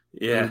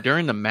 Yeah. Dude,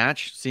 during the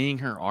match, seeing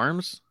her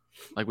arms,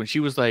 like when she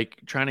was like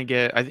trying to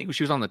get, I think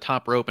she was on the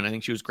top rope and I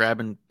think she was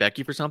grabbing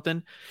Becky for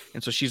something.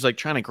 And so she's like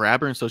trying to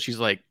grab her. And so she's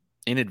like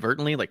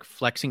inadvertently like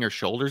flexing her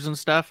shoulders and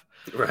stuff.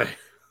 Right.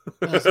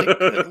 I was like,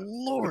 good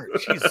Lord,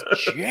 she's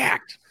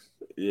jacked.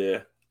 Yeah.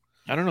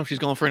 I don't know if she's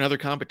going for another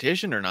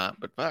competition or not,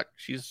 but fuck,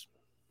 she's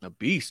a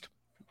beast.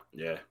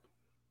 Yeah.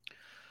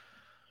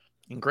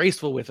 And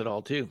graceful with it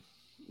all too.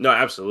 No,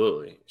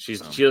 absolutely. She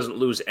doesn't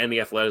lose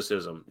any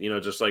athleticism. You know,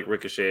 just like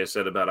Ricochet has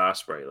said about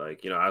Ospreay.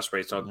 Like, you know,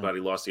 Ospreay's talked about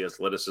he lost the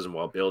athleticism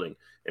while building,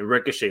 and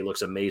Ricochet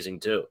looks amazing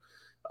too.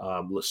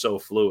 Looks so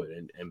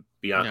fluid, and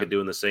Bianca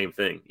doing the same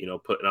thing. You know,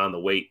 putting on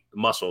the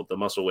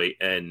muscle weight,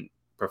 and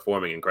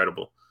performing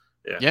incredible.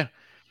 Yeah, yeah.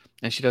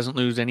 And she doesn't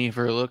lose any of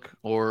her look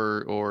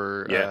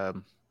or yeah.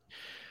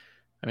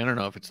 I mean, I don't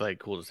know if it's like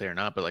cool to say or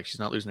not, but like she's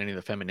not losing any of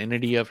the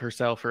femininity of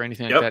herself or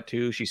anything like that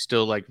too. She's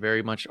still like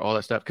very much all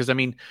that stuff. Because I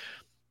mean,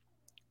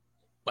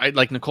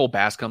 like Nicole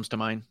Bass comes to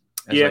mind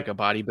as like a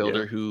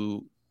bodybuilder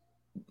who,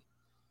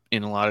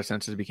 in a lot of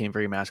senses, became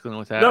very masculine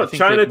with that. No, I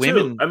think China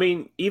women, too. I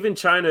mean, even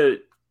China,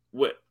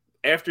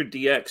 after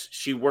DX,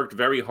 she worked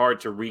very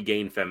hard to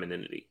regain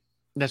femininity.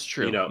 That's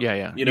true. You know,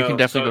 yeah. You can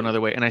definitely go another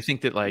way. And I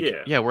think that like,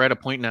 yeah, we're at a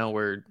point now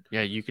where,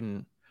 you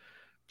can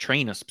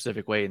train a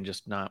specific way and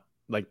just not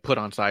like put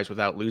on size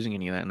without losing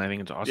any of that. And I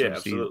think it's awesome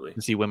to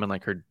see women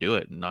like her do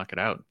it and knock it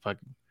out.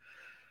 Fucking,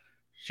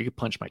 she could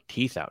punch my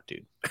teeth out,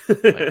 dude.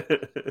 Like,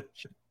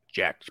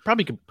 Jack. She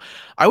probably could.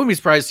 I wouldn't be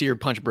surprised to see her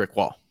punch a brick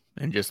wall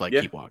and just like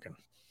keep walking.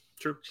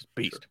 True. She's a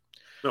beast.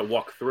 True. No,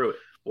 walk through it.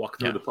 Walk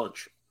through the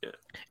punch. Yeah.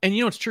 And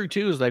you know what's true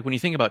too is like when you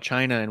think about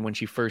China and when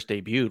she first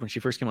debuted, when she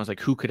first came out, I was like,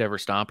 who could ever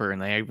stop her?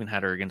 And they even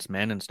had her against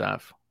men and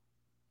stuff.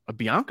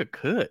 Bianca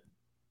could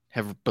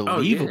have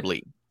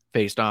believably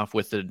faced off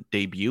with the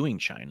debuting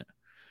China.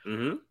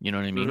 Mm-hmm. You know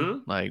what I mean?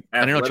 Mm-hmm. Like,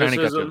 I don't know, China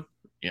got to,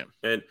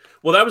 And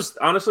well, that was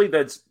honestly,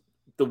 that's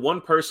the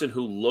one person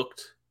who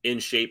looked in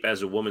shape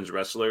as a women's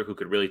wrestler who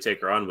could really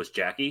take her on was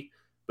Jackie.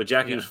 But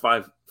Jackie was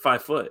 5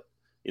 foot.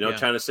 You know,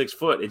 China's 6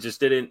 foot. It just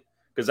didn't,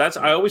 because that's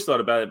I always thought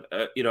about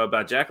it.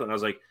 About Jacqueline. I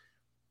was like,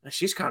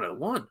 she's kind of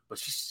one, but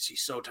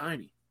she's so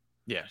tiny.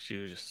 Yeah, she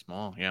was just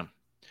small. Yeah.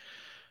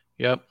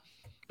 Yep.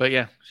 But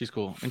yeah, she's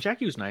cool. And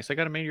Jackie was nice. I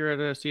got to meet her at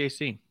a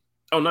CAC.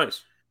 Oh,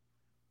 nice.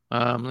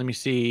 Let me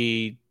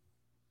see.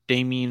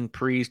 Damian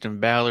Priest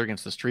and Balor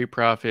against the Street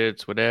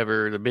Profits,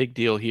 whatever. The big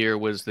deal here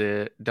was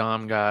that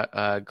Dom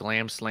got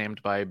glam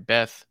slammed by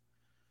Beth.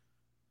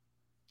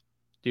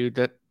 Dude,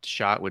 that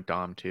shot with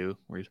Dom too,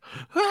 where he's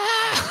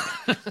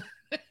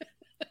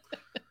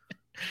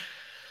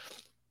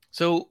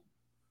So,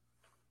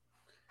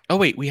 oh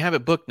wait, we have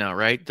it booked now,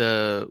 right?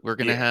 We're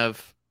gonna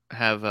have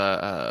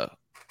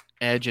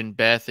Edge and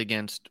Beth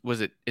against,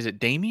 is it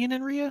Damian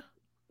and Rhea?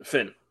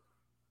 Finn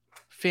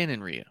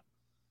and Rhea.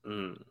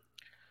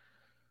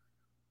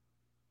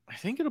 I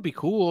think it'll be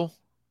cool.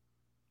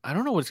 I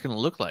don't know what it's going to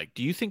look like.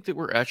 Do you think that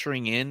we're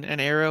ushering in an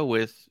era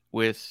with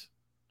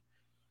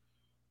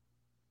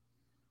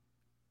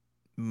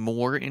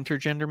more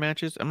intergender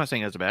matches? I'm not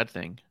saying that's a bad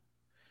thing.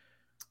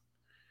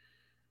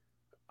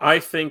 I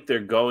think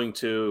they're going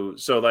to.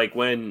 So, like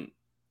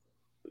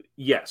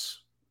yes.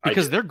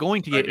 Because they're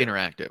going to get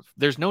interactive.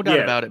 There's no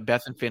doubt about it.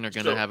 Beth and Finn are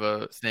going to have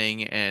a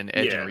thing, and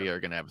Edge and Rhea are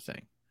going to have a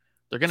thing.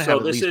 They're going to have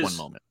at least one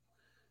moment.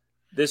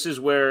 This is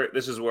where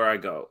I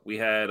go. We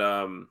had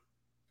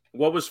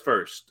what was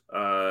first?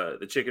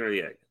 The chicken or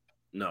the egg?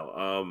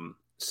 No.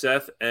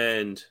 Seth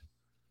and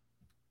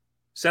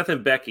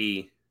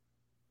Becky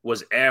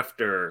was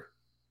after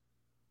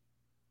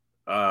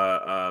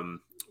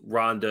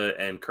Ronda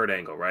and Kurt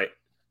Angle, right?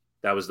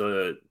 That was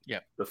the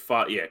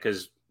fight,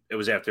 because it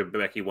was after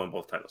Becky won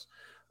both titles.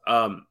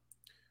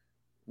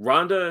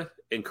 Ronda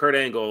and Kurt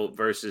Angle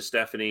versus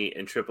Stephanie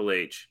and Triple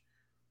H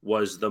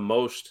was the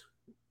most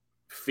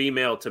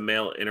female to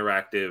male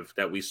interactive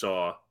that we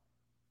saw,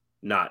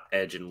 not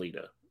Edge and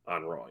Lita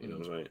on Raw. You know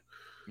what I'm saying?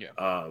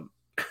 Yeah.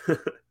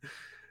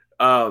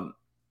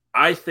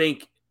 I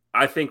think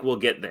we'll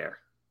get there.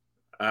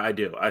 I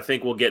do. I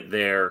think we'll get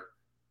there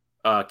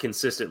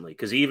consistently,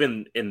 because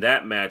even in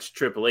that match,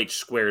 Triple H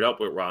squared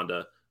up with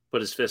Ronda, put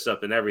his fist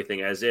up and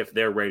everything, as if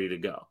they're ready to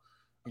go.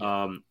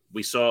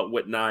 We saw it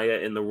with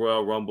Nia in the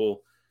Royal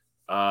Rumble,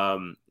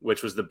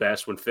 which was the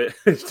best when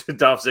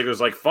Dolph Ziggler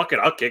was like, "Fuck it,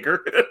 I'll kick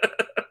her."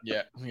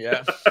 Yeah.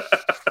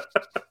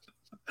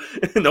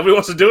 Nobody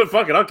wants to do it.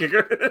 Fuck it, I'll kick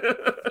her.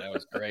 That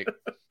was great.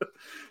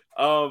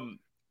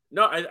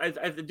 No,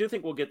 I do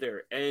think we'll get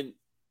there, and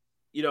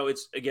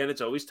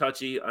it's always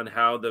touchy on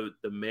how the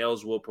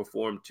males will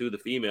perform to the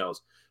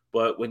females.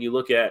 But when you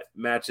look at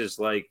matches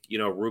like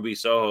Ruby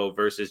Soho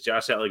versus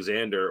Josh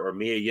Alexander or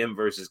Mia Yim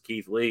versus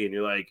Keith Lee, and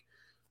you're like,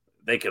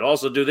 they could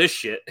also do this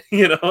shit,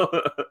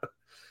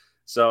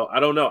 So I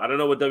don't know. I don't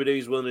know what WWE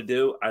is willing to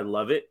do. I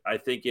love it. I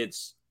think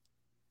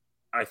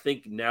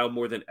now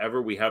more than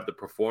ever we have the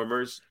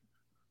performers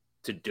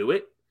to do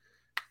it.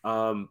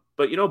 But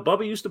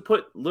Bubba used to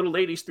put little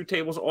ladies through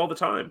tables all the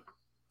time.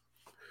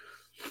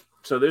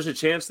 So there's a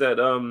chance that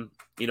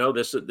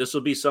this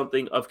will be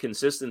something of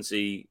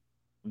consistency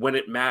when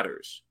it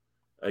matters.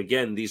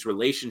 Again, these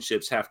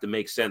relationships have to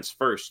make sense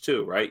first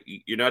too, right?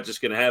 You're not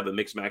just going to have a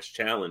mixed match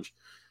challenge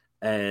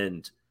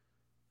and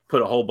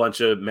put a whole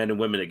bunch of men and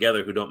women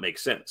together who don't make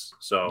sense.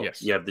 So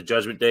You have the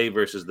Judgment Day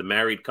versus the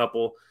married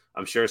couple.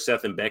 I'm sure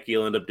Seth and Becky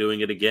will end up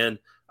doing it again.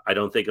 I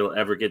don't think it'll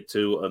ever get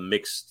to a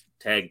mixed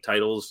tag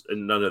titles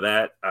and none of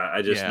that.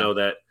 I just know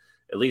that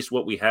at least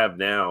what we have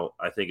now,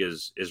 I think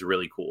is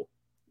really cool.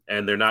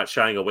 And they're not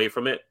shying away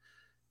from it.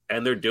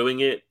 And they're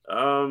doing it,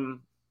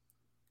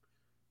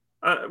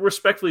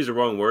 respectfully is the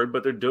wrong word,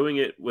 but they're doing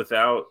it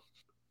without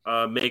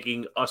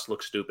making us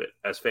look stupid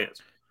as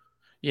fans.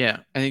 Yeah.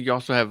 I think you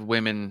also have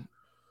women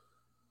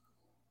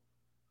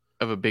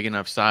of a big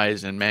enough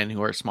size and men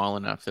who are small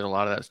enough that a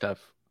lot of that stuff.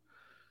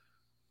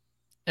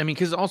 I mean,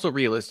 because also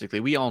realistically,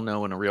 we all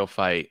know in a real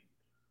fight,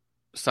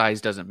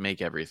 size doesn't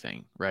make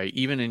everything, right?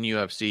 Even in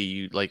UFC,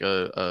 you like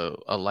a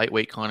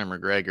lightweight Conor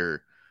McGregor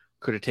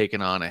could have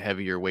taken on a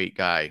heavier weight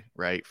guy,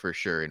 right? For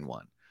sure in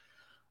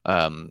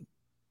one.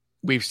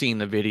 We've seen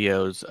the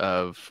videos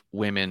of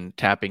women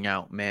tapping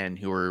out men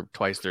who are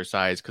twice their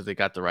size because they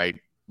got the right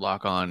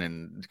lock on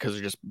and because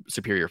they're just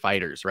superior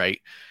fighters,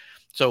 right?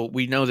 So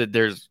we know that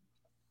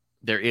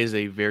there is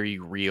a very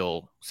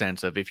real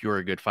sense of if you're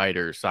a good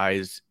fighter,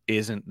 size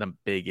isn't the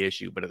big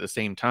issue. But at the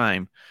same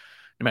time,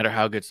 no matter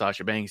how good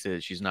Sasha Banks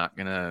is, she's not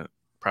going to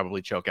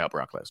probably choke out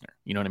Brock Lesnar.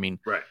 You know what I mean?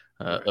 Right.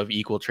 Of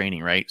equal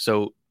training, right?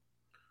 So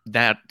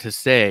that to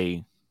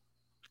say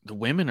the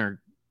women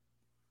are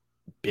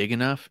big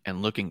enough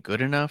and looking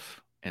good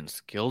enough and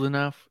skilled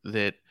enough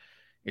that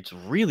it's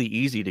really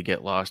easy to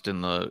get lost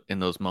in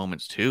those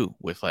moments too,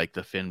 with like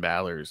the Finn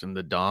Balor's and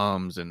the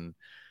Doms and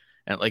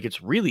like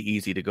it's really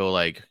easy to go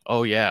like,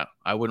 oh yeah,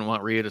 I wouldn't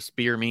want Rhea to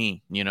spear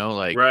me,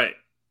 like right.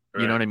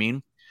 You know what I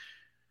mean?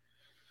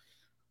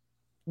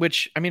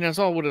 Which I mean, that's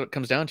all what it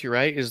comes down to,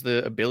 right? Is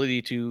the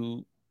ability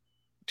to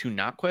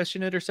not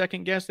question it or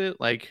second guess it.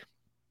 Like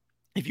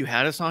if you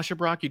had a Sasha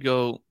Brock, you'd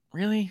go,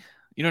 really?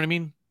 You know what I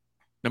mean?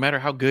 No matter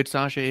how good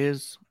Sasha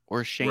is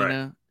or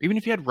Shayna, even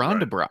if you had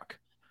Ronda Brock,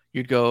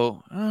 you'd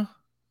go,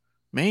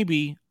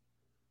 maybe.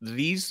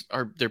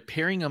 They're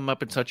pairing them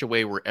up in such a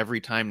way where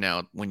every time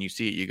now when you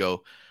see it, you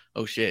go,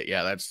 oh shit,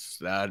 yeah,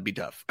 that'd be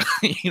tough.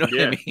 You know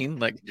what I mean?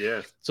 Like,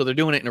 so they're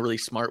doing it in a really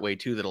smart way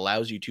too, that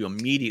allows you to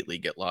immediately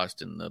get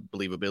lost in the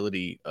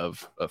believability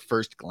of a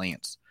first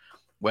glance,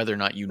 whether or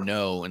not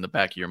in the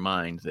back of your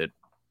mind that it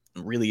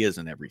really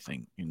isn't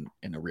everything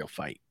in a real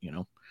fight,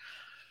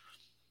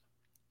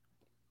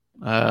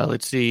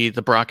 Let's see.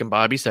 The Brock and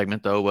Bobby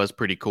segment though was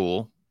pretty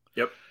cool.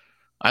 Yep.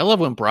 I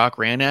love when Brock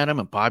ran at him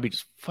and Bobby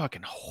just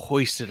fucking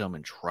hoisted him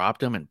and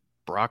dropped him and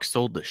Brock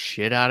sold the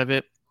shit out of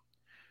it.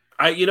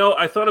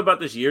 I thought about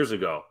this years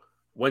ago.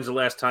 When's the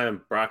last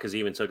time Brock has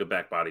even took a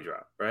back body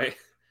drop, right?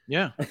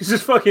 Yeah. He's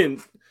just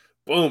fucking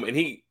boom. And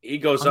he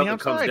goes up and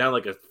comes down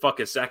like a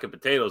fucking sack of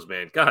potatoes,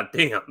 man. God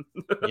damn.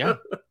 Yeah.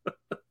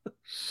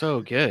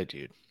 So good,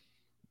 dude.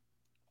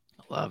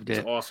 Loved it.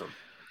 It's awesome.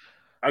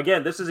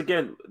 Again, this is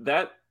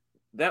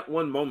that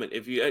one moment.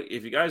 If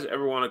you guys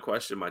ever want to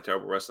question my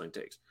terrible wrestling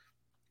takes,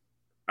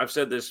 I've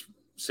said this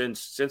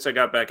since I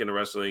got back into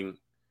wrestling.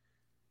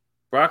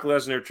 Brock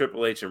Lesnar,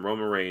 Triple H, and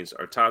Roman Reigns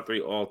are top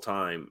 3 all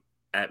time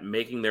at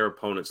making their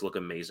opponents look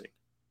amazing.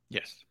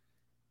 Yes.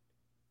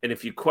 And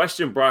if you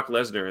question Brock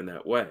Lesnar in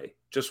that way,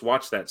 just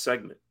watch that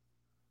segment.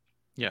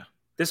 Yeah.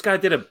 This guy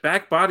did a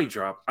back body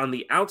drop on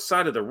the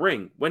outside of the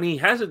ring when he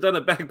hasn't done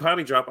a back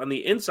body drop on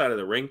the inside of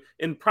the ring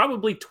in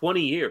probably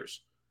 20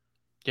 years.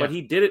 Yeah. But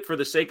he did it for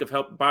the sake of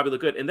helping Bobby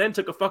look good and then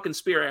took a fucking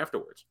spear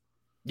afterwards.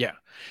 Yeah.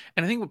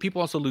 And I think what people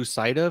also lose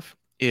sight of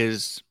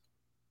is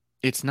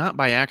it's not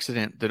by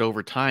accident that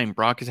over time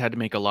Brock has had to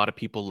make a lot of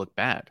people look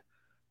bad.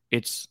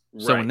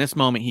 So in this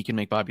moment he can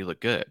make Bobby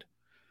look good.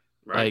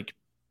 Right. Like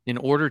in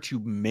order to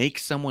make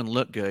someone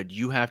look good,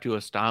 you have to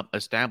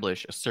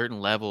establish a certain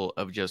level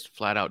of just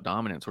flat out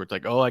dominance where it's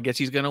like, oh, I guess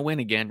he's going to win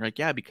again. You're like,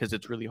 yeah, because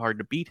it's really hard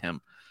to beat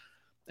him.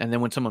 And then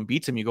when someone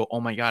beats him, you go,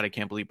 oh my God, I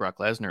can't believe Brock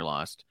Lesnar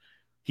lost.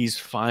 He's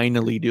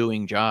finally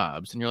doing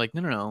jobs. And you're like,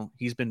 no.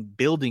 He's been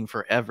building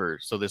forever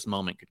so this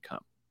moment could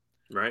come.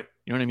 Right.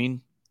 You know what I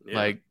mean? Yeah.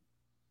 Like,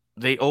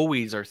 they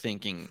always are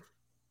thinking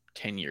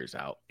 10 years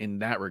out in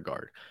that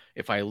regard.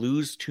 If I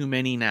lose too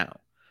many now,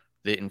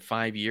 that in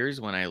 5 years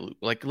when I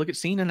look at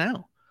Cena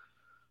now.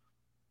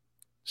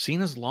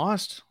 Cena's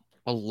lost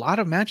a lot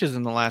of matches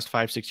in the last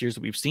 5-6 years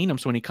that we've seen him.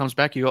 So when he comes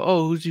back, you go,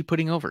 oh, who's he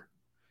putting over?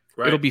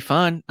 Right. It'll be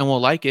fun and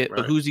we'll like it. Right.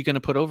 But who's he going to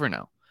put over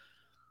now?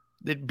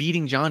 That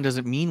beating John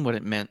doesn't mean what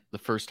it meant the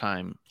first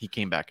time he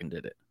came back and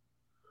did it.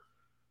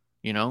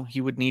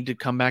 He would need to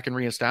come back and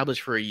reestablish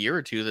for a year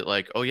or two that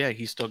like, oh yeah,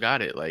 he still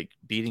got it. Like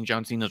beating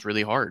John Cena's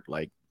really hard.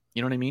 Like,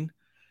 you know what I mean?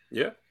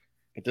 Yeah.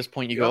 At this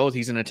point, you Yep. go, oh,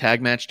 he's in a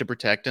tag match to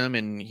protect him,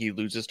 and he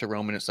loses to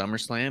Roman at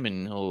SummerSlam,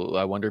 and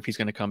I wonder if he's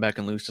going to come back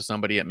and lose to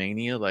somebody at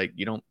Mania. Like,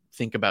 you don't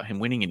think about him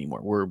winning anymore.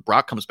 Where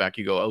Brock comes back,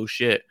 you go, oh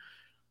shit,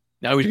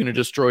 now he's going to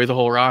destroy the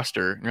whole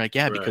roster. And you're like,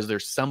 yeah, Right. because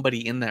there's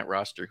somebody in that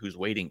roster who's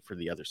waiting for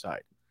the other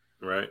side.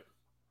 Right.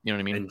 You know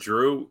what I mean? And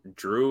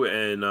Drew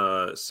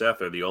and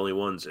Seth are the only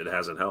ones it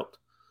hasn't helped.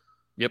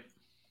 Yep.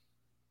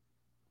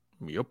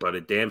 But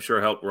it damn sure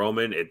helped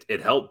Roman.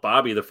 It helped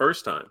Bobby the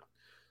first time.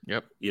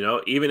 Yep. You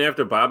know, even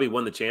after Bobby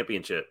won the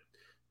championship,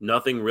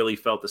 nothing really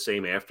felt the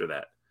same after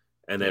that.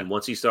 And then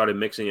once he started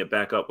mixing it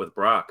back up with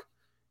Brock,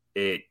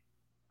 it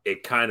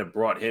kind of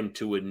brought him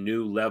to a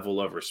new level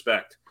of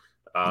respect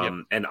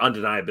and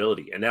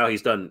undeniability. And now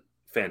he's done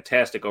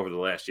fantastic over the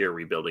last year,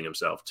 rebuilding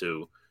himself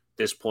to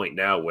this point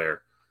now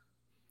where,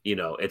 you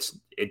know,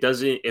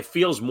 it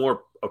feels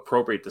more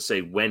appropriate to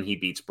say when he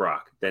beats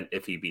Brock than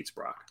if he beats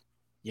Brock.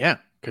 Yeah,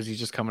 because he's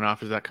just coming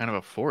off as that kind of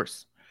a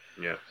force.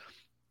 Yeah.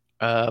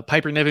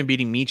 Piper Niven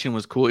beating Meechin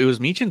was cool. It was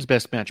Meechin's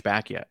best match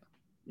back yet.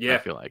 Yeah. I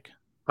feel like.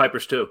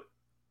 Piper's too.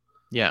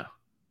 Yeah.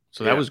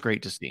 So that was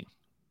great to see.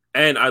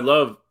 And I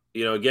love,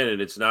 you know, again,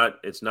 and it's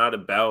not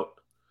about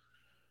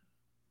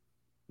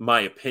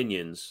my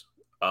opinions.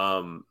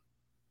 I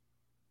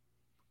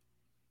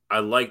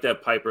like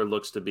that Piper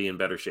looks to be in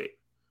better shape.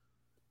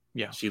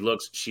 Yeah. She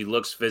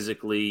looks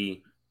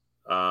physically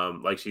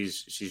like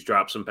she's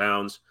dropped some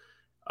pounds.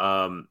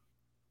 And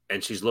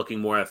she's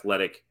looking more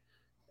athletic.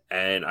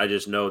 And I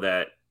just know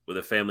that with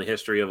a family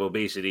history of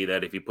obesity,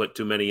 that if you put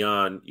too many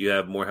on, you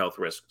have more health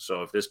risks.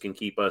 So if this can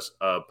keep us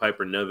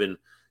Piper Niven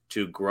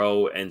to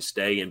grow and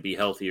stay and be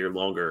healthier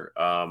longer,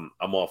 I'm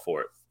all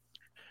for it.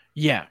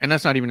 Yeah, and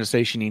that's not even to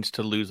say she needs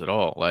to lose at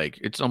all. Like,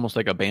 it's almost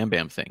like a Bam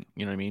Bam thing.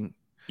 You know what I mean?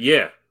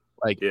 Yeah.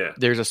 Like,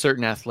 there's a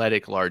certain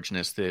athletic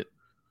largeness that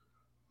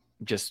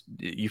just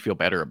you feel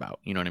better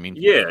about. You know what I mean?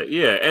 Yeah,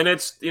 yeah. And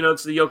it's, you know,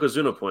 it's the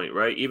Yokozuna point,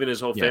 right? Even his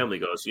whole family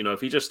goes, you know,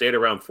 if he just stayed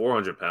around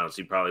 400 pounds,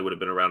 he probably would have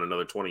been around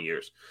another 20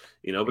 years,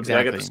 you know, because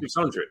I got the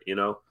 600, you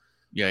know?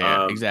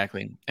 Yeah,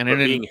 exactly. And then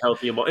being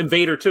healthy and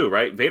Vader too,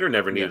 right? Vader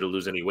never needed to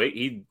lose any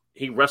weight.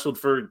 He wrestled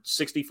for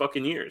 60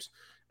 fucking years,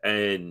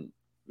 and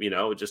you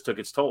know, it just took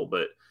its toll.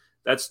 But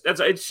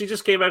she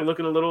just came back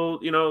looking a little,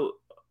 you know,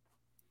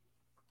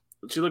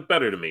 she looked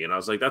better to me, and I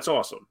was like, that's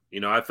awesome. You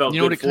know, I felt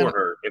good for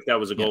her if that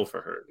was a goal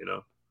for her, you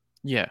know?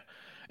 Yeah.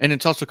 And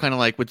it's also kind of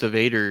like with the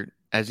Vader,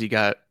 as he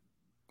got,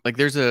 like,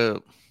 there's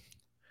a,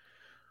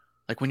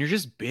 like, when you're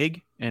just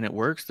big and it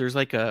works, there's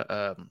like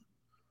a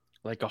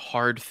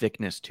hard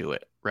thickness to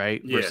it,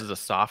 right? Yeah. Versus a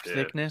soft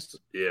thickness.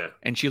 Yeah.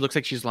 And she looks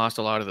like she's lost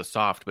a lot of the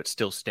soft, but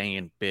still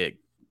staying big,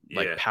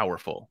 like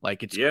powerful.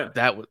 Like, it's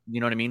that, you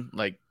know what I mean?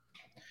 Like,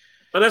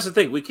 and that's the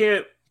thing.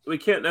 We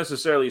can't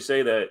necessarily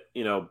say that,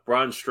 you know,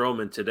 Braun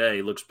Strowman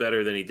today looks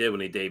better than he did when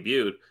he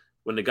debuted,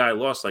 when the guy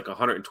lost like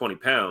 120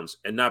 pounds,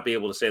 and not be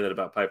able to say that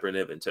about Piper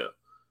Niven too.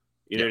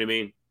 You know what I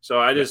mean? So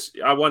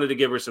I wanted to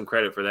give her some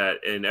credit for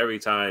that. And every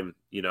time,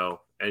 you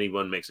know,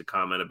 anyone makes a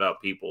comment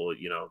about people,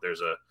 you know,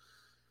 there's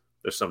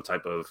some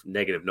type of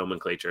negative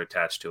nomenclature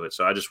attached to it.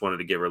 So I just wanted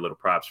to give her a little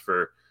props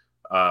for,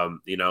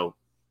 you know,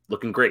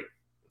 looking great.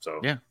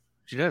 So yeah,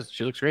 she does.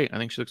 She looks great. I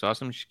think she looks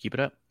awesome. She should keep it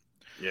up.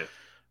 Yeah.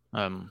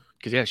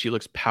 Because she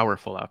looks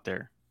powerful out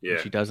there. Yeah,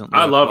 she doesn't.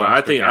 I love her.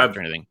 I think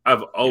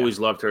I've always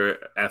loved her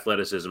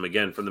athleticism.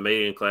 Again, from the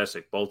Mania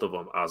Classic, both of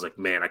them. I was like,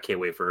 man, I can't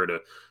wait for her to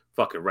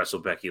fucking wrestle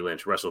Becky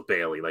Lynch, wrestle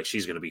Bayley. Like,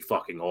 she's gonna be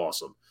fucking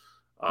awesome.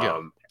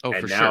 And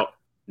for sure.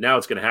 Now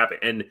it's gonna happen.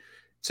 And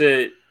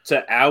to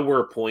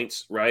our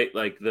points, right?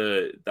 Like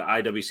the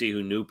IWC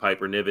who knew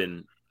Piper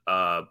Niven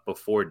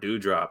before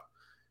Doudrop,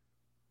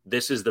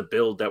 this is the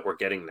build that we're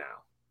getting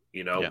now.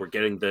 You know, we're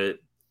getting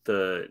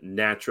the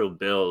natural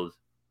build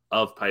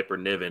of Piper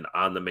Niven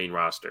on the main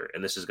roster,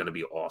 and this is going to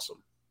be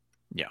awesome.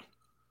 Yeah.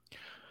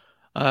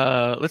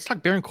 Let's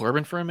talk Baron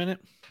Corbin for a minute.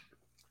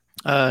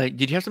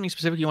 Did you have something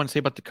specific you want to say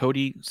about the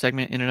Cody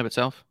segment in and of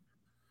itself?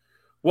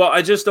 Well,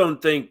 I just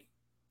don't think.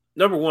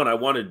 Number one, I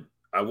wanted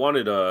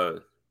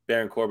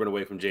Baron Corbin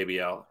away from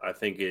JBL. I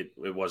think it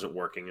wasn't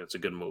working. It's a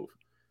good move.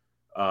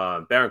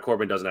 Baron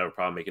Corbin doesn't have a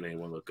problem making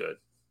anyone look good.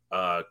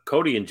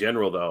 Cody in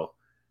general, though,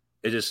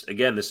 it just,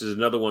 again, this is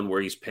another one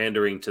where he's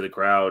pandering to the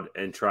crowd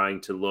and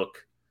trying to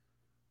look.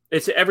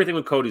 It's everything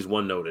with Cody's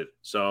one-noted.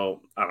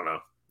 So, I don't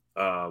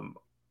know.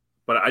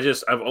 But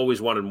I've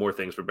always wanted more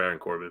things for Baron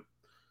Corbin.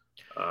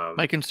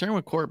 My concern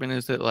with Corbin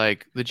is that,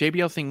 like, the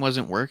JBL thing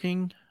wasn't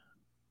working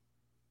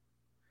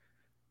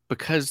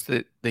because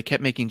they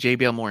kept making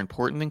JBL more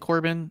important than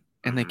Corbin,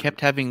 and they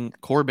kept having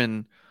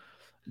Corbin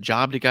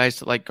job to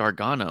guys like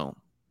Gargano,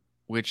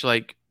 which,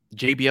 like,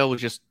 JBL was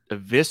just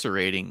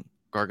eviscerating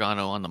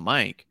Gargano on the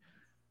mic,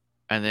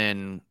 and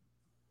then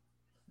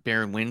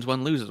Baron wins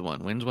one, loses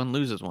one, wins one,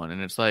 loses one.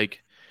 And it's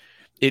like,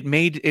 it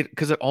made it,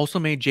 because it also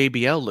made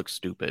JBL look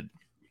stupid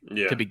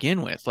to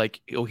begin with. Like,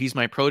 oh, he's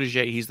my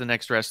protege, he's the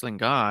next wrestling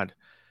god.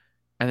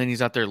 And then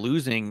he's out there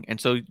losing. And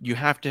so so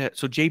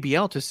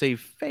JBL, to save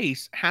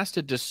face, has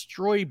to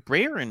destroy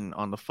Baron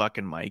on the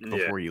fucking mic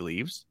before he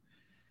leaves.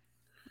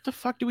 What the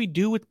fuck do we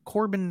do with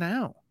Corbin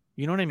now?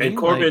 You know what I And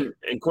mean?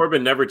 Like,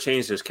 Corbin never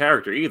changed his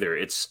character either.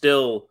 It's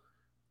still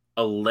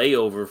a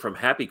layover from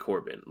Happy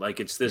Corbin. Like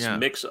it's this yeah,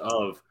 mix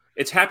of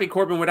it's Happy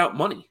Corbin without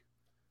money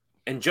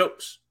and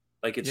jokes.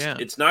 Like yeah.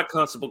 it's not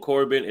Constable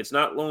Corbin, it's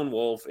not Lone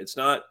Wolf, it's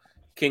not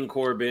King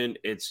Corbin,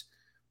 it's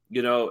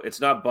it's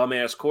not bum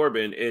ass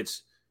Corbin,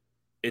 it's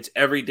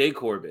everyday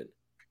Corbin.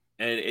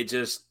 And it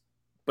just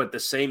but the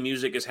same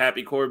music as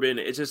Happy Corbin,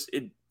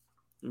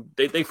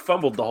 they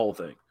fumbled the whole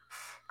thing.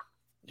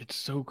 It's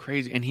so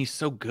crazy, and he's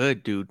so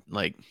good, dude.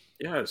 Like,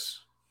 Yes.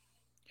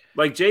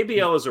 Like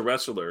JBL as a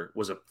wrestler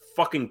was a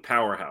fucking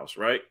powerhouse,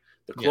 right?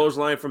 The Yeah.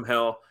 clothesline from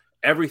hell,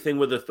 everything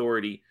with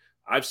authority.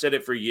 I've said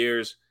it for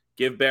years.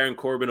 Give Baron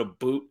Corbin a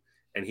boot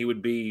and he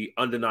would be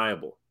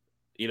undeniable.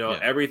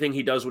 Everything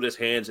he does with his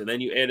hands, and then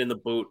you add in the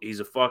boot, he's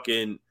a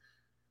fucking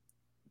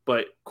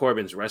but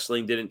Corbin's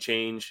wrestling didn't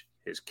change,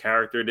 his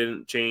character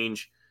didn't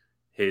change,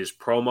 his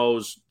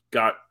promos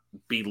got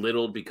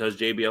belittled because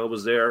JBL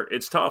was there.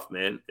 It's tough,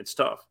 man. It's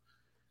tough.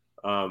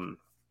 But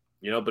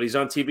he's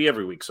on TV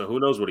every week, so who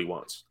knows what he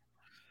wants.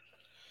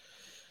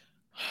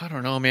 I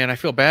don't know, man. I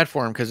feel bad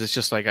for him because it's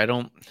just like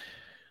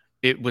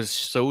it was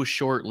so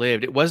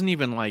short-lived. It wasn't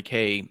even like,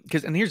 hey,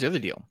 and here's the other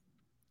deal.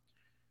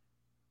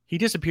 He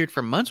disappeared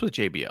for months with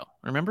JBL.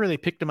 Remember, they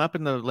picked him up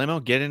in the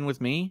limo, get in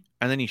with me,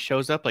 and then he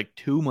shows up like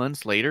 2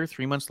 months later,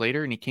 3 months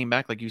later, and he came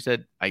back, like you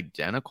said,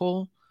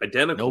 identical,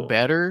 no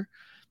better.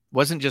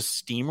 Wasn't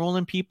just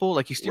steamrolling people.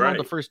 Like he steamrolled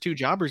the first 2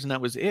 jobbers, and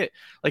that was it.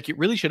 Like it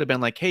really should have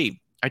been like,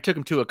 hey, I took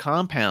him to a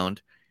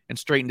compound and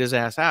straightened his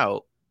ass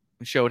out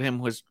and showed him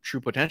his true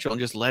potential and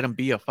just let him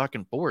be a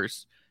fucking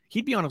force.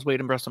 He'd be on his way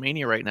to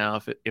WrestleMania right now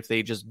if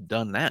they just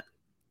done that.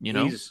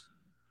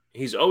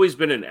 He's always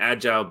been an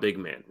agile big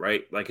man,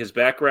 right? Like his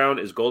background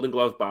is Golden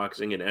Glove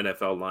boxing and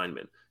NFL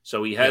lineman.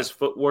 So he has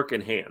footwork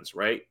and hands,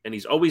 right? And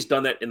he's always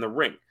done that in the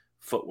ring,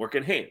 footwork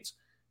and hands.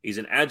 He's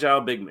an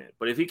agile big man.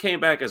 But if he came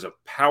back as a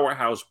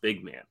powerhouse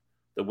big man,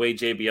 the way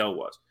JBL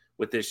was,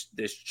 with this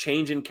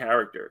change in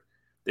character,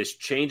 this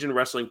change in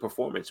wrestling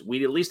performance,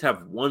 we'd at least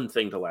have one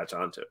thing to latch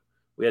onto.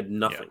 We had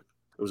nothing.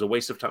 Yeah. It was a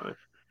waste of time.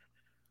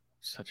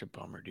 Such a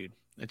bummer, dude.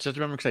 It's such a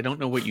bummer because I don't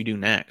know what you do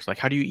next. Like,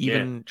 how do you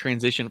even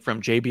transition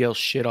from JBL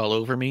shit all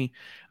over me,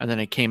 and then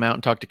I came out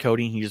and talked to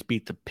Cody, and he just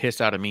beat the piss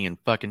out of me in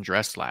fucking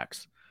dress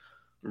slacks.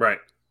 Right.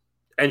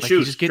 And like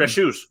shoes. Dress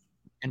shoes.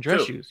 And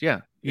dress shoes,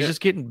 yeah. He's just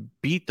getting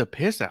beat the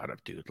piss out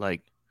of, dude.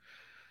 Like,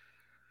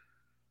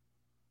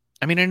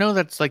 I mean, I know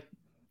that's like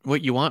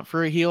what you want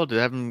for a heel, to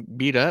have him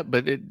beat up,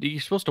 but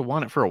you're supposed to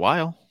want it for a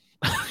while.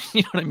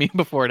 You know what I mean?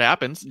 Before it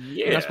happens.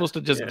 Yeah. You're not supposed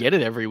to just get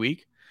it every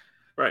week.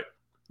 Right.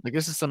 Like,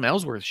 this is some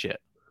Ellsworth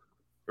shit.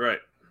 Right.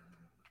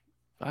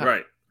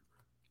 Wow.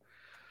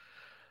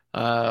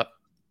 Right.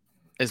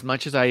 As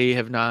much as I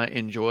have not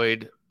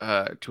enjoyed,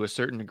 to a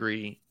certain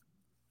degree,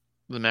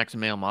 the Max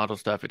and Male model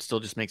stuff, it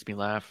still just makes me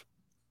laugh.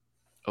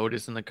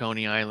 Otis and the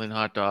Coney Island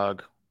hot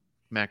dog,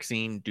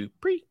 Maxine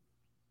Dupree,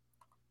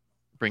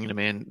 bringing him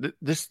in.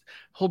 This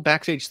whole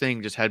backstage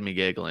thing just had me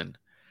giggling,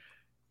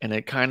 and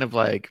it kind of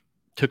like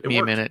took me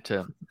a minute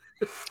to.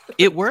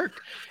 It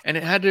worked, and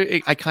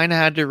I kind of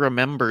had to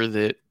remember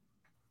that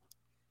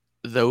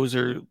those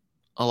are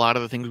a lot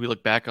of the things we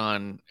look back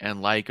on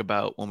and like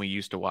about when we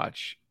used to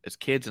watch as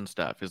kids and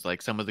stuff. Is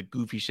like some of the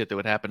goofy shit that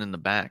would happen in the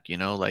back.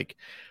 Like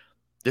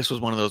this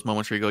was one of those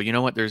moments where you go, you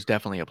know what? There's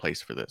definitely a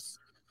place for this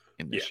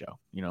in this show.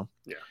 Yeah.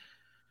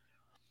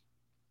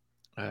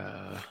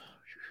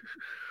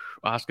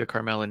 Asuka,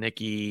 Carmella,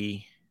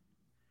 Nikki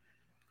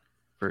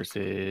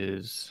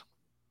versus.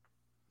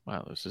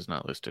 Wow, this is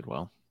not listed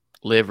well.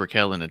 Liv,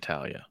 Raquel, and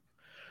Natalya.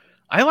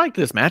 I like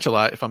this match a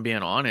lot, if I'm being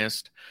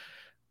honest.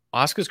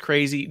 Asuka's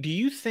crazy. Where do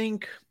you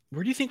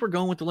think we're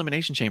going with the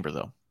Elimination Chamber,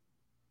 though?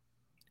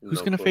 Who's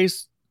going to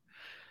face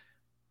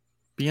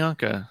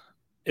Bianca?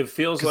 It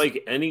feels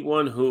like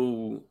anyone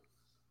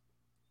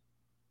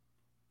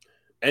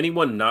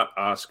not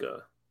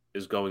Asuka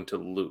is going to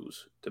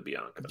lose to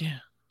Bianca. Yeah.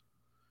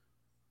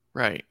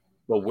 Right.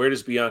 But where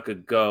does Bianca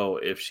go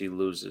if she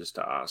loses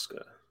to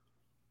Asuka?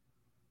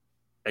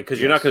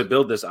 Because you're not going to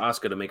build this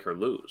Asuka to make her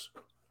lose.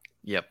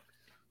 Yep.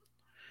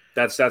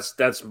 That's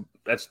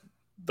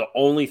the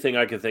only thing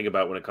I can think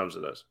about when it comes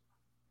to this.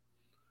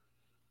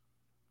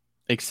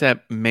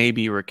 Except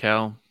maybe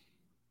Raquel.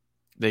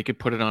 They could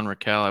put it on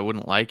Raquel. I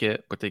wouldn't like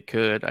it, but they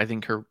could. I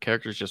think her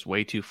character is just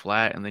way too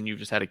flat. And then you've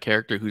just had a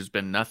character who's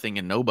been nothing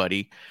and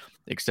nobody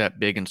except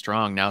big and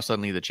strong. Now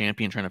suddenly the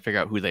champion trying to figure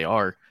out who they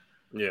are.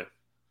 Yeah.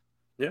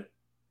 Yeah.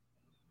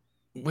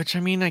 Which, I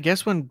mean, I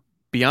guess when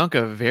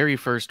Bianca very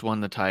first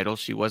won the title,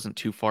 she wasn't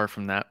too far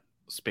from that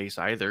space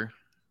either.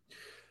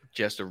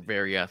 Just a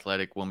very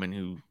athletic woman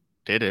who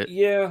did it.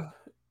 Yeah.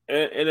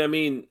 And I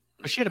mean...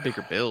 But she had a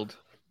bigger build.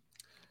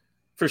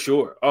 For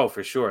sure. Oh,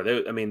 for sure.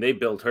 They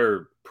built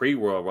her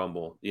pre-Royal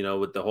Rumble,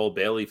 with the whole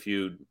Bayley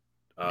feud,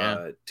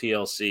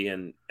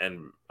 TLC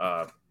and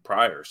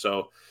prior.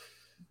 So,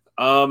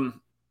 I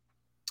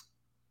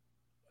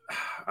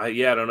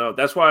don't know.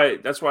 That's why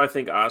I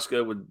think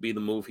Asuka would be the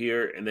move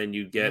here. And then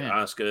you get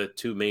Asuka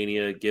to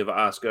Mania, give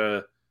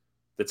Asuka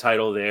the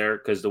title there.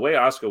 Because the way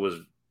Asuka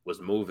was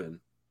moving,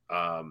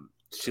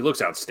 She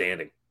looks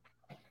outstanding.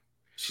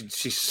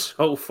 She's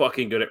so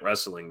fucking good at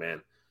wrestling,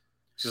 man.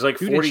 She's like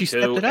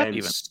 42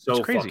 and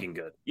so fucking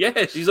good.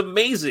 Yeah, she's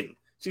amazing.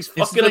 She's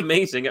fucking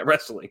amazing at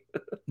wrestling.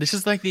 This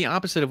is like the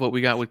opposite of what we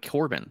got with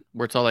Corbin,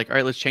 where it's all like, all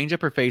right, let's change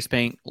up her face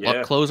paint.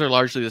 Clothes are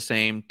largely the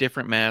same,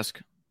 different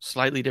mask,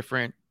 slightly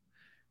different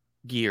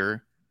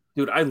gear.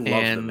 Dude, I love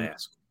the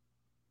mask.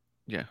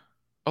 Yeah.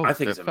 Oh, I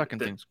think it's fucking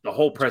things. The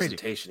whole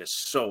presentation is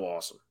so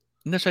awesome.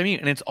 And that's what I mean.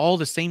 And it's all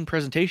the same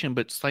presentation,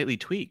 but slightly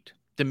tweaked.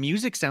 The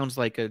music sounds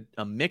like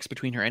a mix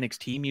between her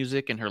NXT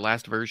music and her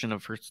last version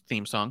of her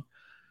theme song.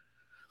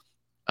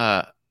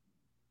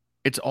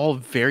 It's all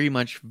very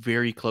much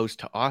very close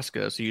to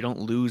Asuka, so you don't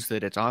lose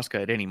that it's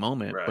Asuka at any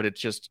moment, but it's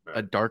just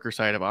a darker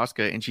side of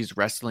Asuka, and she's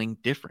wrestling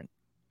different.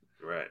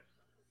 Right.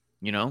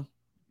 You know?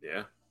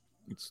 Yeah.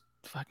 It's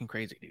fucking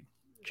crazy, dude.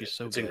 She's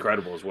so good. It's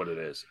incredible is what it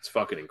is. It's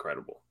fucking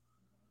incredible.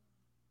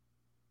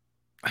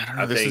 I don't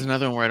know. This is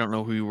another one where I don't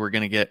know who we're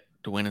going to get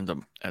to win in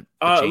the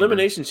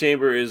Elimination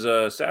Chamber is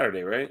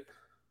Saturday, right?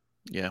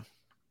 Yeah.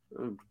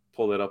 I'll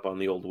pull that up on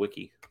the old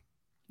wiki.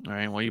 All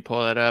right, well, you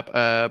pull that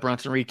up.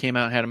 Bronson Reed came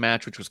out and had a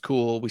match, which was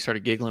cool. We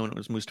started giggling when it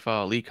was Mustafa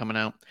Ali coming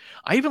out.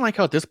 I even like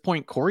how at this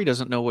point, Corey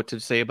doesn't know what to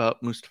say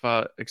about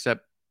Mustafa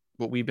except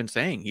what we've been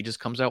saying. He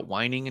just comes out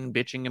whining and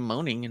bitching and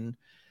moaning and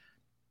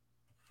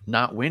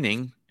not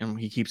winning, and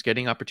he keeps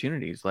getting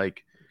opportunities.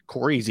 Like,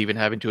 Corey's even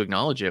having to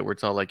acknowledge it, where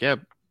it's all like, yeah,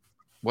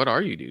 what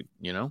are you, dude?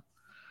 You know?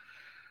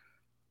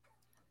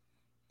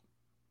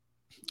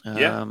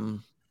 Yeah.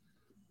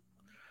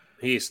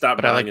 He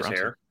stopped dyeing his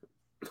hair.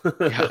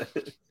 Yeah.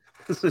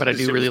 But I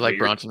do really like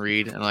Bronson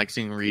Reed, and I like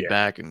seeing Reed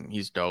back, and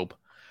he's dope.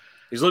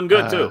 He's looking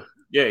good too.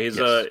 Yeah,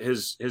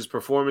 his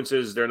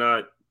performances, they're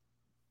not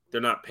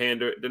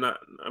pandering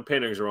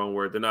is the wrong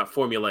word. They're not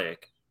formulaic.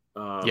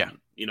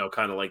 You know,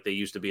 kind of like they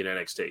used to be in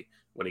NXT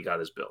when he got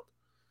his build.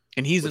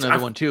 And he's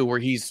another one too, where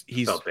he's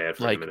felt bad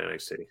for him in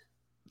NXT.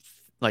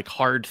 Like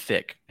hard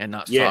thick and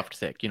not soft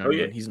thick. You know what I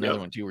mean? He's another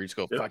one too, where you just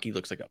go, fuck, he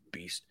looks like a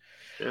beast.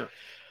 Yeah.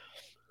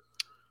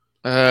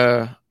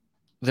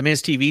 The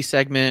Miz TV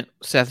segment,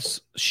 Seth's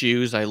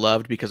shoes, I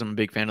loved because I'm a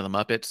big fan of the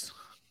Muppets.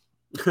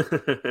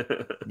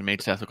 It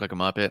made Seth look like a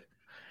Muppet.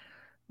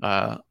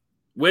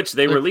 Which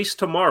they released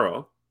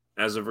tomorrow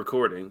as of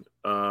recording.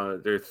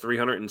 They're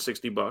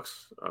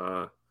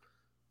 $360.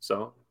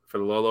 So for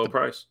the low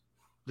price.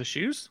 The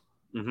shoes?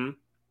 Mm-hmm.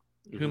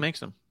 Who makes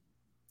them?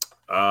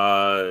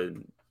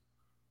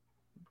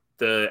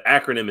 The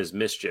acronym is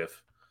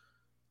Mischief,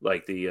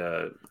 like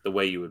the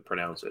way you would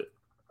pronounce it.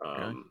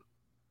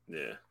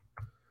 Yeah.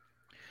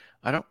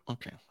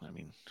 Okay. I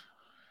mean,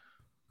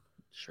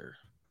 sure.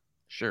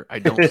 I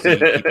don't see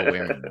people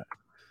wearing that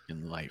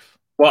in life.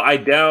 Well, I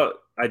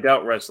doubt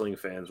wrestling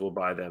fans will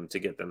buy them to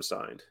get them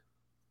signed.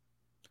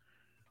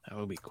 That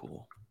would be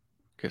cool.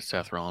 Get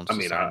Seth Rollins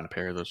to sign a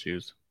pair of those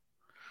shoes.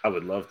 I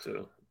would love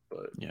to,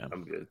 but yeah,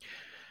 I'm good.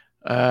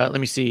 Let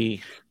me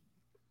see.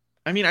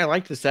 I mean, I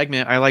liked the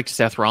segment. I liked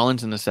Seth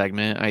Rollins in the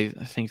segment. I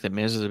think that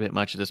Miz is a bit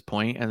much at this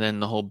point. And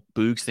then the whole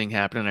Boogs thing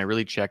happened, and I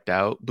really checked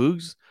out.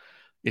 Boogs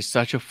is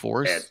such a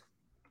force.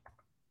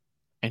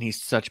 And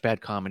he's such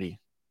bad comedy.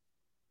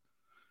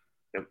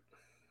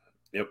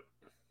 Yep.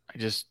 I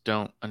just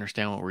don't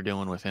understand what we're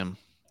doing with him.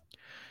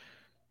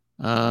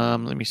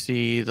 Let me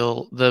see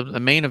the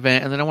main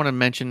event, and then I want to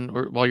mention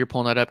while you're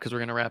pulling that up because we're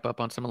going to wrap up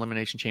on some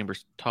Elimination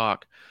Chambers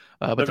talk.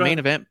 But the main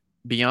event,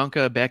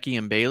 Bianca, Becky,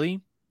 and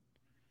Bayley,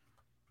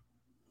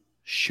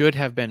 should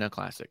have been a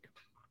classic.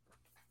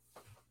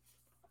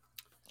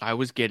 I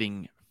was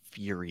getting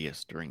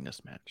furious during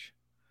this match.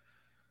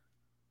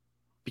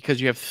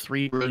 Because you have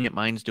three brilliant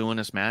minds doing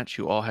this match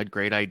who all had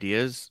great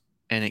ideas,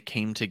 and it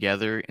came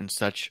together in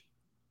such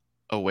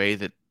a way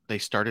that they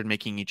started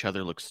making each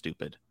other look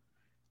stupid.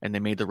 And they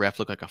made the ref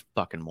look like a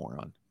fucking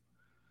moron.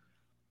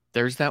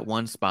 There's that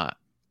one spot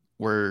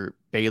where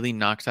Bayley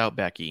knocks out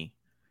Becky,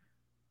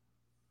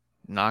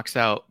 knocks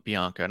out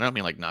Bianca. And I don't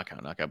mean like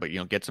knockout,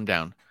 but, gets them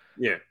down.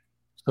 Yeah.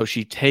 So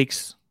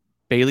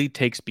Bayley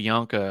takes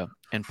Bianca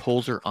and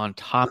pulls her on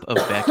top of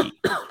Becky,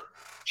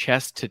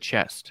 chest to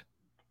chest,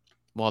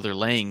 while they're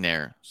laying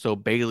there, so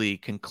Bayley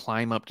can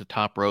climb up to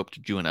top rope to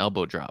do an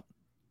elbow drop.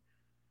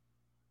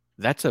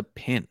 That's a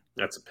pin.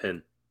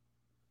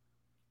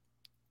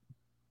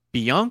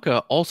 Bianca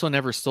also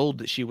never sold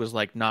that she was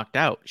like knocked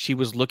out. She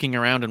was looking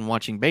around and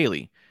watching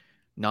Bayley.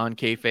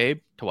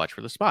 Non-kayfabe, to watch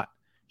for the spot.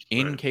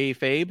 In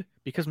kayfabe,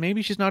 because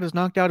maybe she's not as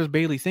knocked out as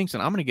Bayley thinks,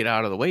 and I'm going to get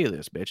out of the way of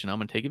this bitch, and I'm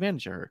going to take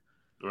advantage of her.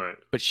 Right.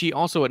 But she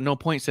also at no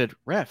point said,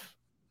 ref,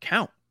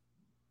 count.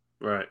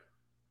 Right.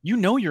 You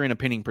know you're in a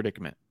pinning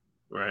predicament.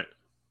 Right.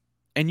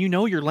 And you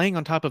know you're laying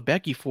on top of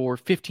Becky for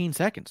 15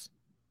 seconds.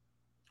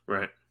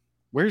 Right.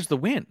 Where's the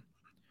win?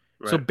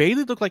 Right. So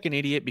Bayley looked like an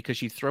idiot because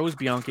she throws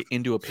Bianca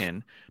into a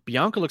pin.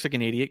 Bianca looks like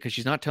an idiot because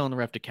she's not telling the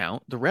ref to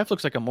count. The ref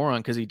looks like a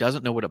moron because he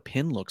doesn't know what a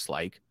pin looks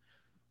like.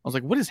 I was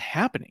like, what is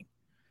happening?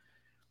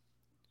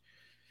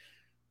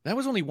 That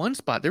was only one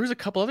spot. There was a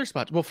couple other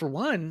spots. Well, for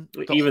one,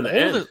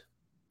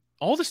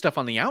 all the stuff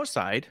on the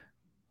outside,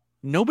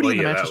 nobody in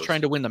the match was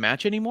trying to win the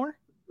match anymore.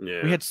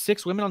 Yeah. We had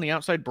 6 women on the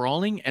outside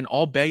brawling, and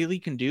all Bailey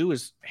can do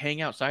is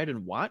hang outside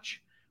and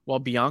watch while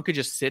Bianca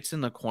just sits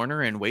in the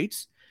corner and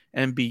waits.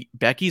 And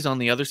Becky's on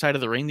the other side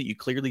of the ring that you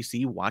clearly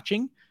see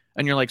watching.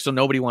 And you're like, so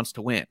nobody wants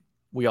to win.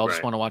 We all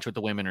just want to watch what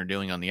the women are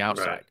doing on the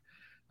outside.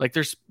 Like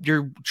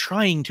you're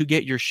trying to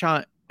get your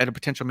shot at a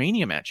potential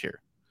Mania match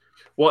here.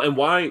 Well, and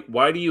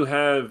why do you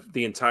have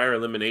the entire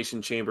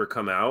Elimination Chamber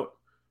come out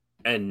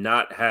and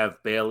not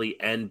have Bailey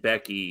and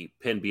Becky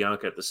pin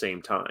Bianca at the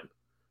same time?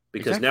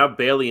 Because now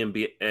Bailey and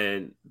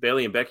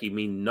Becky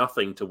mean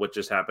nothing to what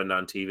just happened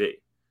on TV.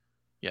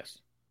 Yes.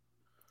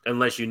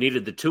 Unless you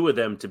needed the 2 of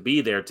them to be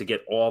there to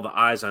get all the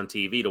eyes on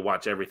TV to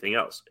watch everything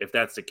else. If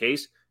that's the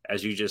case,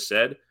 as you just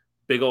said,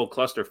 big old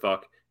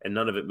clusterfuck, and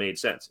none of it made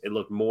sense. It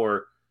looked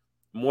more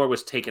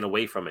was taken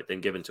away from it than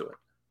given to it.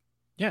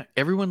 Yeah,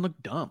 everyone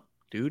looked dumb,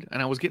 dude.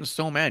 And I was getting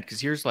so mad because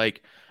here's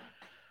like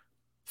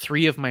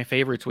 3 of my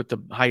favorites with the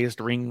highest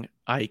ring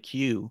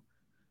IQ,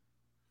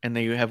 and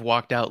they have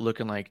walked out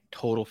looking like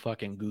total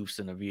fucking goofs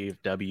in a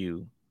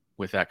VFW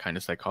with that kind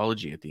of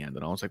psychology at the end.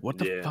 And I was like, what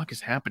the fuck is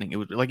happening? It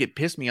was like, it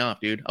pissed me off,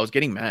 dude. I was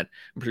getting mad.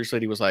 And producer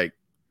lady was like,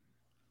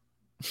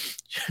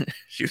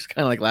 she was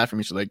kind of like laughing at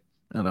me. She's like,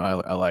 I don't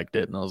know, I liked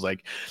it. And I was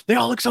like, they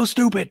all look so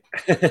stupid.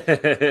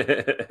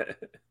 Because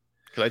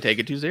I take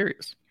it too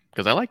serious.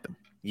 Because I like them.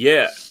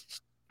 Yeah.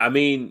 I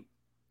mean,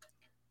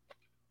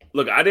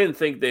 look, I didn't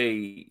think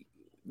they...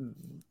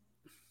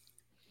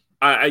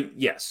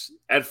 yes.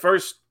 At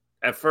first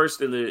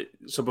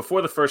so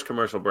before the first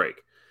commercial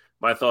break,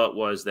 my thought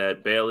was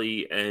that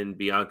Bailey and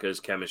Bianca's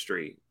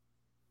chemistry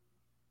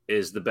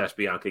is the best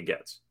Bianca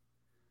gets.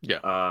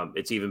 Yeah.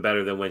 It's even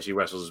better than when she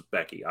wrestles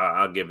Becky.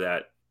 I'll give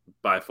that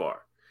by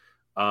far.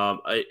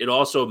 It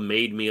also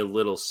made me a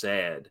little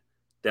sad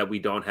that we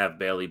don't have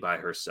Bailey by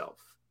herself.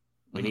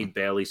 We need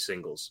Bailey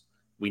singles.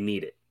 We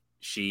need it.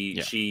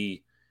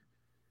 She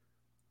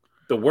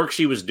the work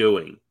she was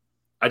doing,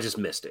 I just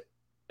missed it.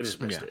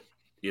 It.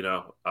 You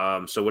know,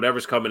 so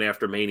whatever's coming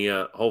after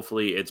Mania,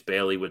 hopefully it's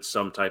Bailey with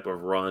some type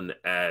of run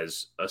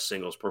as a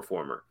singles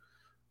performer.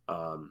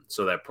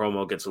 So that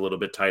promo gets a little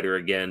bit tighter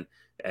again,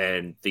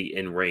 and the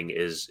in-ring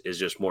is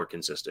just more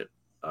consistent.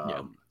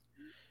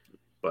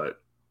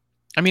 But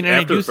I mean, and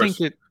I do think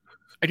that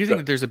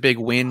there's a big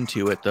win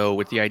to it, though,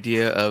 with the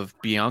idea of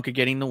Bianca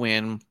getting the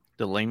win.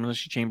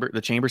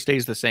 The chamber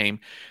stays the same,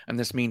 and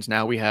this means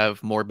now we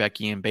have more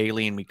Becky and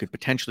Bailey, and we could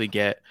potentially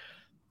get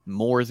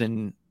more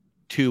than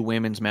 2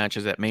 women's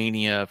matches at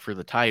Mania for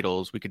the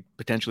titles. We could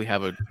potentially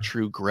have a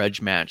true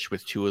grudge match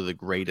with 2 of the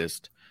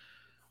greatest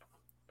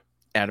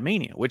at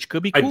Mania, which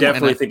could be cool. I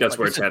definitely think that's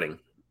where it's heading.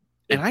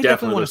 And I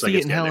definitely want to see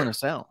it in Hell in a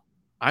Cell.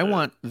 I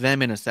want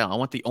them in a cell. I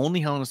want the only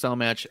Hell in a Cell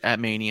match at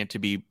Mania to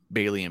be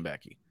Bailey and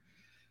Becky.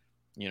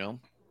 You know?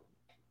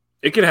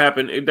 It could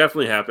happen. It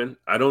definitely happened.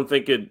 I don't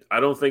think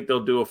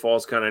they'll do a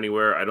Falls Count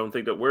Anywhere. I don't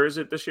think that. Where is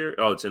it this year?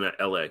 Oh, it's in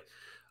LA.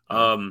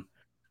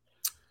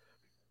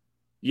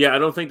 Yeah, I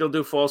don't think they'll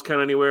do Falls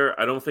Count Anywhere.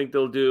 I don't think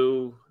they'll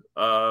do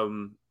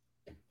the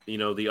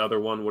other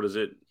one. What is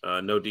it?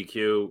 No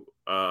DQ,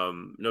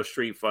 no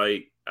street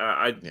fight.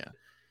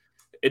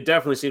 It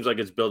definitely seems like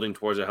it's building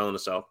towards a Hell in a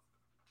Cell.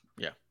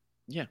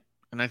 Yeah.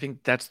 And I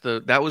think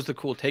that was the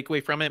cool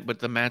takeaway from it, but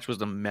the match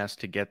was a mess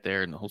to get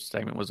there, and the whole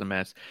segment was a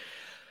mess.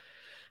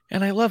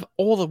 And I love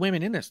all the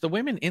women in this. The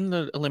women in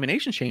the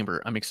Elimination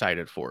Chamber, I'm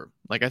excited for.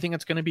 Like, I think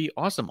it's going to be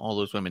awesome, all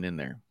those women in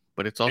there.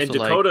 But it's also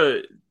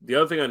Dakota, the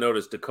other thing I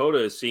noticed,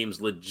 Dakota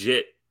seems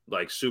legit,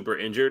 like, super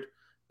injured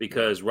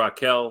because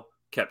Raquel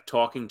kept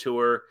talking to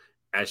her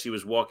as she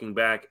was walking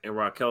back, and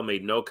Raquel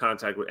made no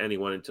contact with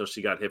anyone until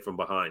she got hit from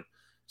behind.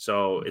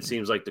 So it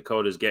seems like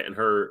Dakota's getting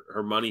her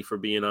money for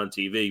being on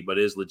TV, but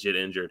is legit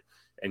injured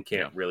and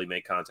can't really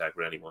make contact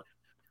with anyone.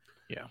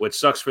 Yeah. Which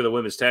sucks for the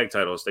women's tag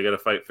titles. They got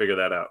to figure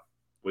that out.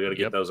 We got to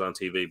get those on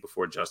TV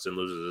before Justin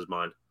loses his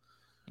mind.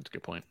 That's a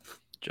good point.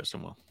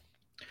 Justin will.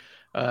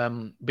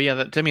 But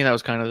yeah, to me, that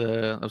was kind of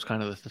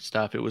the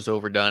stuff. It was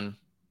overdone,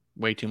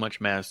 way too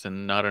much mess,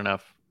 and not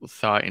enough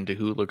thought into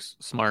who looks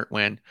smart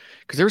when.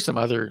 Because there was some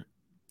other,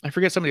 I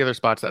forget some of the other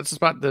spots. That's the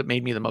spot that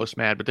made me the most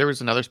mad. But there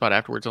was another spot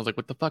afterwards. I was like,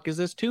 what the fuck is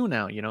this too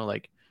now? You know,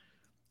 like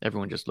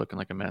everyone just looking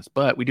like a mess.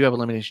 But we do have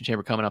Elimination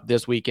Chamber coming up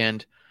this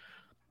weekend.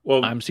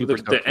 Well, I'm super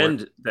stoked for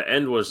it. The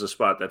end was the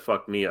spot that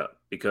fucked me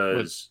up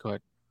because Go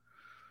ahead.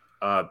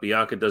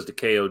 Bianca does the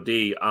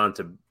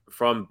KOD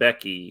from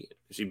Becky.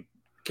 She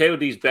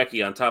KOD's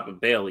Becky on top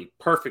of Bailey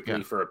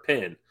perfectly for a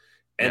pin.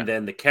 And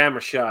then the camera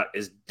shot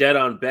is dead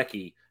on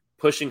Becky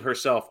pushing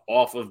herself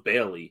off of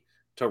Bailey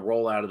to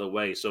roll out of the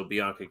way so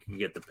Bianca can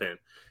get the pin.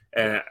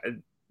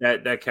 And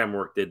that camera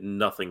work did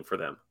nothing for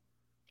them.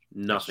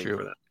 Nothing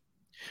for them.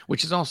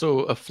 Which is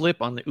also a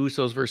flip on the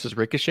Usos versus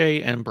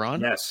Ricochet and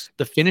Braun. Yes.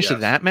 The finish of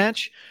that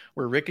match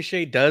where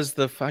Ricochet does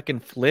the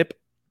fucking flip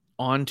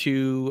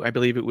onto, I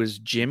believe it was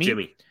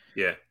Jimmy.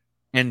 Yeah.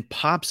 And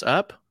pops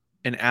up.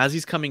 And as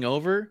he's coming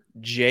over,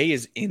 Jay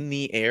is in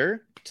the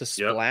air to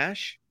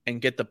splash and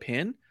get the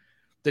pin.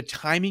 The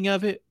timing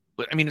of it,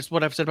 I mean, it's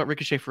what I've said about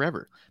Ricochet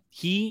forever.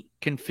 He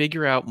can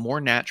figure out more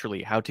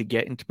naturally how to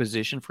get into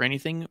position for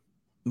anything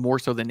more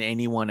so than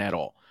anyone at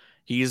all.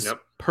 He's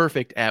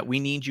perfect at, we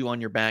need you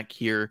on your back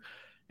here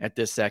at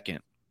this second.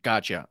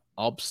 Gotcha.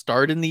 I'll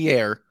start in the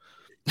air.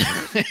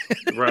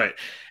 Right.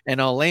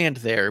 And I'll land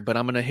there, but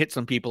I'm going to hit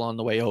some people on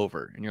the way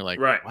over. And you're like,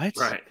 right. What?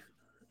 Right.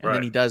 And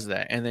then he does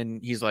that. And then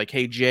he's like,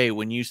 hey, Jay,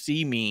 when you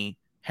see me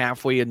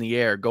halfway in the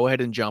air, go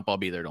ahead and jump. I'll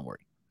be there. Don't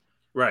worry.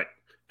 Right.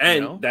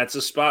 And that's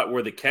a spot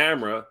where the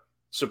camera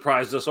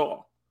surprised us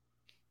all.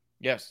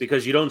 Yes.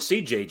 Because you don't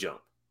see Jay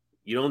jump.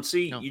 You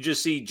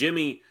just see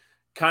Jimmy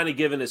kind of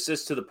give an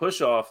assist to the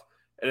push off.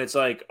 And it's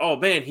like, oh,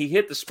 man, he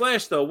hit the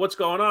splash, though. What's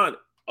going on?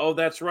 Oh,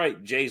 that's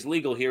right. Jay's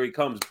legal. Here he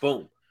comes.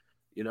 Boom.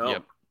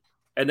 Yep.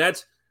 And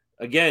that's,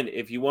 again,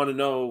 if you want to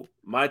know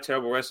my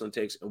terrible wrestling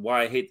takes and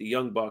why I hate the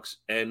Young Bucks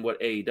and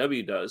what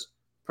AEW does,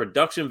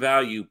 production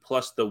value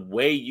plus the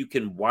way you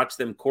can watch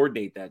them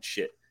coordinate that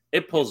shit,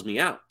 it pulls me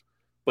out.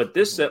 But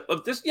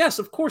yes,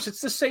 of course,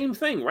 it's the same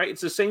thing, right?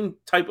 It's the same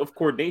type of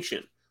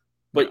coordination,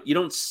 but you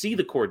don't see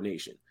the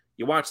coordination.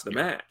 You watch the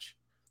match.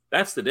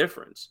 That's the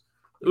difference.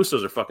 The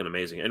Usos are fucking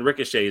amazing, and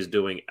Ricochet is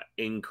doing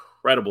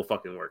incredible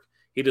fucking work.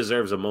 He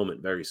deserves a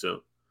moment very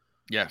soon.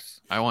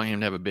 Yes, I want him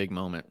to have a big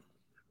moment.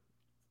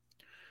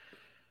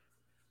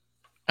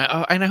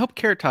 And I hope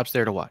Carrot Top's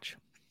there to watch.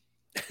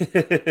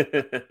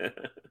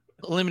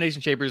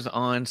 Elimination Chambers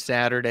on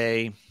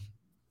Saturday.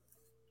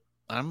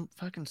 I'm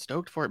fucking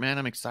stoked for it, man.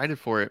 I'm excited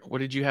for it. What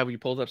did you have? You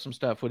pulled up some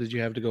stuff. What did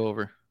you have to go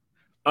over?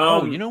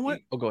 You know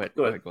what? Oh, go ahead.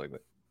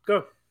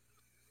 Go.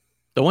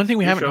 The one thing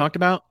we haven't talked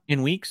about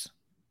in weeks.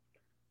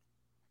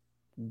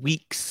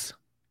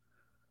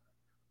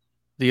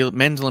 The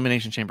men's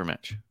Elimination Chamber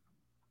match.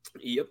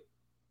 Yep.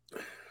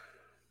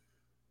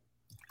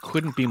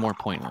 Couldn't be more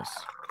pointless.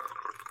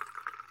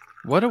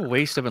 What a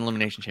waste of an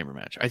Elimination Chamber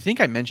match. I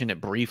think I mentioned it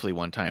briefly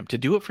one time. To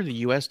do it for the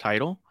U.S.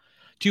 title,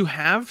 to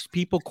have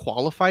people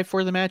qualify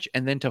for the match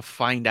and then to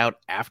find out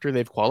after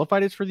they've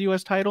qualified it's for the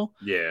U.S. title.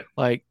 Yeah.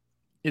 Like,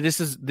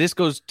 this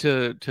goes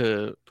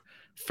to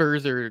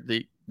further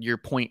your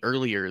point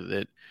earlier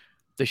that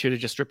they should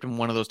have just stripped him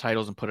one of those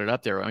titles and put it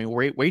up there. I mean,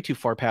 we're way too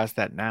far past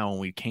that now, and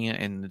we can't,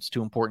 and it's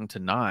too important to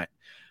not.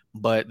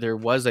 But there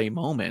was a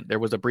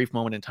brief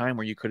moment in time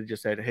where you could have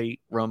just said, hey,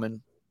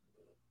 Roman,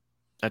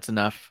 that's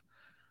enough.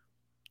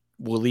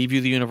 We'll leave you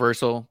the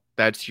Universal.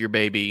 That's your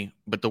baby.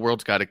 But the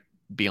world's got to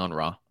be on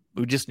Raw.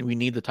 We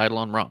need the title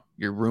on Raw.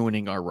 You're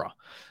ruining our Raw.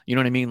 You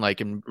know what I mean?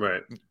 Like,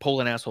 pull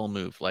an asshole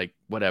move, like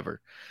whatever.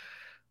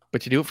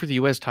 But to do it for the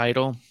U.S.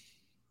 title,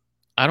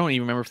 I don't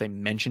even remember if they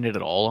mentioned it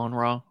at all on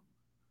Raw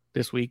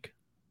this week.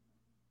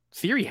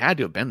 Theory had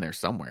to have been there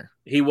somewhere.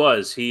 He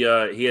was. He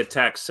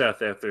attacked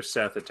Seth after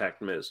Seth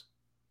attacked Miz.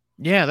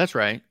 Yeah, that's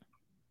right.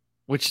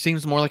 Which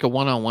seems more like a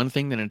one-on-one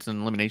thing than it's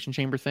an Elimination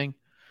Chamber thing.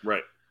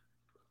 Right.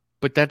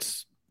 But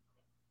that's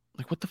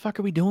like, what the fuck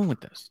are we doing with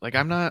this? Like,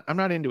 I'm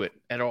not into it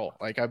at all.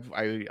 Like,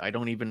 I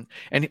don't even.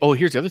 And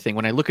here's the other thing.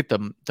 When I look at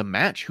the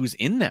match, who's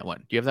in that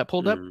one? Do you have that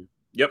pulled up?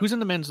 Yep. Who's in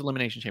the men's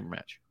Elimination Chamber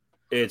match?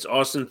 It's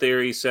Austin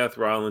Theory, Seth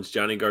Rollins,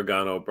 Johnny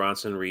Gargano,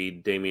 Bronson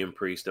Reed, Damian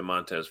Priest, and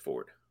Montez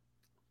Ford.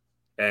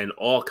 And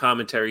all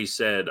commentary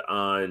said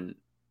on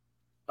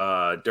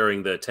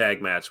during the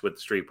tag match with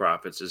the Street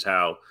Profits is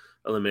how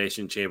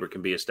Elimination Chamber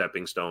can be a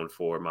stepping stone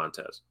for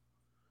Montez.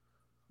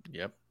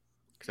 Yep.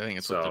 Because I think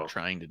it's what they're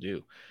trying to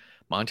do.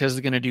 Montez is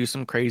going to do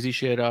some crazy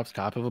shit off the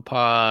top of a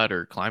pod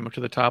or climb up to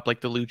the top like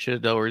the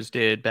luchadors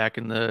did back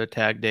in the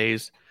tag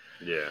days.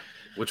 Yeah,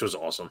 which was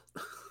awesome.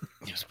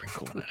 It was pretty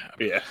cool when that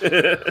happened.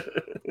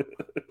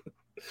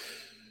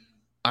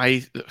 Yeah.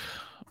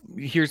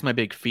 Here's my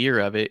big fear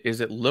of it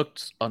is it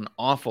looked an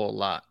awful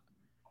lot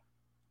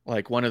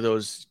like one of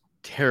those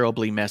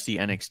terribly messy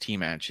NXT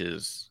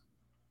matches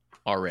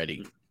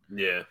already.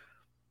 Yeah.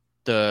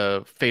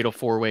 The fatal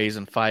 4-ways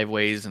and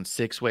 5-ways and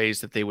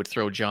 6-ways that they would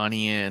throw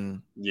Johnny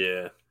in.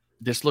 Yeah.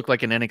 This looked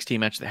like an NXT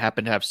match that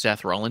happened to have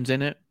Seth Rollins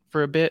in it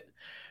for a bit.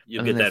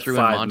 You get that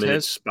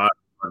 5-minute spot,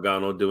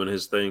 Gargano doing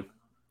his thing.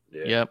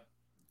 Yeah. Yep.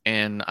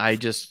 And I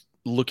just,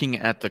 looking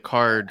at the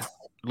card,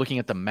 looking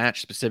at the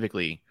match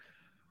specifically,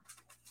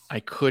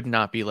 I could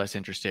not be less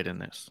interested in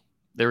this.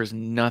 There is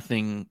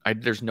nothing,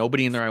 there's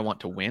nobody in there I want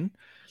to win.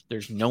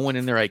 There's no one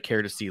in there I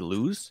care to see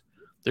lose.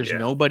 There's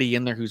nobody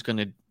in there who's going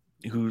to,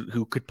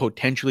 who could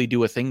potentially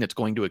do a thing that's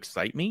going to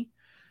excite me.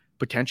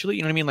 Potentially,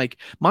 you know what I mean? Like,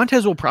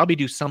 Montez will probably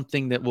do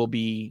something that will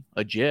be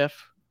a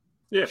GIF.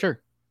 Yeah. Sure.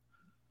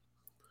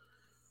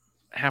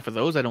 Half of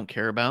those I don't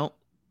care about.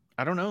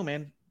 I don't know,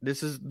 man.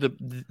 This is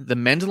the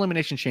men's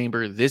Elimination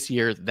Chamber this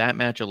year. That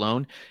match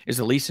alone is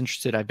the least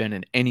interested I've been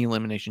in any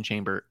Elimination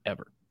Chamber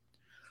ever.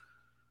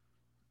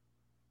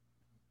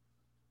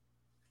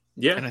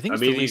 Yeah, and I think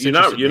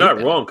you're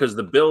not wrong because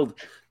the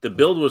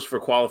build was for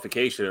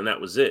qualification and that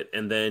was it.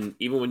 And then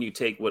even when you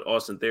take what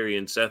Austin Theory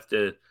and Seth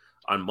did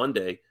on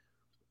Monday,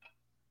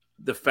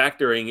 the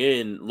factoring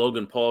in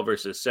Logan Paul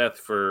versus Seth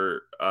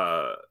for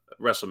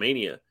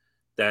WrestleMania,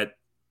 that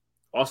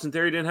Austin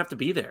Theory didn't have to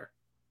be there.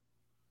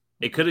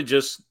 It could have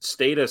just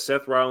stayed as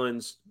Seth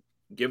Rollins,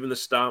 giving the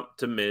stomp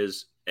to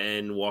Miz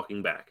and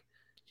walking back.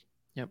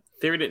 Yep.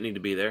 Theory didn't need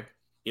to be there,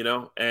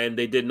 and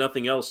they did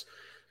nothing else.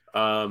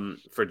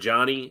 for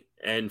Johnny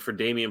and for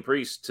Damian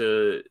Priest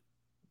to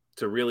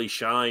really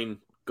shine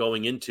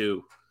going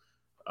into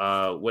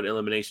what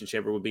Elimination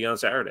Chamber would be on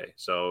Saturday.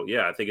 So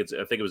yeah, I think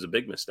it was a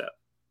big misstep.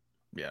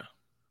 Yeah.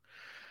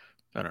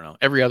 I don't know.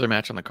 Every other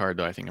match on the card,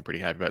 though, I think I'm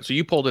pretty happy about. So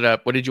you pulled it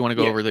up. What did you want to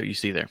go over that you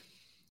see there?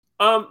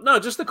 No,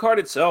 just the card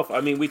itself.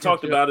 I mean, we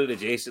talked about it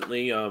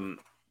adjacently.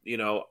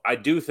 I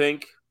do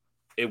think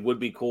it would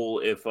be cool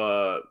if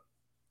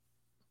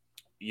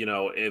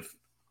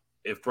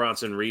if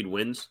Bronson Reed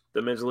wins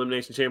the men's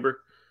elimination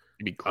chamber.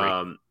 It'd be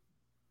great.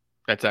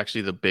 That's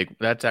actually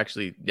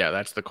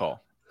that's the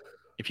call.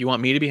 If you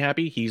want me to be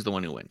happy, he's the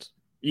one who wins.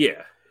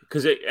 Yeah.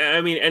 Because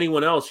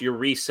anyone else, you're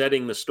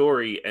resetting the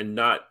story and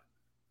not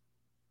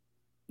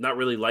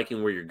really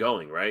liking where you're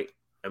going, right?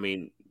 I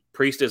mean,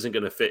 Priest isn't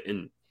going to fit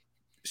in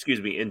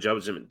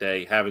Judgment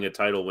Day having a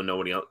title when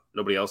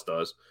nobody else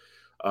does.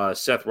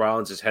 Seth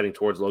Rollins is heading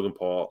towards Logan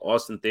Paul.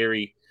 Austin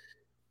Theory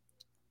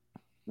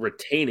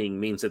retaining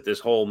means that this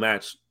whole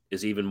match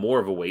is even more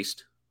of a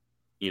waste,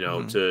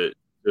 to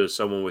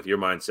someone with your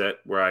mindset,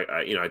 where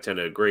I tend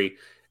to agree.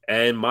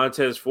 And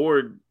Montez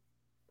Ford,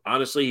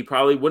 honestly, he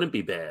probably wouldn't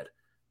be bad,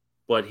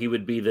 but he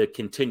would be the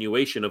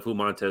continuation of who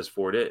Montez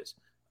Ford is.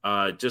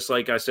 Just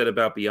like I said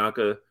about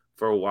Bianca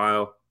for a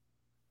while,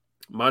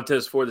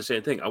 Montez Ford, the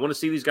same thing. I want to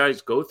see these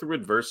guys go through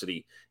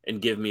adversity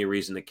and give me a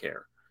reason to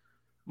care.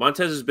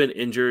 Montez has been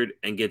injured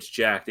and gets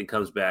jacked and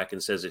comes back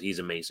and says that he's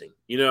amazing,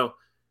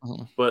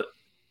 but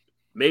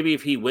maybe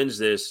if he wins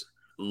this,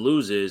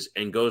 loses,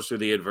 and goes through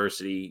the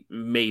adversity,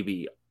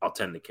 maybe I'll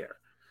tend to care.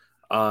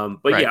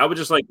 Right. Yeah, I would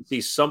just like to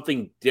see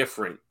something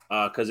different,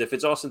 because if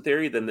it's Austin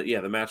Theory, then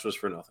the match was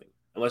for nothing,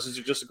 unless it's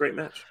just a great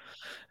match.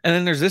 And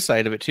then there's this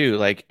side of it too.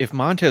 Like, if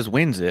Montez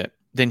wins it,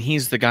 then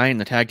he's the guy in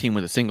the tag team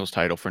with a singles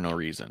title for no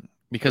reason,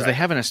 because they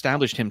haven't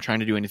established him trying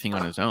to do anything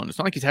on his own. It's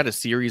not like he's had a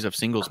series of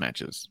singles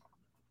matches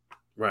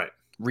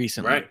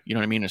recently. You know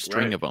what I mean? A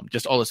string of them.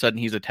 Just all of a sudden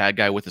he's a tag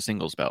guy with a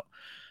singles belt,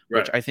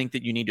 which I think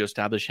that you need to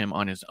establish him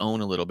on his own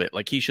a little bit.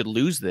 Like, he should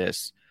lose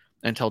this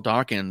and tell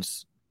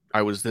Dawkins,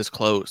 I was this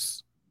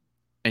close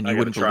and you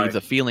wouldn't believe the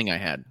feeling I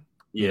had.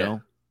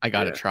 I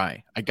got to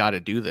try. I got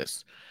to do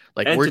this.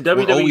 Like,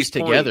 we're always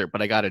together,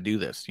 but I got to do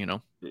this,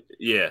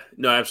 Yeah,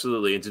 no,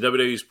 absolutely. And to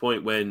WWE's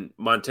point, when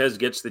Montez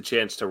gets the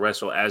chance to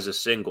wrestle as a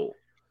single,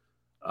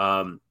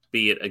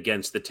 be it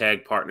against the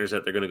tag partners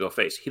that they're going to go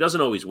face, he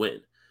doesn't always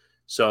win.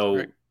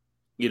 So,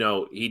 he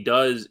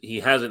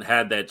hasn't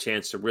had that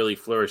chance to really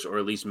flourish, or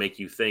at least make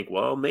you think,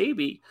 well,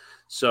 maybe.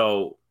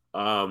 So,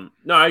 no,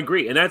 I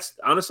agree. And that's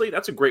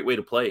a great way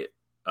to play it.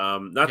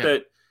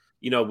 That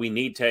we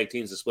need tag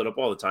teams to split up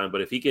all the time,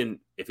 but if he can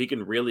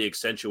really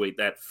accentuate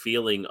that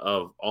feeling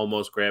of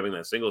almost grabbing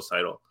that singles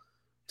title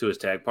to his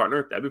tag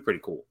partner, that'd be pretty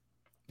cool.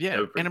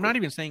 Yeah, and I'm not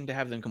even saying to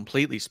have them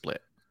completely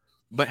split,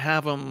 but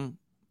have them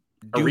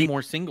do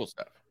more single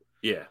stuff.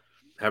 Yeah,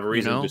 have a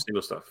reason to do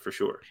single stuff for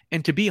sure.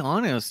 And to be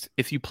honest,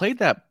 if you played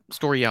that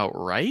story out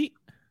right,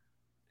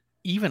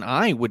 even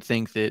I would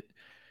think that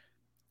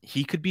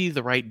he could be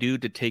the right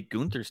dude to take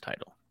Gunther's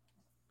title.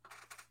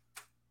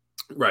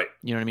 Right.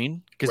 You know what I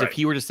mean? Because if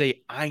he were to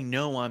say, I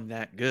know I'm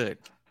that good,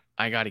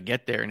 I got to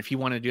get there. And if he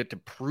wanted to do it to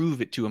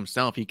prove it to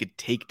himself, he could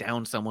take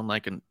down someone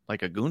like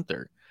a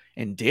Gunther,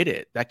 and did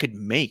it. That could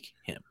make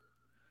him.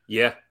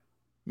 Yeah.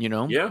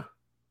 Yeah.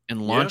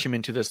 And launch him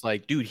into this,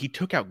 like, dude, he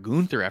took out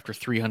Gunther after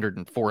 300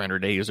 and 400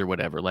 days or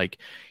whatever. Like,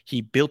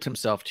 he built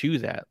himself to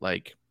that.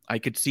 Like, I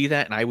could see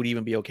that, and I would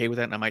even be okay with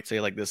that. And I might say,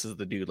 like, this is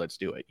the dude, let's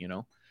do it,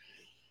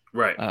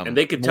 Right. And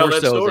they could tell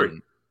that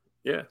story.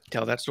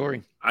 Tell that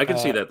story. I can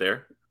see that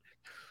there.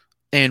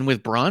 And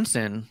with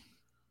Bronson,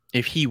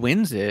 if he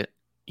wins it,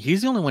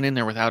 he's the only one in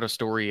there without a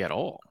story at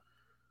all.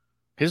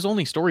 His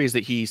only story is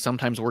that he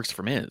sometimes works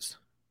for Miz.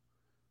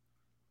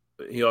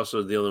 He also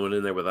is the only one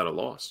in there without a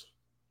loss.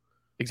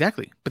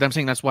 Exactly. But I'm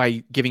saying that's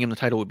why giving him the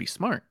title would be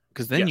smart,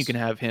 because then you can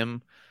have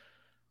him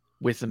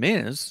with the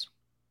Miz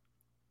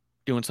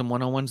doing some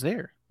one-on-ones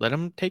there. Let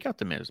him take out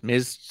the Miz.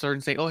 Miz start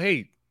and say, oh,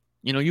 hey,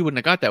 you wouldn't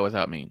have got that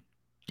without me.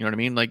 You know what I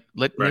mean? Like,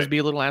 let Miz be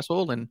a little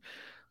asshole, and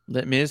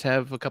let Miz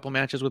have a couple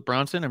matches with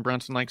Bronson, and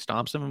Bronson like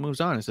stomps him and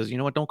moves on and says, you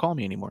know what, don't call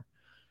me anymore.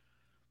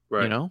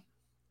 Right.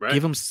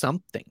 Give him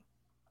something,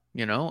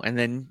 and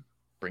then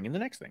bring in the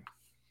next thing.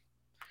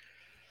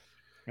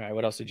 All right,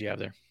 what else did you have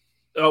there?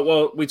 Oh,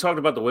 well, we talked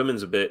about the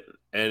women's a bit,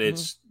 and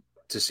it's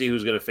to see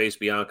who's going to face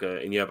Bianca.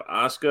 And you have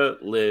Asuka,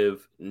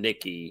 Liv,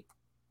 Nikki,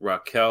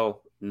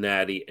 Raquel,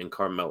 Natty, and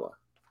Carmella.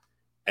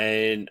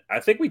 And I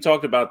think we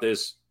talked about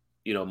this,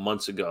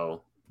 months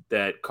ago,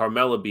 that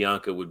Carmella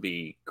Bianca would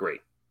be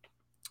great.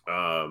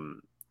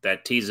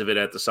 That tease of it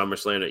at the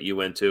SummerSlam that you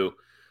went to.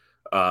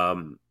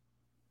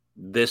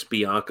 This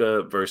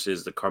Bianca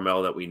versus the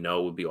Carmella that we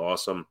know would be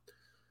awesome.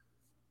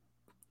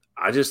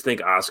 I just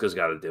think Asuka's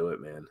got to do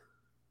it, man.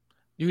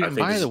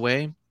 By the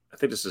way, I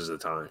think this is the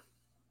time.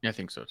 Yeah, I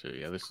think so too.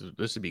 Yeah, this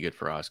would be good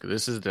for Asuka.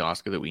 This is the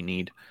Asuka that we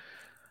need.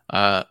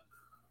 But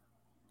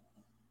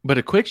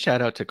a quick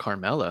shout out to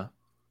Carmella.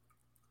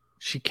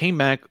 She came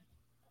back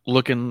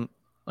looking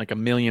like $1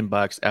 million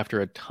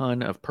after a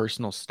ton of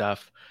personal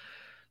stuff.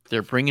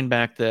 They're bringing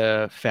back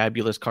the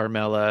fabulous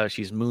Carmella.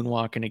 She's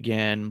moonwalking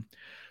again.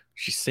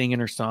 She's singing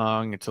her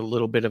song. It's a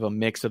little bit of a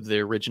mix of the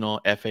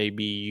original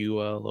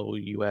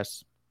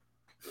FABULOUSING.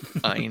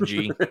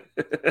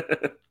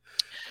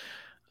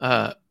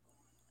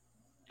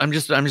 I'm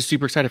just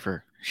super excited for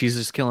her. She's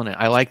just killing it.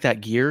 I like that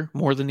gear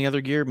more than the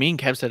other gear. Me and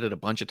Kev said it a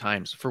bunch of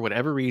times. For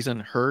whatever reason,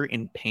 her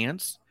in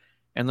pants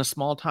and the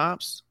small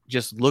tops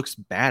just looks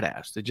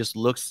badass. It just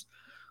looks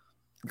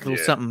a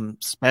little something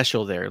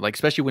special there. Like,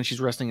 especially when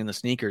she's wrestling in the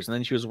sneakers. And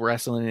then she was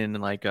wrestling in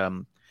like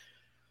not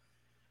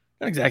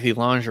exactly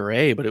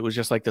lingerie, but it was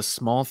just like the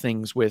small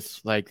things with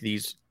like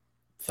these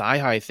thigh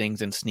high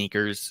things and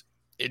sneakers.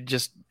 It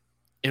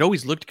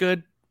always looked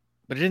good,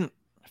 but it didn't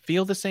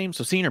feel the same.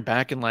 So seeing her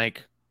back in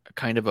like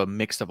kind of a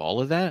mix of all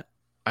of that,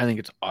 I think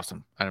it's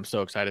awesome. And I'm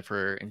so excited for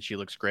her, and she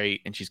looks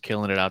great, and she's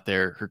killing it out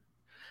there.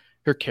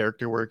 Her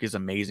character work is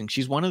amazing.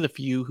 She's one of the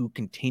few who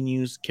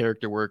continues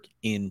character work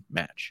in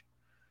match.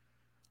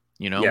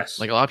 You know,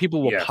 like a lot of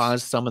people will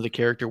pause some of the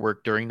character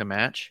work during the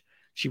match.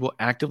 She will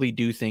actively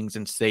do things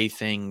and say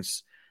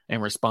things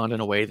and respond in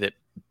a way that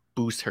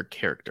boosts her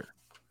character.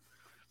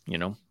 You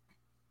know?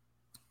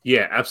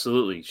 Yeah,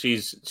 absolutely.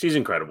 She's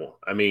incredible.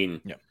 I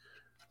mean,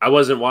 I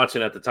wasn't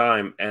watching at the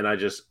time, and I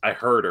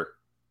heard her.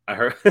 I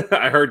heard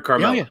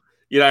Carmella. Yeah.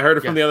 You know, I heard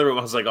her from the other room.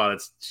 I was like, oh,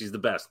 she's the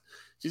best.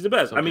 She's the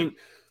best. Okay. I mean,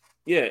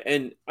 yeah,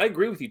 and I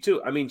agree with you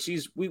too. I mean,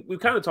 we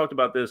kind of talked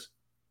about this.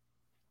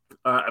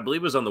 I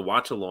believe it was on the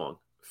watch along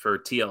for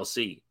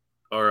TLC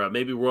or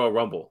maybe Royal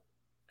Rumble.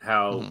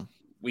 How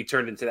we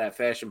turned into that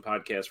fashion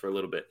podcast for a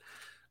little bit.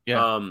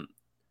 Yeah.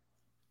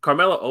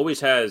 Carmella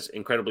always has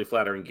incredibly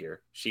flattering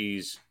gear.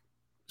 She's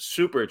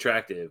super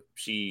attractive.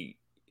 She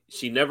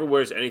never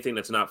wears anything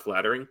that's not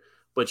flattering,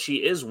 but she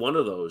is one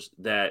of those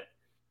that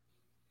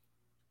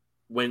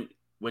when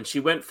she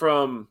went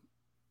from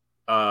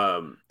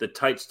the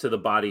tights to the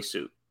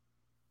bodysuit,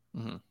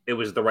 it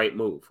was the right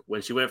move.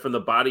 When she went from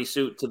the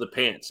bodysuit to the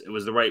pants, it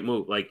was the right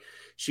move. Like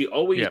she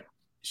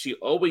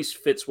always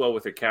fits well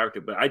with her character.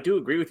 But I do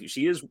agree with you.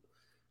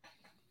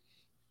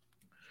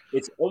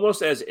 It's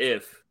almost as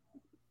if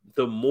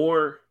the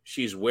more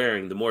she's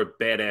wearing, the more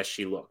badass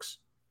she looks.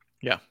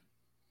 Yeah.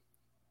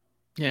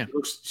 Yeah.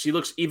 She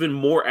looks even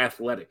more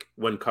athletic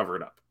when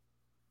covered up.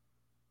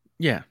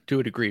 Yeah, to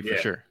a degree, for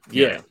sure.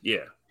 Yeah.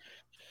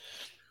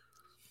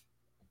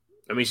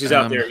 I mean, she's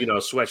out there, you know,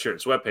 sweatshirt and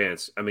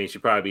sweatpants. I mean,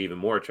 she'd probably be even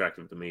more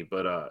attractive to me,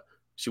 but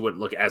she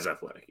wouldn't look as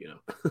athletic, you know.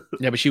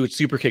 Yeah, but she would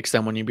super kick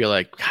someone. You'd be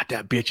like, God,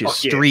 that bitch is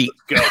street.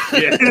 Yeah, let's go.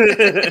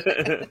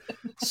 Yeah.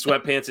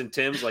 Sweatpants and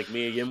Tim's like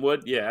Mia Yim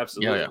would. Yeah,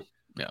 absolutely.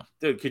 Yeah.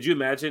 Dude, could you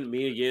imagine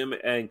Mia Yim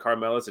and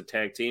Carmella as a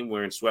tag team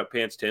wearing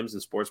sweatpants, Tim's,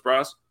 and sports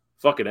bras?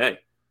 Fucking A.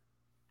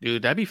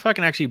 Dude, that'd be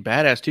fucking actually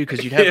badass too,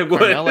 because you'd have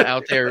Carmella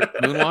out there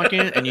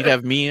moonwalking, and you'd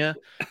have Mia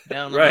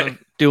down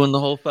doing the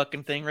whole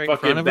fucking thing in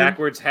front of her.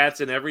 Backwards hats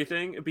and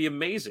everything. It'd be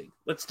amazing.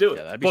 Let's do it.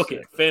 Yeah, that'd be book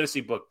sick. it.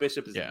 Fantasy book.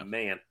 Bishop is the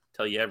man.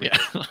 Tell you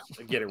everything.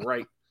 Get it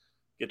right.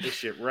 Get this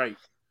shit right.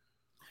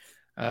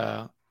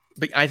 But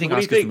I think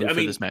Asuka's moved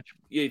for this match.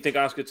 Yeah, you think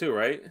Asuka too,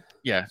 right?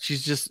 Yeah,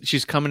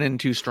 she's coming in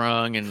too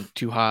strong and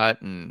too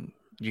hot, and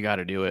you got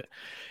to do it.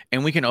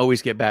 And we can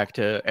always get back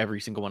to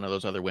every single one of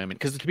those other women,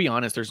 because to be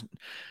honest, there's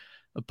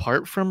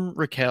apart from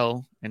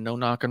Raquel, and no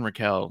knock on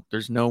Raquel,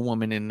 there's no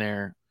woman in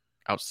there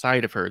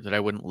outside of her that I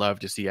wouldn't love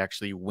to see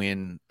actually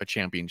win a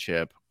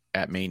championship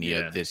at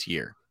Mania this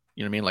year.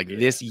 You know what I mean? Like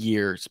this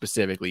year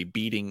specifically,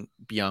 beating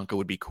Bianca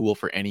would be cool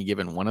for any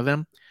given one of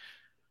them.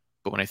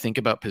 But when I think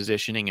about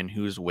positioning and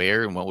who's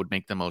where and what would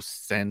make the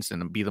most sense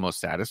and be the most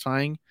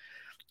satisfying,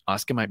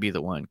 Asuka might be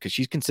the one, because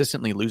she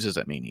consistently loses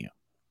at Mania.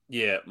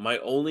 Yeah, my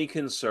only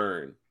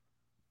concern,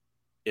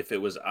 if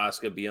it was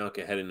Asuka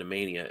Bianca heading to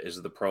Mania,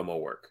 is the promo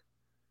work.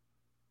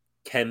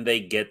 Can they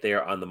get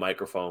there on the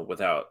microphone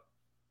without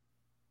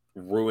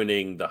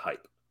ruining the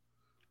hype?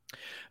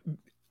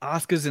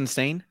 Asuka's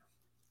insane.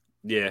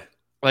 Yeah.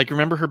 Like,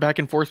 remember her back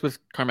and forth with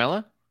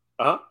Carmella?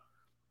 Uh-huh.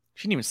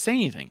 She didn't even say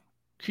anything.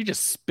 She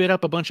just spit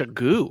up a bunch of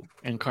goo,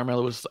 and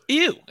Carmella was like,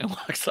 ew, and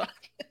walks off.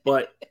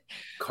 But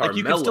Carmella... like,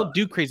 you can still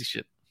do crazy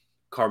shit.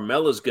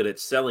 Carmella's good at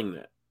selling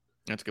that.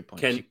 That's a good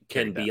point.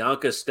 Can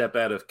Bianca step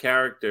out of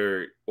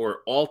character or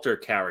alter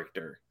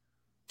character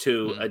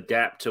to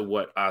adapt to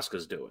what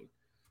Asuka's doing?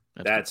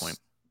 That's a good point.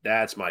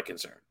 That's my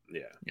concern.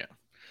 Yeah.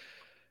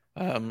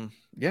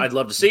 I'd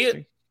love to see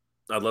it.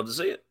 I'd love to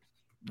see it.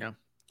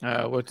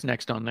 Yeah. What's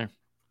next on there?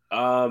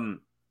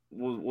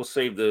 We'll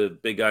save the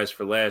big guys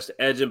for last.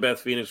 Edge and Beth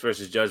Phoenix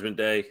versus Judgment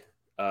Day.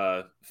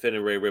 Finn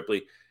and Rhea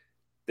Ripley.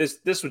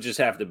 This would just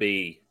have to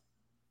be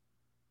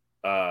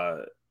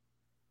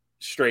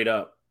straight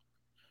up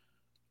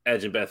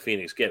Edge and Beth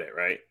Phoenix get it,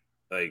 right?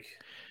 Like,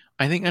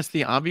 I think that's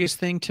the obvious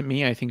thing. To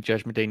me, I think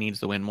Judgment Day needs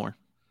to win more.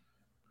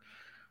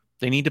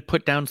 They need to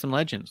put down some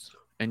legends.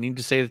 They need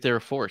to say that they're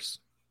a force.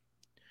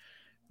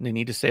 And they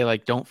need to say,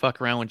 like, don't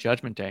fuck around with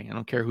Judgment Day. I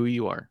don't care who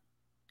you are.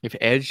 If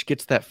Edge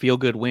gets that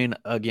feel-good win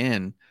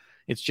again,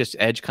 it's just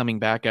Edge coming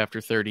back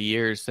after 30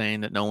 years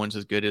saying that no one's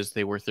as good as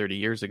they were 30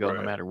 years ago,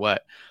 no matter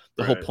what.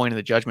 The whole point of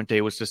the Judgment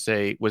Day was to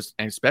say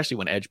and especially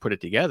when Edge put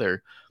it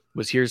together,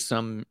 was here's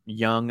some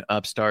young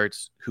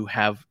upstarts who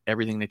have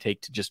everything they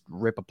take to just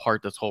rip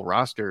apart this whole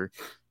roster.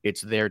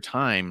 It's their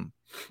time.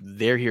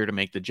 They're here to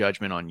make the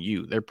judgment on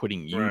you. They're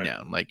putting you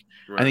down. Like,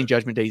 I think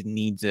Judgment Day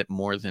needs it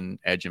more than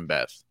Edge and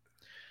Beth.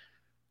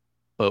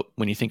 But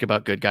when you think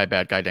about good guy,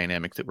 bad guy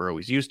dynamics that we're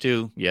always used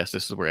to, yes,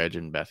 this is where Edge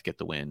and Beth get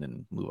the win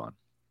and move on.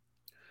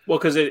 Well,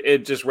 because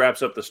it just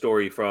wraps up the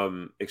story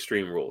from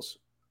Extreme Rules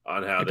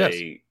on how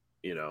they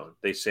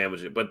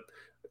sandwich it. But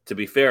to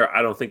be fair,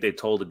 I don't think they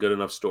told a good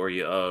enough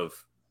story of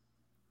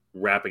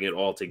wrapping it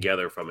all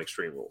together from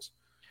Extreme Rules.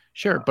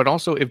 Sure, but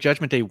also if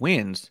Judgment Day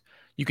wins,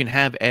 you can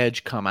have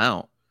Edge come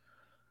out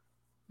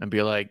and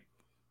be like,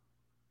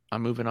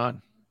 I'm moving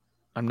on.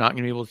 I'm not going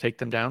to be able to take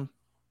them down.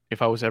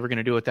 If I was ever going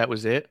to do it, that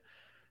was it.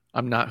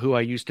 I'm not who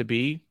I used to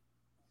be.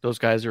 Those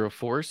guys are a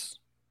force.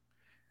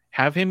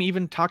 Have him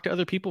even talk to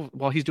other people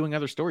while he's doing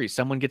other stories.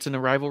 Someone gets in a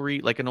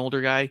rivalry, like an older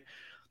guy.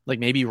 Like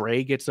maybe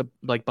Ray gets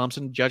bumps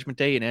in Judgment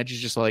Day and Edge is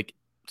just like,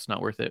 it's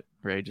not worth it.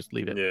 Ray, just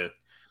leave it. Yeah.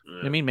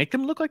 I mean, make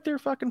them look like they're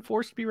fucking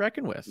forced to be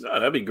reckoned with. No,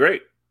 that'd be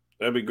great.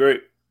 That'd be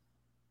great.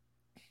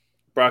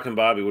 Brock and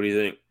Bobby, what do you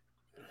think?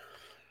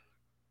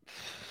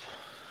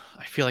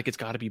 I feel like it's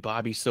got to be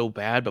Bobby so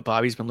bad, but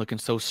Bobby's been looking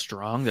so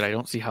strong that I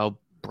don't see how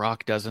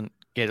Brock doesn't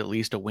get at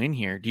least a win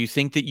here. Do you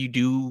think that you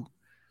do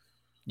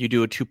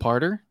a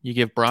two-parter? You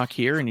give Brock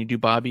here and you do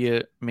Bobby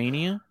at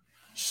Mania?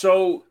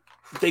 So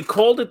they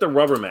called it the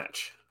rubber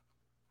match.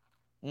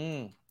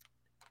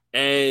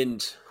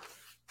 And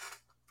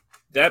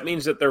that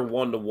means that they're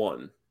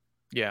 1-1.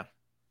 Yeah.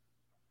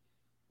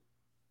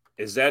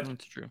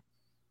 That's true.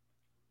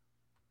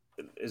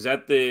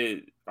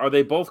 Are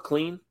they both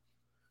clean?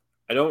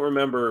 I don't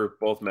remember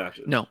both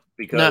matches. No.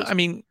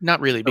 Not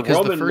really, because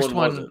Roman the first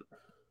one wasn't.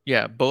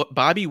 Yeah,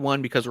 Bobby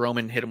won because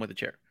Roman hit him with a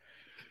chair.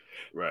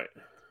 Right.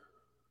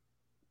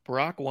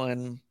 Brock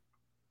won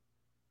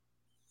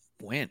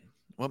when?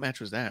 What match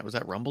was that? Was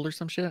that Rumble or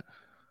some shit?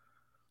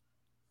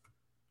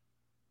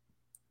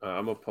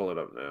 I'm gonna pull it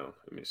up now.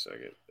 Give me a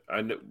second.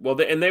 I know. Well,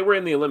 they were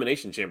in the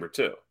Elimination Chamber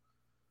too.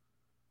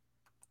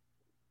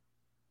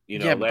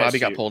 But Bobby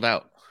got pulled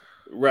out.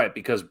 Right,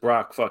 because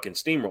Brock fucking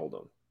steamrolled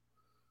him.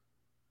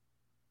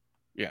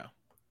 Yeah.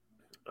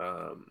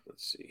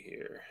 Let's see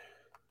here.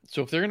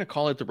 So if they're gonna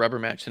call it the rubber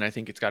match, then I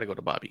think it's got to go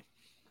to Bobby,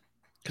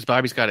 because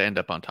Bobby's got to end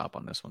up on top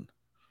on this one.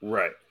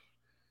 Right.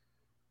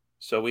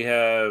 So we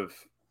have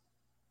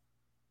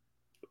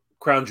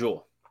Crown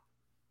Jewel.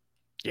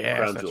 Yeah,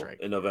 Crown that's Jewel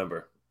right. In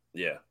November.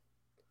 Yeah.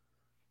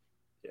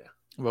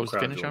 What was the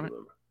finish on it?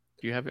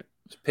 Do you have it?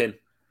 It's pin.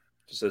 It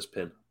just says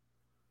pin.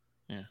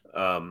 Yeah.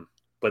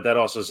 But that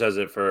also says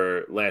it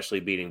for Lashley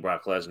beating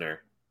Brock Lesnar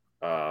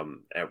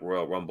at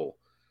Royal Rumble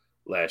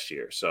last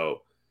year.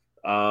 So,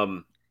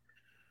 yeah,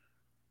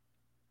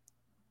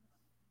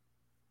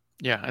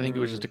 I think it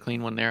was just a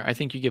clean one there. I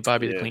think you give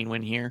Bobby the clean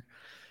win here.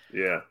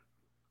 Yeah.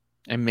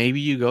 And maybe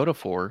you go to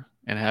 4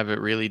 and have it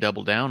really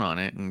double down on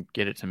it and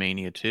get it to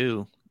Mania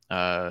 2,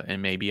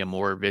 and maybe a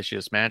more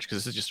vicious match, because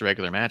this is just a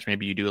regular match.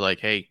 Maybe you do like,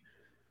 hey,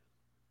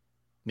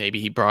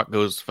 maybe Brock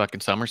goes fucking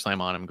SummerSlam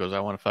on him, goes,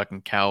 I want to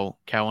fucking cow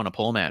on a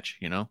pole match,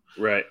 you know?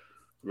 Right.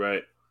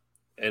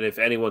 And if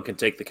anyone can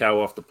take the cow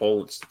off the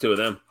pole, it's the two of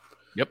them.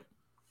 Yep.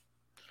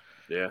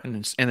 Yeah.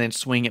 And then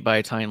swing it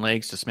by tying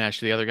legs to smash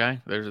the other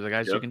guy. Those are the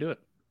guys who can do it.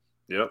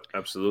 Yep,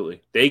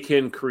 absolutely. They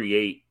can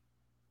create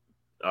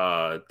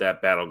that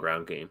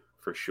battleground game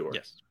for sure.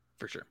 Yes,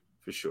 for sure.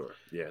 For sure.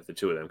 Yeah, the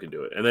two of them can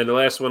do it. And then the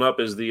last one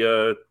up is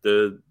the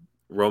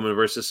Roman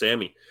versus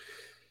Sami.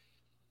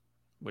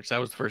 Which that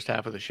was the first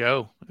half of the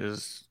show.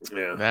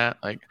 That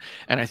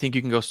and I think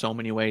you can go so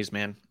many ways,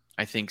 man.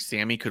 I think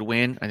Sami could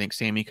win. I think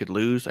Sami could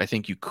lose. I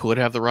think you could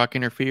have The Rock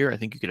interfere. I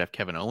think you could have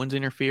Kevin Owens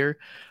interfere.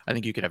 I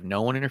think you could have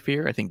no one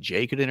interfere. I think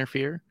Jay could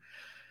interfere.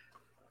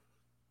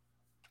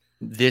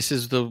 This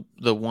is the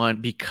one,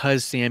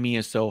 because Sami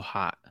is so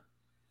hot.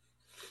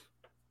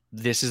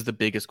 This is the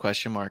biggest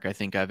question mark I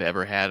think I've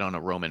ever had on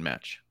a Roman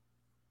match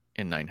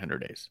in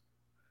 900 days.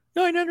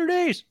 900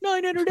 days!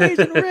 900 days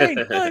in the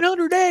ring!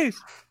 900 days!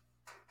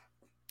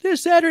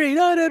 This Saturday,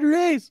 900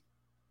 days!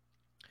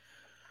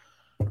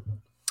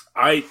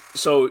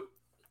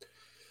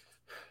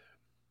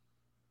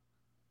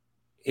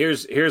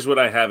 Here's what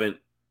I haven't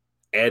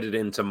added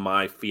into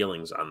my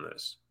feelings on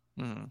this.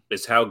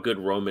 Is how good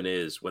Roman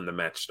is when the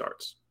match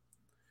starts.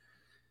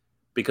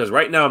 Because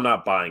right now I'm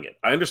not buying it.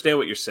 I understand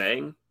what you're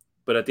saying,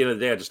 but at the end of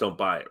the day, I just don't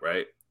buy it,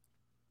 right?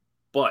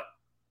 But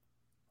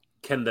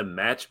can the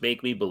match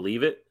make me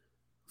believe it?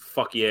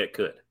 Fuck yeah, it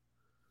could.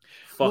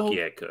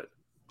 Yeah, it could.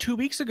 2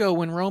 weeks ago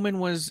when Roman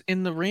was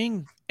in the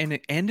ring and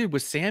it ended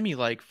with Sami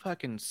like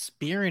fucking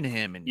spearing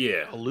him and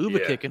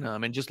haluva kicking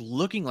him and just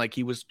looking like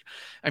he was,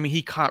 I mean,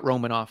 he caught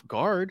Roman off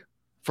guard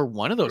for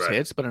one of those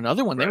hits, but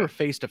another one, they were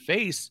face to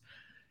face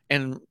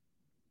and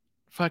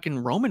fucking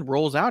Roman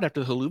rolls out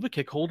after the haluva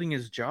kick holding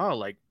his jaw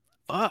like,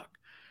 fuck.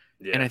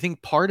 Yeah. And I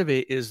think part of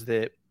it is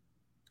that,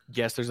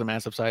 yes, there's a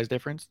massive size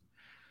difference.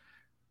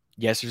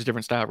 Yes, there's a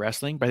different style of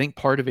wrestling, but I think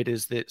part of it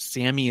is that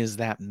Sami is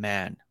that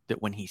man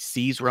that when he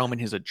sees Roman,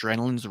 his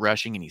adrenaline's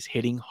rushing and he's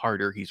hitting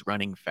harder, he's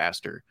running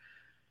faster.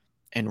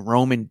 And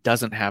Roman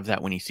doesn't have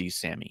that when he sees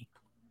Sami.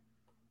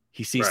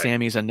 He sees Right.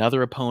 Sami as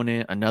another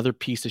opponent, another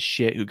piece of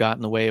shit who got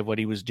in the way of what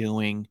he was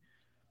doing.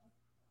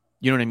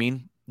 You know what I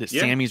mean? That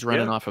Sami's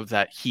running off of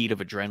that heat of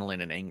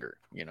adrenaline and anger,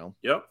 you know?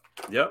 Yep.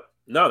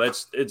 No,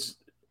 it's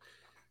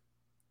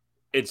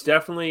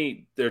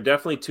definitely, there are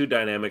definitely two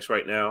dynamics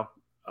right now.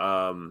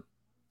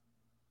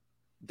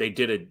 They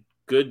did a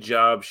good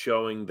job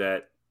showing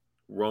that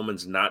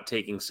Roman's not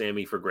taking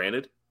Sami for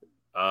granted.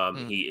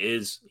 He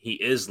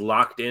is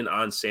locked in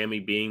on Sami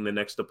being the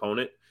next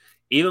opponent,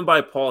 even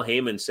by Paul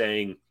Heyman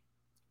saying,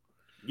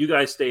 "You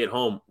guys stay at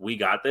home, we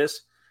got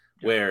this."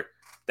 Yeah. Where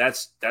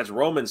that's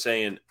Roman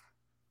saying,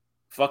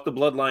 "Fuck the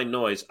bloodline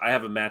noise. I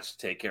have a match to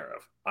take care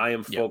of. I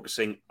am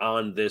focusing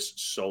on this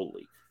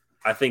solely."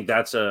 I think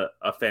that's a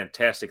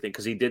fantastic thing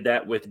because he did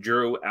that with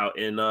Drew out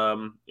in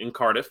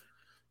Cardiff.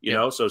 You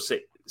know, so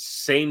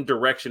same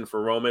direction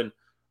for Roman.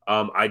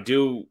 I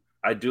do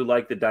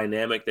like the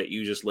dynamic that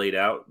you just laid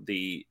out,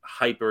 the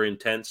hyper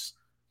intense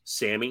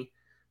Sami,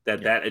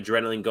 that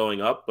adrenaline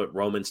going up, but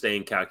Roman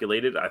staying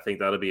calculated. I think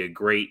that'll be a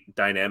great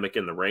dynamic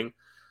in the ring.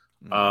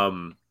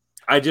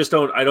 I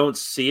don't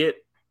see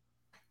it.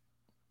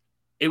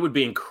 It would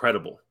be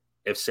incredible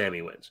if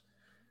Sami wins.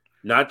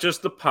 Not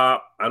just the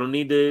pop. I don't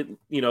need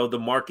the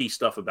marquee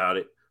stuff about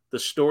it. The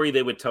story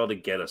they would tell to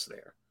get us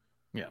there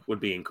would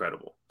be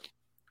incredible.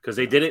 Because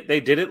they did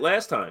it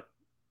last time,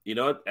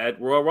 at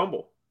Royal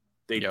Rumble.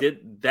 They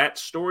did that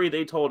story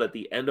they told at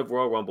the end of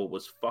Royal Rumble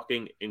was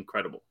fucking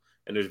incredible.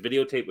 And there's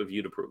videotape of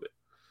you to prove it.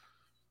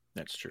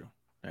 That's true.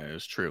 That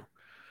is true.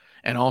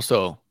 And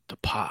also the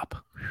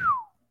pop.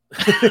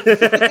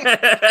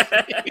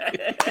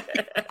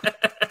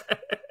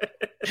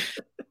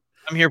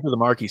 I'm here for the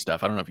marquee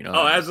stuff. I don't know if you know.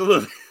 Oh,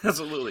 absolutely.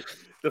 Absolutely.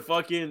 The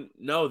fucking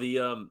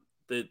the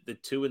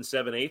 2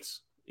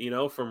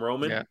 7/8, from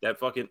Roman. Yeah. That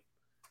fucking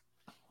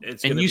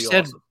it's gonna be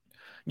awesome.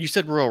 You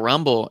said Royal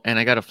Rumble, and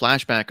I got a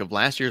flashback of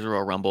last year's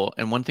Royal Rumble,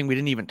 and one thing we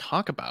didn't even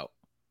talk about.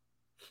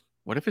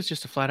 What if it's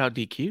just a flat-out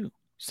DQ?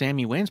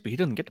 Sami wins, but he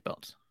doesn't get the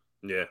belts.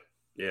 Yeah,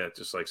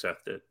 just like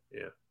Seth did.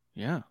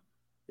 Yeah.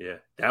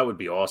 That would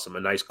be awesome. A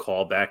nice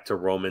callback to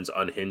Roman's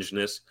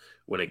unhingedness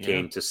when it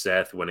came to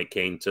Seth, when it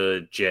came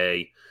to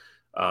Jay.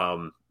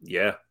 You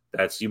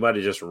might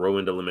have just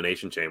ruined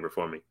Elimination Chamber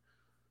for me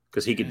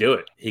because he could do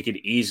it. He could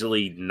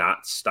easily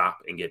not stop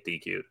and get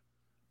DQ'd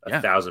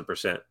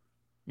 1,000%.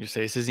 You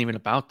say this isn't even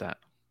about that.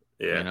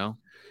 Yeah.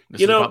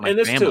 This is about my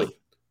family. Too.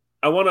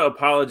 I want to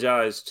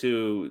apologize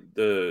to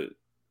the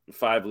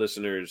 5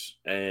 listeners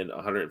and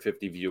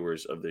 150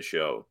 viewers of the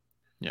show.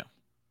 Yeah.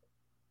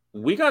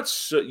 We got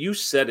you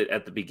said it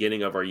at the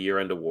beginning of our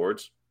year-end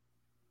awards.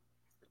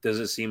 Does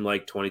it seem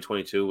like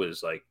 2022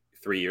 was like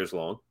 3 years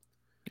long?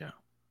 Yeah.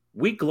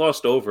 We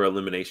glossed over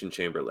Elimination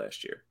Chamber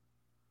last year.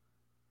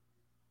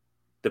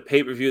 The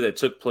pay-per-view that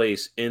took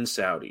place in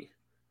Saudi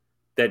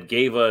that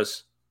gave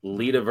us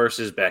Lita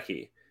versus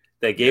Becky,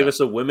 that gave us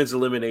a women's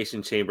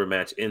Elimination Chamber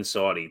match in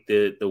Saudi,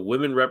 the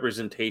women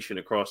representation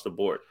across the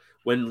board.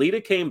 When Lita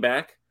came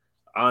back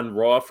on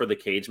Raw for the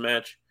cage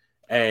match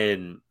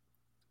and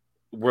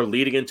we're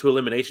leading into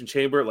Elimination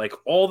Chamber, like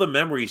all the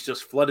memories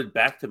just flooded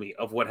back to me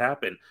of what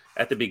happened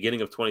at the beginning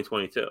of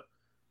 2022.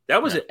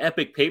 That was an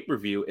epic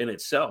pay-per-view in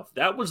itself.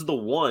 That was the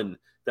one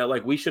that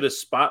like we should have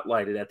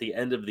spotlighted at the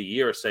end of the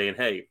year saying,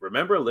 hey,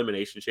 remember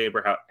Elimination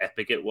Chamber, how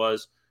epic it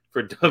was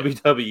for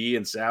WWE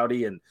and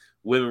Saudi and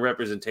women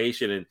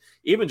representation and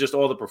even just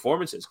all the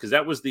performances. Because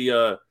that was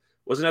the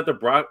wasn't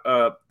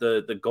that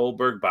the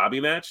Goldberg Bobby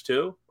match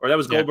too? Or that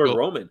was Goldberg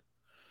Roman?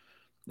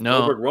 No.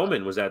 Goldberg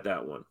Roman was at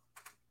that one.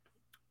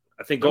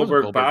 I think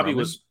Goldberg Bobby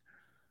was.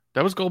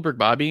 That was Goldberg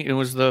Bobby. It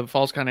was the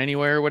Falls Count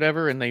Anywhere or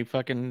whatever, and they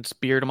fucking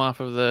speared him off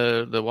of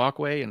the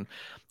walkway. And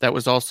that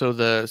was also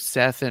the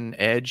Seth and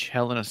Edge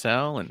Hell in a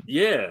Cell. And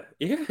yeah.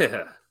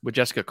 With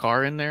Jessica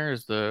Carr in there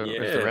as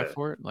the ref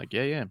for it. Like,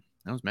 yeah.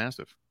 That was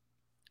massive.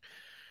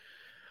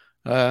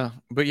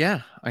 But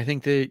yeah, I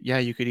think that,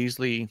 you could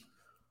easily,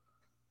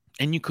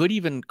 and you could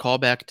even call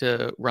back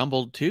to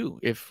Rumble too.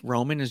 If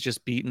Roman is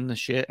just beating the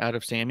shit out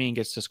of Sami and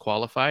gets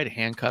disqualified,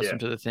 handcuffs him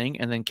to the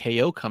thing, and then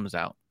KO comes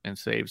out and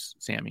saves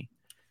Sami.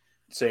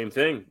 Same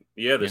thing.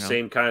 Yeah, the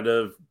same kind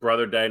of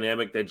brother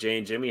dynamic that Jay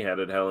and Jimmy had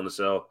at Hell in a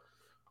Cell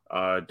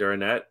during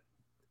that,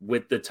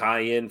 with the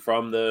tie-in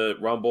from the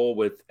Rumble,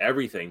 with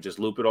everything, just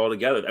loop it all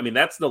together. I mean,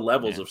 that's the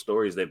levels of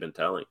stories they've been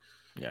telling.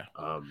 Yeah.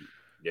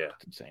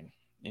 It's insane.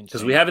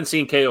 Because we haven't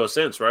seen KO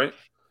since, right?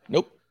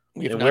 Nope.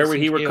 And where would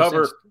he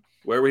recover?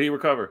 Where would he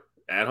recover?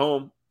 At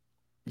home.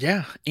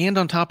 Yeah. And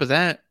on top of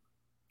that,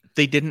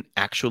 they didn't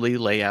actually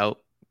lay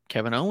out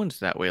Kevin Owens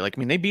that way. Like, I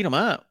mean, they beat him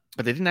up,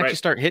 but they didn't actually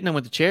start hitting him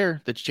with the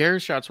chair. The chair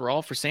shots were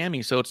all for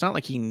Sami. So it's not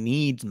like he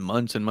needs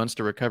months and months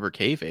to recover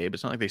kayfabe.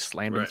 It's not like they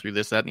slammed him through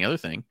this, that, and the other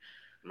thing.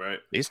 Right.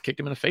 They just kicked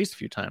him in the face a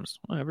few times.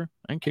 Whatever.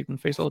 I can kick him in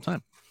the face all the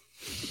time.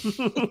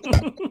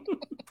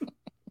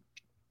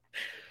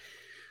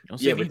 Don't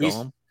see me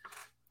home.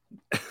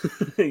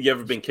 You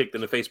ever been kicked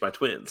in the face by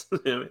twins?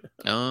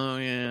 Oh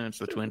yeah, it's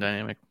the twin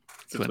dynamic.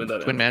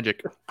 Twin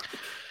magic.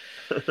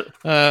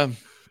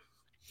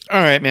 All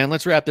right, man,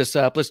 let's wrap this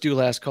up. Let's do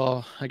last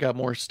call. I got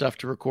more stuff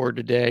to record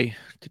today.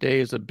 Today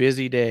is a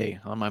busy day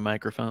on my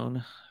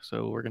microphone.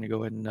 So we're going to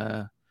go ahead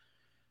and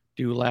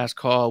do last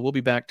call. We'll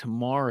be back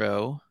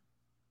tomorrow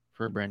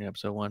for a brand new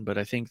episode 1, but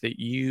I think that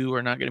you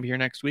are not going to be here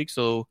next week.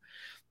 So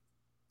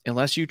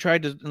unless we try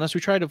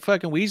to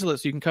fucking weasel it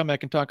so you can come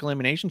back and talk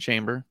Elimination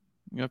Chamber,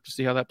 you have to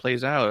see how that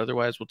plays out.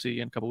 Otherwise, we'll see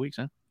you in a couple weeks,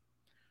 huh?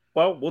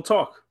 Well, we'll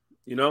talk.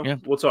 Yeah.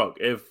 We'll talk.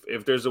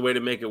 If there's a way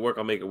to make it work,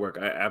 I'll make it work.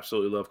 I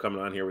absolutely love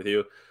coming on here with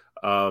you.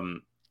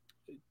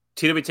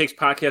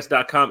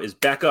 TWTakesPodcast.com is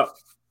back up.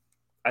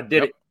 I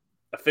did it.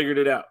 I figured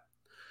it out.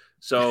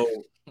 So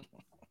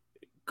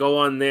go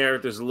on there.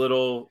 There's a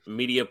little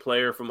media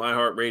player from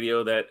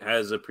iHeartRadio that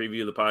has a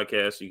preview of the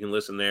podcast. You can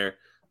listen there.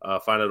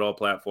 Find it on all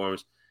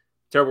platforms.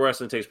 Terrible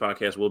Wrestling Takes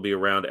Podcast will be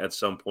around at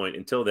some point.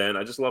 Until then,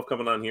 I just love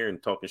coming on here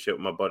and talking shit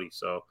with my buddy.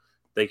 So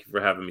thank you for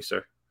having me,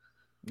 sir.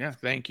 Yeah,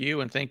 thank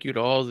you. And thank you to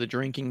all the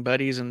drinking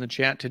buddies in the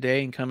chat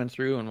today and coming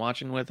through and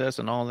watching with us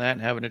and all that and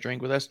having a drink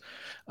with us.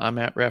 I'm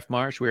at Ref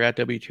Marsh. We're at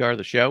WTR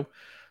The Show.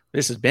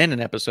 This has been an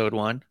episode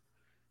 1.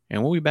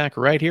 And we'll be back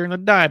right here in the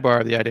dive bar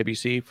of the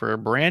IWC for a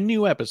brand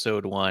new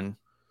episode 1.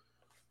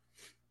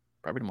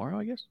 Probably tomorrow,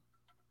 I guess.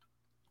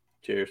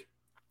 Cheers.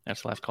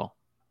 That's the last call.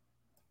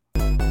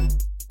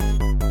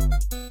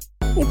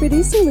 Hey,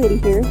 producer lady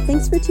here.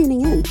 Thanks for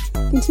tuning in.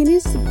 Continue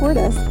to support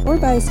us or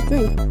buy us a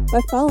drink by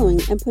following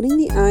and putting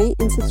the I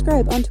in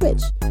subscribe on Twitch.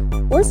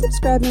 Or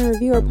subscribe and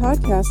review our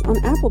podcast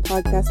on Apple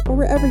Podcasts or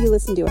wherever you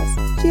listen to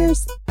us.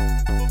 Cheers!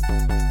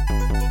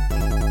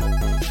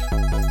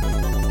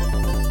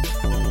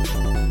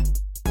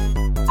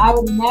 I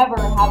would never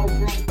have a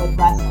drink with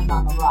Wrestling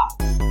on the Rocks.